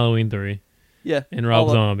 including Halloween 3 Yeah. and Rob all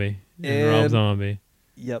of- Zombie. And Rob and- Zombie.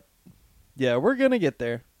 Yep. Yeah, we're going to get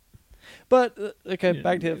there. But, okay, Yeah,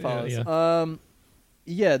 back to It yeah, Follows.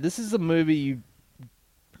 Yeah, this is a movie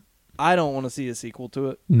I don't want to see a sequel to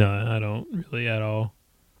it. No, I don't really at all.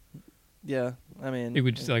 Yeah, I mean... It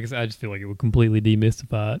would just, like I said, I just feel like it would completely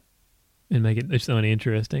demystify it and make it just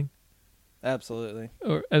uninteresting. Absolutely.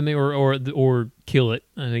 Or I mean, or kill it.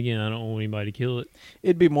 And again, I don't want anybody to kill it.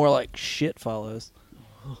 It'd be more like Shit Follows.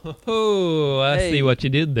 Oh, I Hey. see what you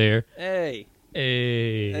did there. Hey.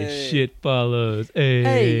 Hey, shit follows. Hey,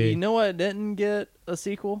 Hey, you know what didn't get a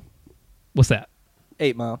sequel? what's that?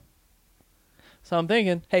 8 Mile. So I'm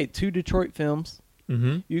thinking, hey, 2 Detroit films.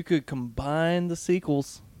 Mm-hmm. You could combine the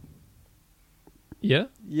sequels. Yeah,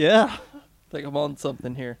 Yeah. I think I'm on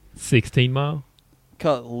something here. 16 Mile.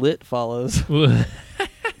 Called Lit Follows.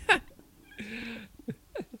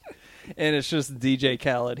 And it's just DJ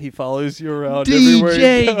Khaled. He follows you around everywhere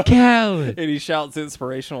you go. DJ Khaled. And he shouts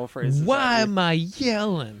inspirational phrases. Why at you. am I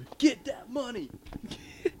yelling? Get that money.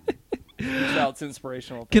 He shouts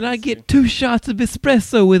inspirational Can I things, get 2 shots of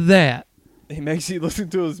espresso with that? too. He makes you listen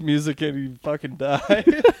to his music and you fucking die.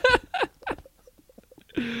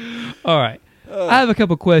 All right. I have a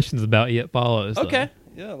couple questions about It Follows. though. Okay.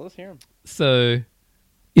 Yeah, let's hear him. So,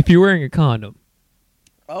 if you're wearing a condom,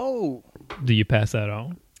 Oh, do you pass that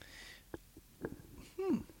on?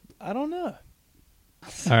 I don't know.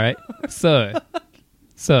 All right. So,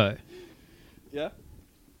 Yeah.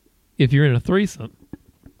 if you're in a threesome,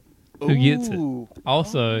 who gets it? Ooh.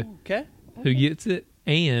 Also, Okay. who gets it?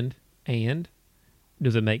 And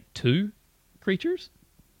does it make 2 creatures?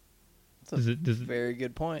 That's a Does it very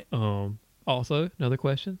good point. also another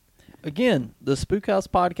question? Again, the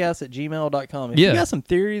spookhousepodcast at gmail.com. If Yeah. you got some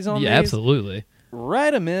theories on Yeah, these, absolutely.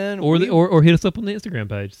 write them in. Or or hit us up on the Instagram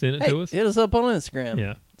page. Send it hey, to us. hit us up on Instagram.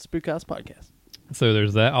 Yeah. Spookhouse Podcast. So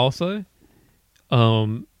there's that also.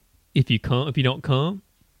 If you don't come,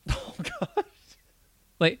 Oh, gosh.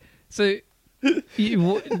 like, so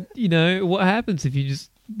you know what happens if you just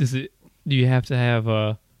do you have to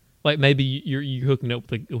have like maybe you're hooking up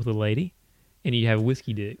with a lady and you have a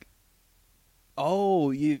whiskey dick. Oh,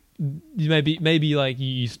 you Maybe like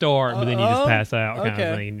you start but then you just pass out kind okay.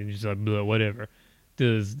 of thing and just like blah, whatever.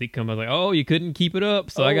 Does it come out like, oh, you couldn't keep it up,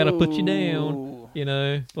 so I got to put you down? Oh. You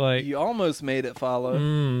know, like You almost made it follow.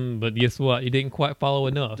 but guess what? You didn't quite follow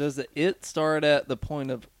enough. Does it start at the point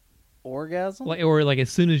of orgasm? Or as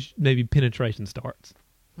soon as maybe penetration starts.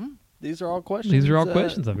 These are all questions. These are all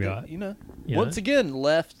questions I've that, got. You know, You once know? again,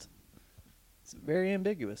 left. It's very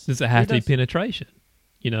ambiguous. Does it have to Who be does? penetration?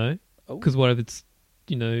 You know, Oh. because what if it's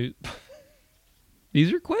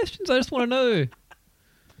these are questions I just want to know.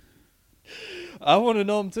 I want to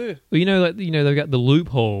know them too. Well, they've got the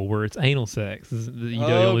loophole where it's anal sex. You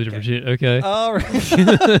don't lose your Okay. virginity. Okay. All right.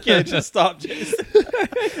 Okay, just stop, Jason.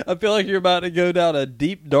 I feel like you're about to go down a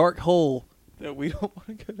deep, dark hole that we don't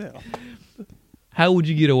want to go down. How would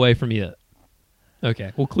you get away from it?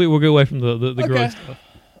 Okay, we'll go away from the Okay. gross stuff.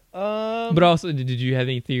 But also, did you have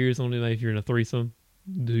any theories on it? If you're in a threesome,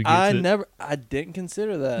 who gets it? I didn't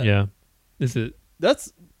consider that. Yeah, is it? That's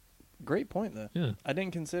a great point, though. Yeah, I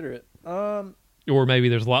didn't consider it. or maybe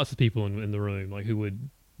there's lots of people in the room. Like, who would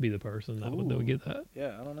be the person that would Ooh. get that?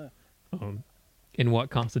 Yeah, I don't know. And what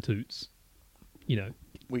constitutes, We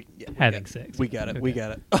having got it. sex? We got it. Okay. We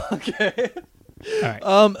got it. Okay. All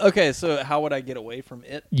right. Okay. So how would I get away from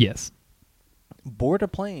it? Yes. Board a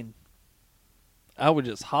plane. I would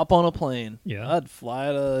just hop on a plane. Yeah. I'd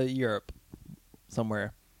fly to Europe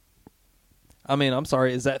somewhere. I mean, I'm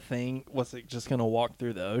sorry. Is that thing? Was it just gonna walk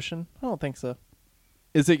through the ocean? I don't think so.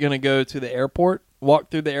 Is it gonna go to the airport? Walk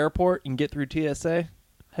through the airport and get through TSA?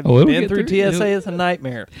 Have Oh, you it'll been get through through- TSA? It's a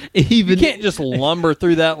nightmare. Even You can't just lumber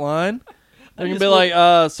through that line. They're going to be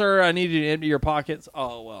like, sir, I need you to empty your pockets.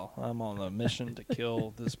 Oh, well, I'm on a mission to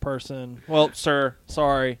kill this person. Well, sir,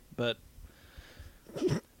 sorry, but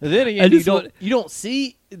then again, you don't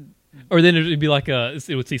see. Or then it'd be like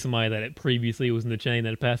it would see somebody that it previously was in the chain that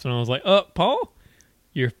had passed on. I was like, Paul,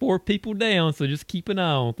 you're 4 people down, so just keep an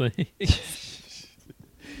eye on things.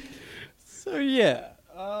 So, yeah.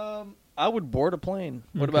 I would board a plane.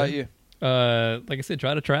 What Okay. about you? Like I said,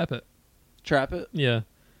 try to trap it. Trap it? Yeah,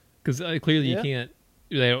 because clearly Yeah. you can't.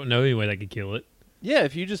 They don't know any way they could kill it. Yeah,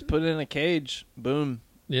 if you just put it in a cage, boom.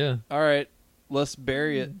 Yeah, All right, let's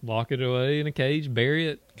bury it. lock it away in a cage, bury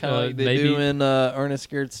it. Kind of like they do in Ernest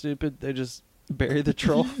Scared Stupid. They just bury the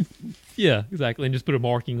troll. Yeah, exactly, and just put a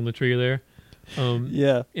marking on the tree there.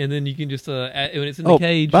 Yeah. And then you can just when it's in Oh, the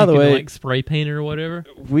cage, by you the can way- like spray paint it or whatever.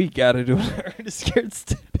 We got to do an Ernest Scared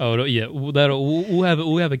Stupid. Oh no, yeah,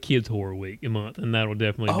 we'll have a kids horror week a month, and that'll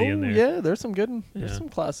definitely be in there. Yeah, there's some good There's Yeah. some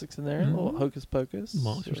classics in there. A little Hocus Pocus.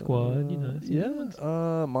 Monster Squad, you know, some good Yeah.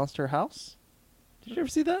 ones. Monster House. Did you ever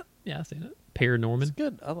see that? Yeah, I've seen it. It's Paranorman.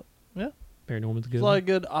 good. Yeah. Paranorman's a good. There's a lot of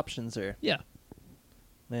good options there. Yeah.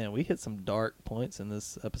 Man, we hit some dark points in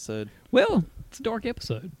this episode. Well, it's a dark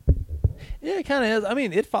episode. Yeah, it kind of is. I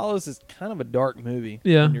mean, It Follows is kind of a dark movie.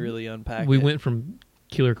 Yeah. When you really unpack We it. went from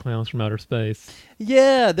killer clowns from outer space.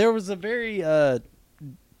 Yeah, there was a very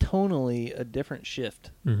tonally a different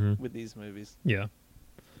shift Mm-hmm. with these movies. Yeah.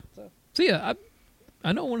 So. So yeah,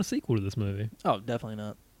 I don't want a sequel to this movie. Oh, definitely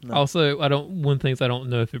not. No. Also, one thing is I don't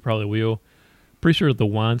know if it probably will. Pretty sure the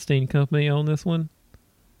Weinstein Company own this one,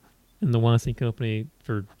 and the Weinstein Company,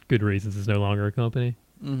 for good reasons, is no longer a company.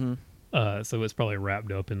 Mm-hmm. So it's probably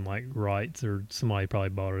wrapped up in like rights, or somebody probably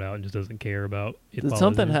bought it out and just doesn't care about it. Did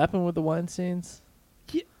something happen with the Weinsteins?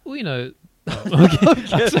 Yeah, well, you know. Okay.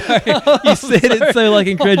 I'm sorry. You said it so like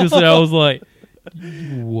incredulously. I was like,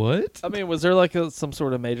 what? I mean, was there like some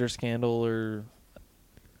sort of major scandal or...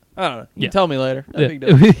 I don't know. You Yeah. can tell me later. No Yeah. big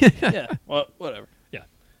deal. Yeah. Well, whatever. Yeah.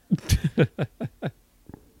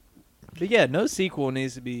 But yeah, no sequel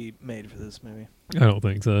needs to be made for this movie. I don't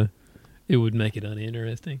think so. It would make it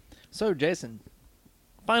uninteresting. So, Jason,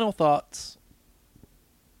 final thoughts.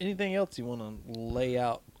 Anything else you want to lay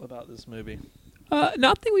out about this movie? No,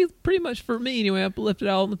 I think we pretty much, for me anyway, I've left it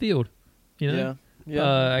all in the field. You know?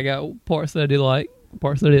 Yeah. I got parts that I did like,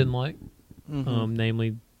 parts that I didn't like, Mhm.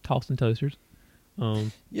 namely tossing toasters.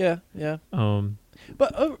 Yeah.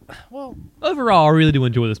 But, Overall, I really do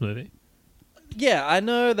enjoy this movie. yeah, I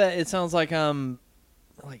know that it sounds like I'm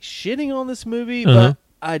like shitting on this movie, Uh-huh. but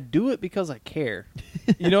I do it because I care.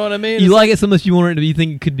 You know what I mean? You It's like it so much you want it to be, you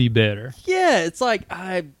think it could be better. yeah, it's like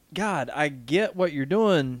I get what you're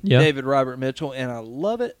doing, Yeah. David Robert Mitchell, and I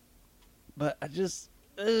love it. But I just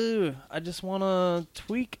want to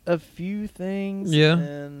tweak a few things. Yeah.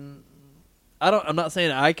 And I'm not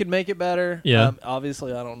saying I could make it better. Yeah.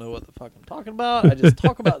 Obviously, I don't know what the fuck I'm talking about. I just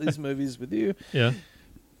talk about these movies with you. Yeah.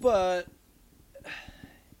 But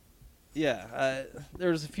yeah,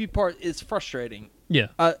 there's a few parts. It's frustrating. Yeah.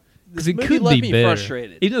 This Because it movie could left be me better.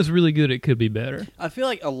 frustrated. Even though it's really good, it could be better. I feel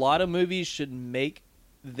like a lot of movies should make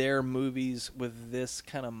their movies with this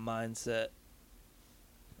kind of mindset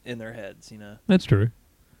in their heads, you know? That's true.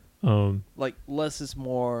 Like, less is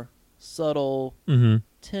more, subtle, Mm-hmm.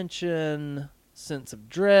 tension, sense of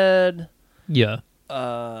dread, Yeah.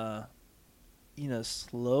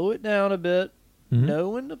 slow it down a bit, Mhm. know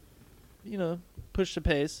when to, push the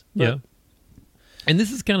pace. Yeah. And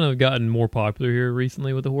this has kind of gotten more popular here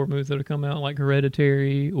recently with the horror movies that have come out, like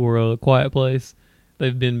Hereditary or A Quiet Place.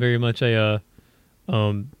 They've been very much they're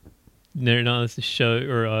not a show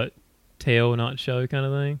or a tale, not show kind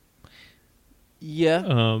of thing. Yeah.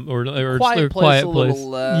 Or Quiet Place a little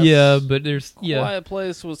less. Yeah, but there's Quiet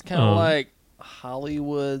Place was kind of Um, like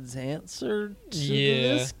Hollywood's answer to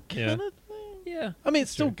this yeah. kind of thing. yeah. I mean,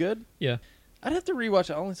 it's still Sure. good. Yeah. I'd have to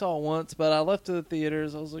rewatch it. I only saw it once, but I left it at the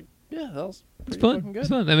theaters. I was like, yeah, that was It's pretty fun. fucking good. It's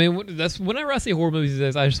fun. I mean, that's whenever I see horror movies, these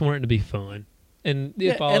days, I just want it to be fun. And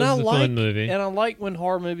Yeah, It Follows is a fun movie. And I like when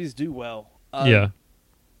horror movies do well. Yeah.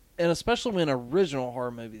 And especially when original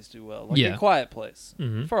horror movies do well. Like Yeah. A Quiet Place,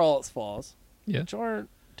 Mhm. for all its flaws. Yeah. Which aren't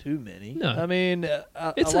too many. No. I mean,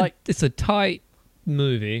 It's I like... a tight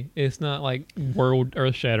movie. It's not like world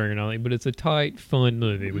earth shattering or nothing, but it's a tight, fun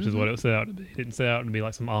movie, which is what it set out to be. It didn't set out to be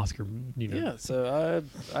like some Oscar, Yeah, so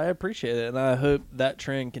I appreciate it, and I hope that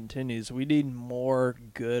trend continues. We need more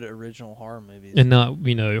good original horror movies. and not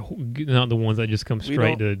not the ones that just come We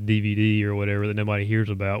straight don't- to DVD or whatever that nobody hears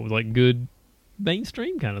about. With like good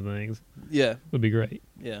mainstream kind of things Yeah, would be great.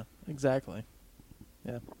 yeah, exactly.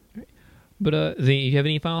 Yeah. But you have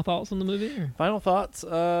any final thoughts on the movie? Or? Final thoughts.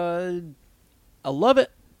 I love it.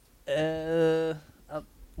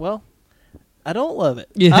 Well, I don't love it.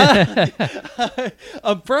 Yeah.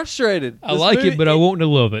 I'm frustrated. I This like movie- it, but I want to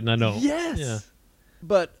love it, and I don't. Yes. Yeah.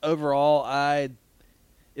 But overall,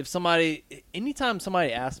 anytime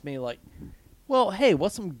somebody asks me like, well, hey,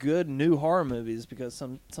 what's some good new horror movies? Because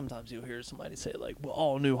sometimes you'll hear somebody say like, well,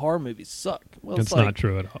 all new horror movies suck. Well, It's it's like, not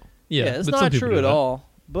true at all. Yeah, it's but some not people true do at that. all.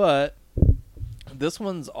 But this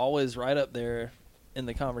one's always right up there in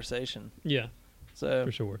the conversation. Yeah, So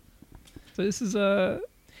for sure. So this is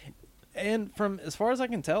and from as far as I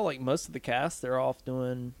can tell, like most of the cast, they're off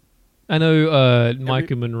doing. I know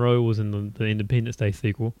Micah Monroe was in the Independence Day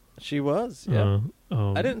sequel. She was, yeah.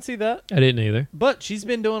 I didn't see that, I didn't either. but she's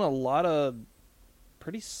been doing a lot of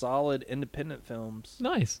pretty solid independent films.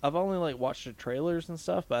 Nice. I've only like watched the trailers and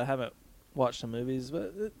stuff, but I haven't watched the movies.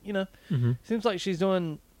 But Mm-hmm. seems like she's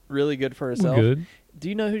doing really good for herself. Good. Do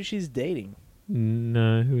you know who she's dating?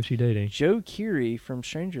 No, who is she dating? Joe Keery from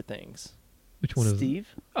Stranger Things. Which one is it? Steve?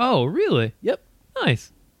 Oh, really? Yep.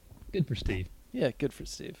 Nice. Good for Steve. Yeah, good for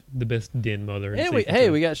Steve. The best den mother. in And season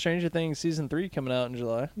 2. we got Stranger Things season 3 coming out in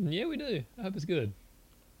July. Yeah, we do. I hope it's good.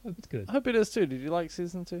 I hope it is too. Did you like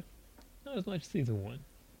season 2? Not as much as season 1.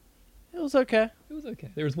 It was okay. It was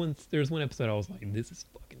okay. There was one episode I was like, this is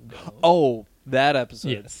fucking dumb. Oh, that episode.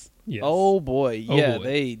 Yes. Yes. Oh boy. Oh, Yeah, boy.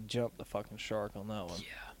 they jumped the fucking shark on that one.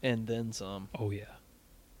 Yeah. And then some. Oh yeah.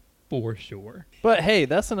 For sure. But hey,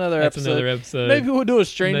 that's another That's episode. another episode. Maybe we'll do a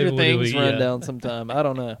Stranger Maybe we'll do Things it, yeah. rundown sometime. I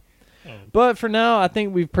don't know. Oh. But for now, I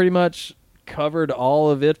think we've pretty much covered all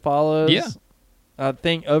of It Follows. Yeah. I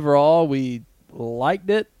think overall we liked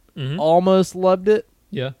it, Mhm. almost loved it,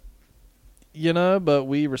 Yeah. but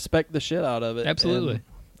we respect the shit out of it. Absolutely.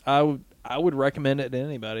 And I would recommend it to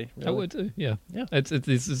anybody. Really. I would too. Yeah. Yeah. It's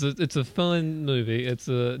a fun movie. It's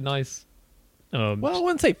a nice. Well, I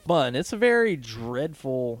wouldn't say fun. It's a very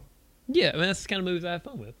dreadful. Yeah, I mean that's the kind of movies I have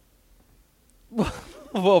fun with.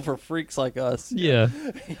 Well, for freaks like us. Yeah.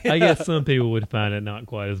 I guess some people would find it not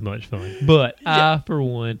quite as much fun, but I, for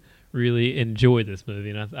one, really enjoyed this movie,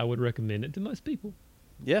 and I would recommend it to most people.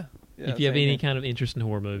 Yeah. If you have any kind of interest in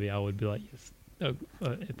horror movie, I would be like, yes,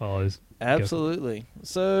 It Follows. Absolutely.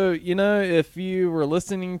 So, if you were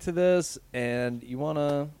listening to this and you want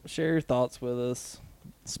to share your thoughts with us,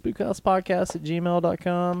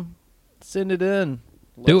 spookhousepodcast@gmail.com. Send it in.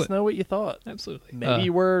 Let us know what you thought. Absolutely. Maybe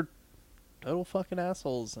we're total fucking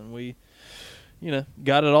assholes and we,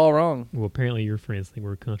 got it all wrong. Well, apparently your friends think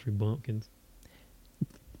we're country bumpkins.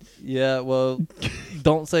 Yeah, well,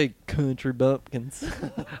 don't say country bumpkins.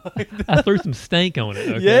 I threw some stank on it.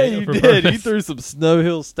 Okay, Yeah, you for did. purpose. You threw some Snow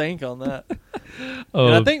Hill stank on that.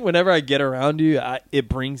 And I think whenever I get around you, it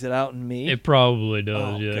brings it out in me. It probably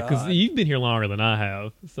does, Oh, yeah. Because God. you've been here longer than I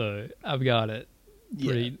have, so I've got it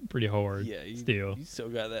pretty hard. Yeah, you still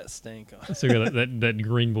got that stank on. So got that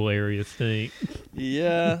Greenville area stink.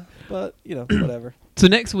 Yeah, but whatever. So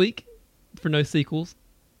next week, for no sequels,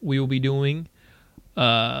 we will be doing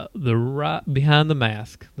Behind the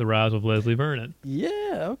Mask, The Rise of Leslie Vernon. Yeah,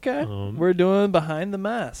 okay. We're doing Behind the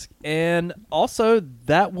Mask, and also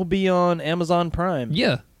that will be on Amazon Prime.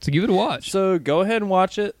 Yeah, so give it a watch. So go ahead and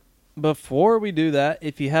watch it. Before we do that,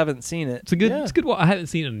 if you haven't seen it, It's a good. It's good. I haven't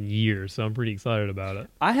seen it in years, so I'm pretty excited about it.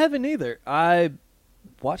 I haven't either. I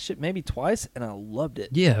watched it maybe twice, and I loved it.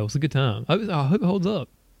 Yeah, it was a good time. I hope it holds up.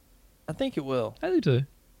 I think it will. I do too.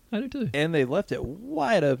 And they left it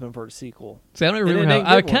wide open for a sequel. See, I don't And remember it how. ain't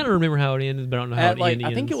I good kind of one. remember how it ended, but I don't know how it ends.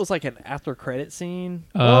 I think it was like an after credit scene.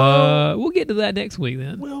 We'll get to that next week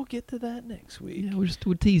then. We'll get to that next week. Yeah, we'll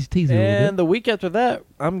tease it a little And bit. the week after that,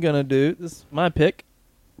 I'm gonna do this. Is my pick,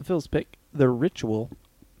 Phil's pick, The Ritual,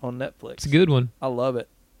 on Netflix. It's a good one. I love it.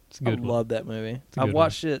 It's a good I one. love that movie. It's a I've good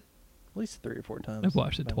watched it at least 3 or 4 times. I've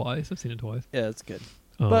watched it twice. I've seen it twice. Yeah, it's good.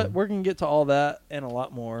 But we're gonna get to all that and a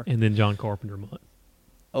lot more. And then John Carpenter month.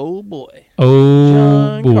 Oh boy. Oh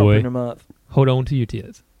John boy. Carpenter month. Hold on to your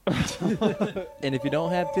tits. And if you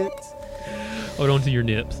don't have tits, Hold on to your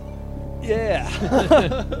nips. yeah.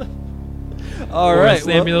 All Or right. as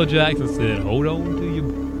Samuel L. Jackson said, hold on to your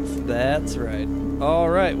boots. That's right. All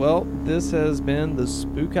right. Well, this has been the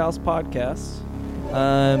Spook House Podcast.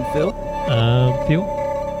 I'm Phil. Phil?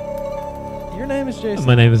 Your name is Jason.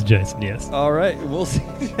 My name is Jason, yes. All right. We'll see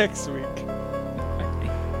you next week.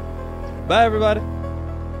 Bye, everybody.